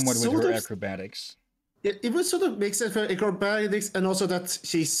fit somewhat with her acrobatics. It would sort of make sense for acrobatics, and also that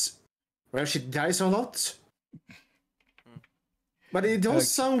she dies a lot. But it does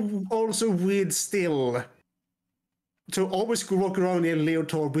sound also weird still to always walk around in a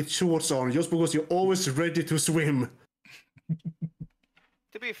leotard with shorts on just because you're always ready to swim.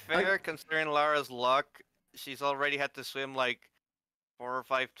 To be fair, considering Lara's luck, she's already had to swim like 4 or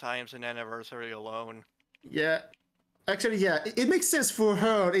 5 times in Anniversary alone. Yeah. Actually, yeah, it makes sense for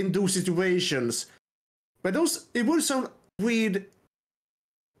her in those situations. But it would sound weird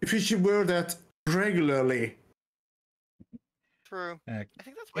if she were that regularly. True. I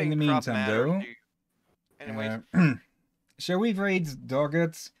think that's in the meantime, though, anyways. Shall we raid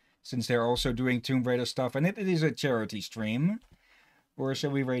Doggett, since they're also doing Tomb Raider stuff, and it is a charity stream? Or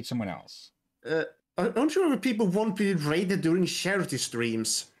shall we raid someone else? I'm sure if people want to be raided during charity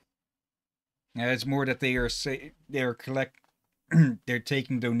streams. It's more that they're they're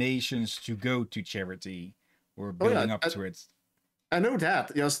taking donations to go to charity or building up to it. I know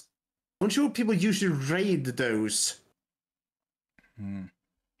that. Just I'm sure people usually raid those.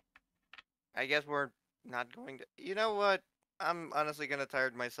 I guess we're not going to. You know what? I'm honestly gonna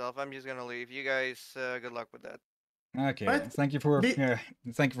tired myself. I'm just gonna leave. You guys, good luck with that. Okay. But thank you for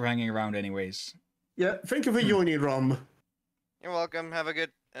hanging around, anyways. Yeah. Thank you for joining, Rom. You're welcome. Have a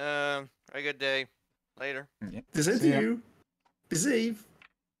good day. Later. Yeah. The same to you. Be safe.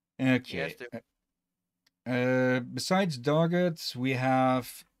 Okay. Besides Doggett, we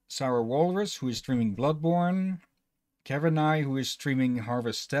have Sour Walrus, who is streaming Bloodborne. Kevin I, who is streaming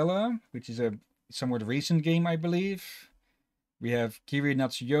Harvestella, which is a somewhat recent game, I believe. We have Kiri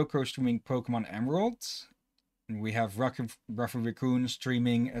Natsuyoko streaming Pokemon Emerald. And we have Ruffy Raccoon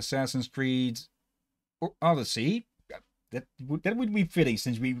streaming Assassin's Creed Odyssey. That would be fitting,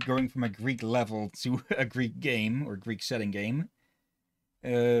 since we're going from a Greek level to a Greek game, or Greek setting game.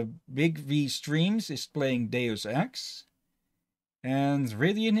 Big V Streams is playing Deus Ex. And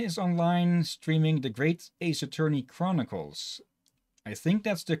Hillyan is online streaming The Great Ace Attorney Chronicles. I think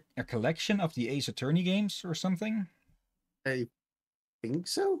that's a collection of the Ace Attorney games or something. I think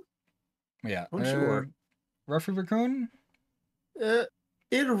so. Yeah. I'm sure. Ruffy Raccoon?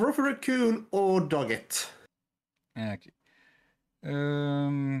 Either Ruffy Raccoon or Doggett. Okay.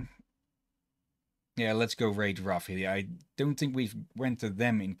 Yeah, let's go raid Ruffy. I don't think we've went to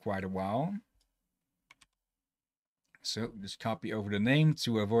them in quite a while. So, just copy over the name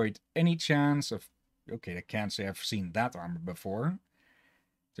to avoid any chance of... Okay, I can't say I've seen that armor before.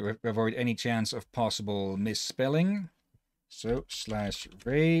 To avoid any chance of possible misspelling. So,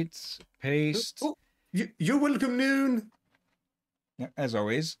 /raid, paste. Oh, you're welcome, Noon. Yeah, as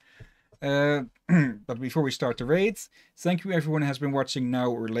always. But before we start the raid, thank you everyone who has been watching now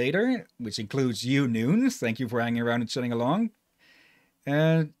or later, which includes you, Noon. Thank you for hanging around and chatting along.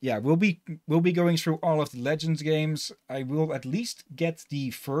 Yeah, we'll be going through all of the Legends games. I will at least get the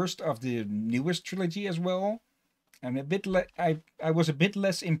first of the newest trilogy as well. I'm a bit I was a bit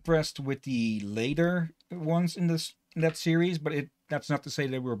less impressed with the later ones in that series, but that's not to say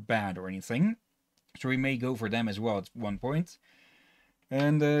they were bad or anything. So we may go for them as well at one point.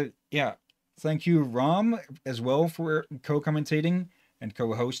 And yeah, thank you, Rom, as well, for co-commentating and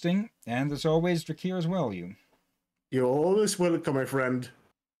co-hosting. And as always, Drakir as well, you. You're always welcome, my friend.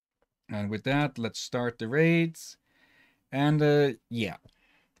 And with that, let's start the raids. And yeah,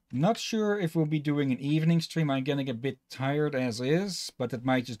 not sure if we'll be doing an evening stream. I'm getting a bit tired as is, but it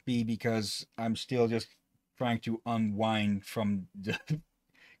might just be because I'm still just trying to unwind from the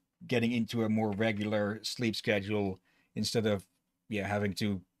getting into a more regular sleep schedule instead of having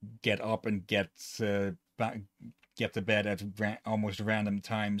to get up and get get to bed at almost random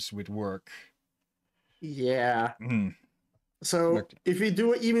times with work. Yeah. Mm. So Look. if we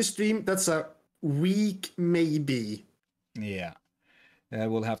do an even stream, that's a week maybe. Yeah.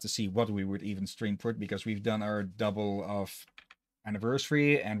 We'll have to see what we would even stream for it, because we've done our double of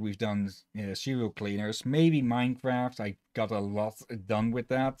anniversary and we've done serial cleaners. Maybe Minecraft. I got a lot done with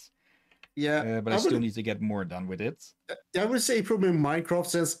that. Yeah. But I still need to get more done with it. I would say probably Minecraft,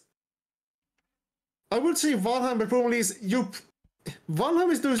 since I would say Valheim, but probably is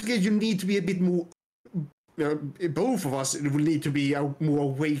Valheim is those games you need to be a bit more. Both of us will need to be more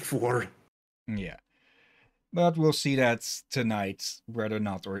awake for. Yeah. But we'll see that tonight, whether or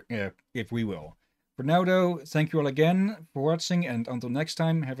not, or if we will. For now, though, thank you all again for watching, and until next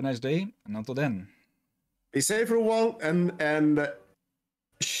time, have a nice day, and until then. Be safe for a while, and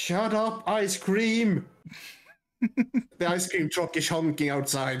shut up, ice cream! The ice cream truck is honking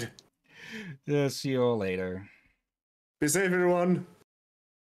outside. See you all later. Be safe, everyone.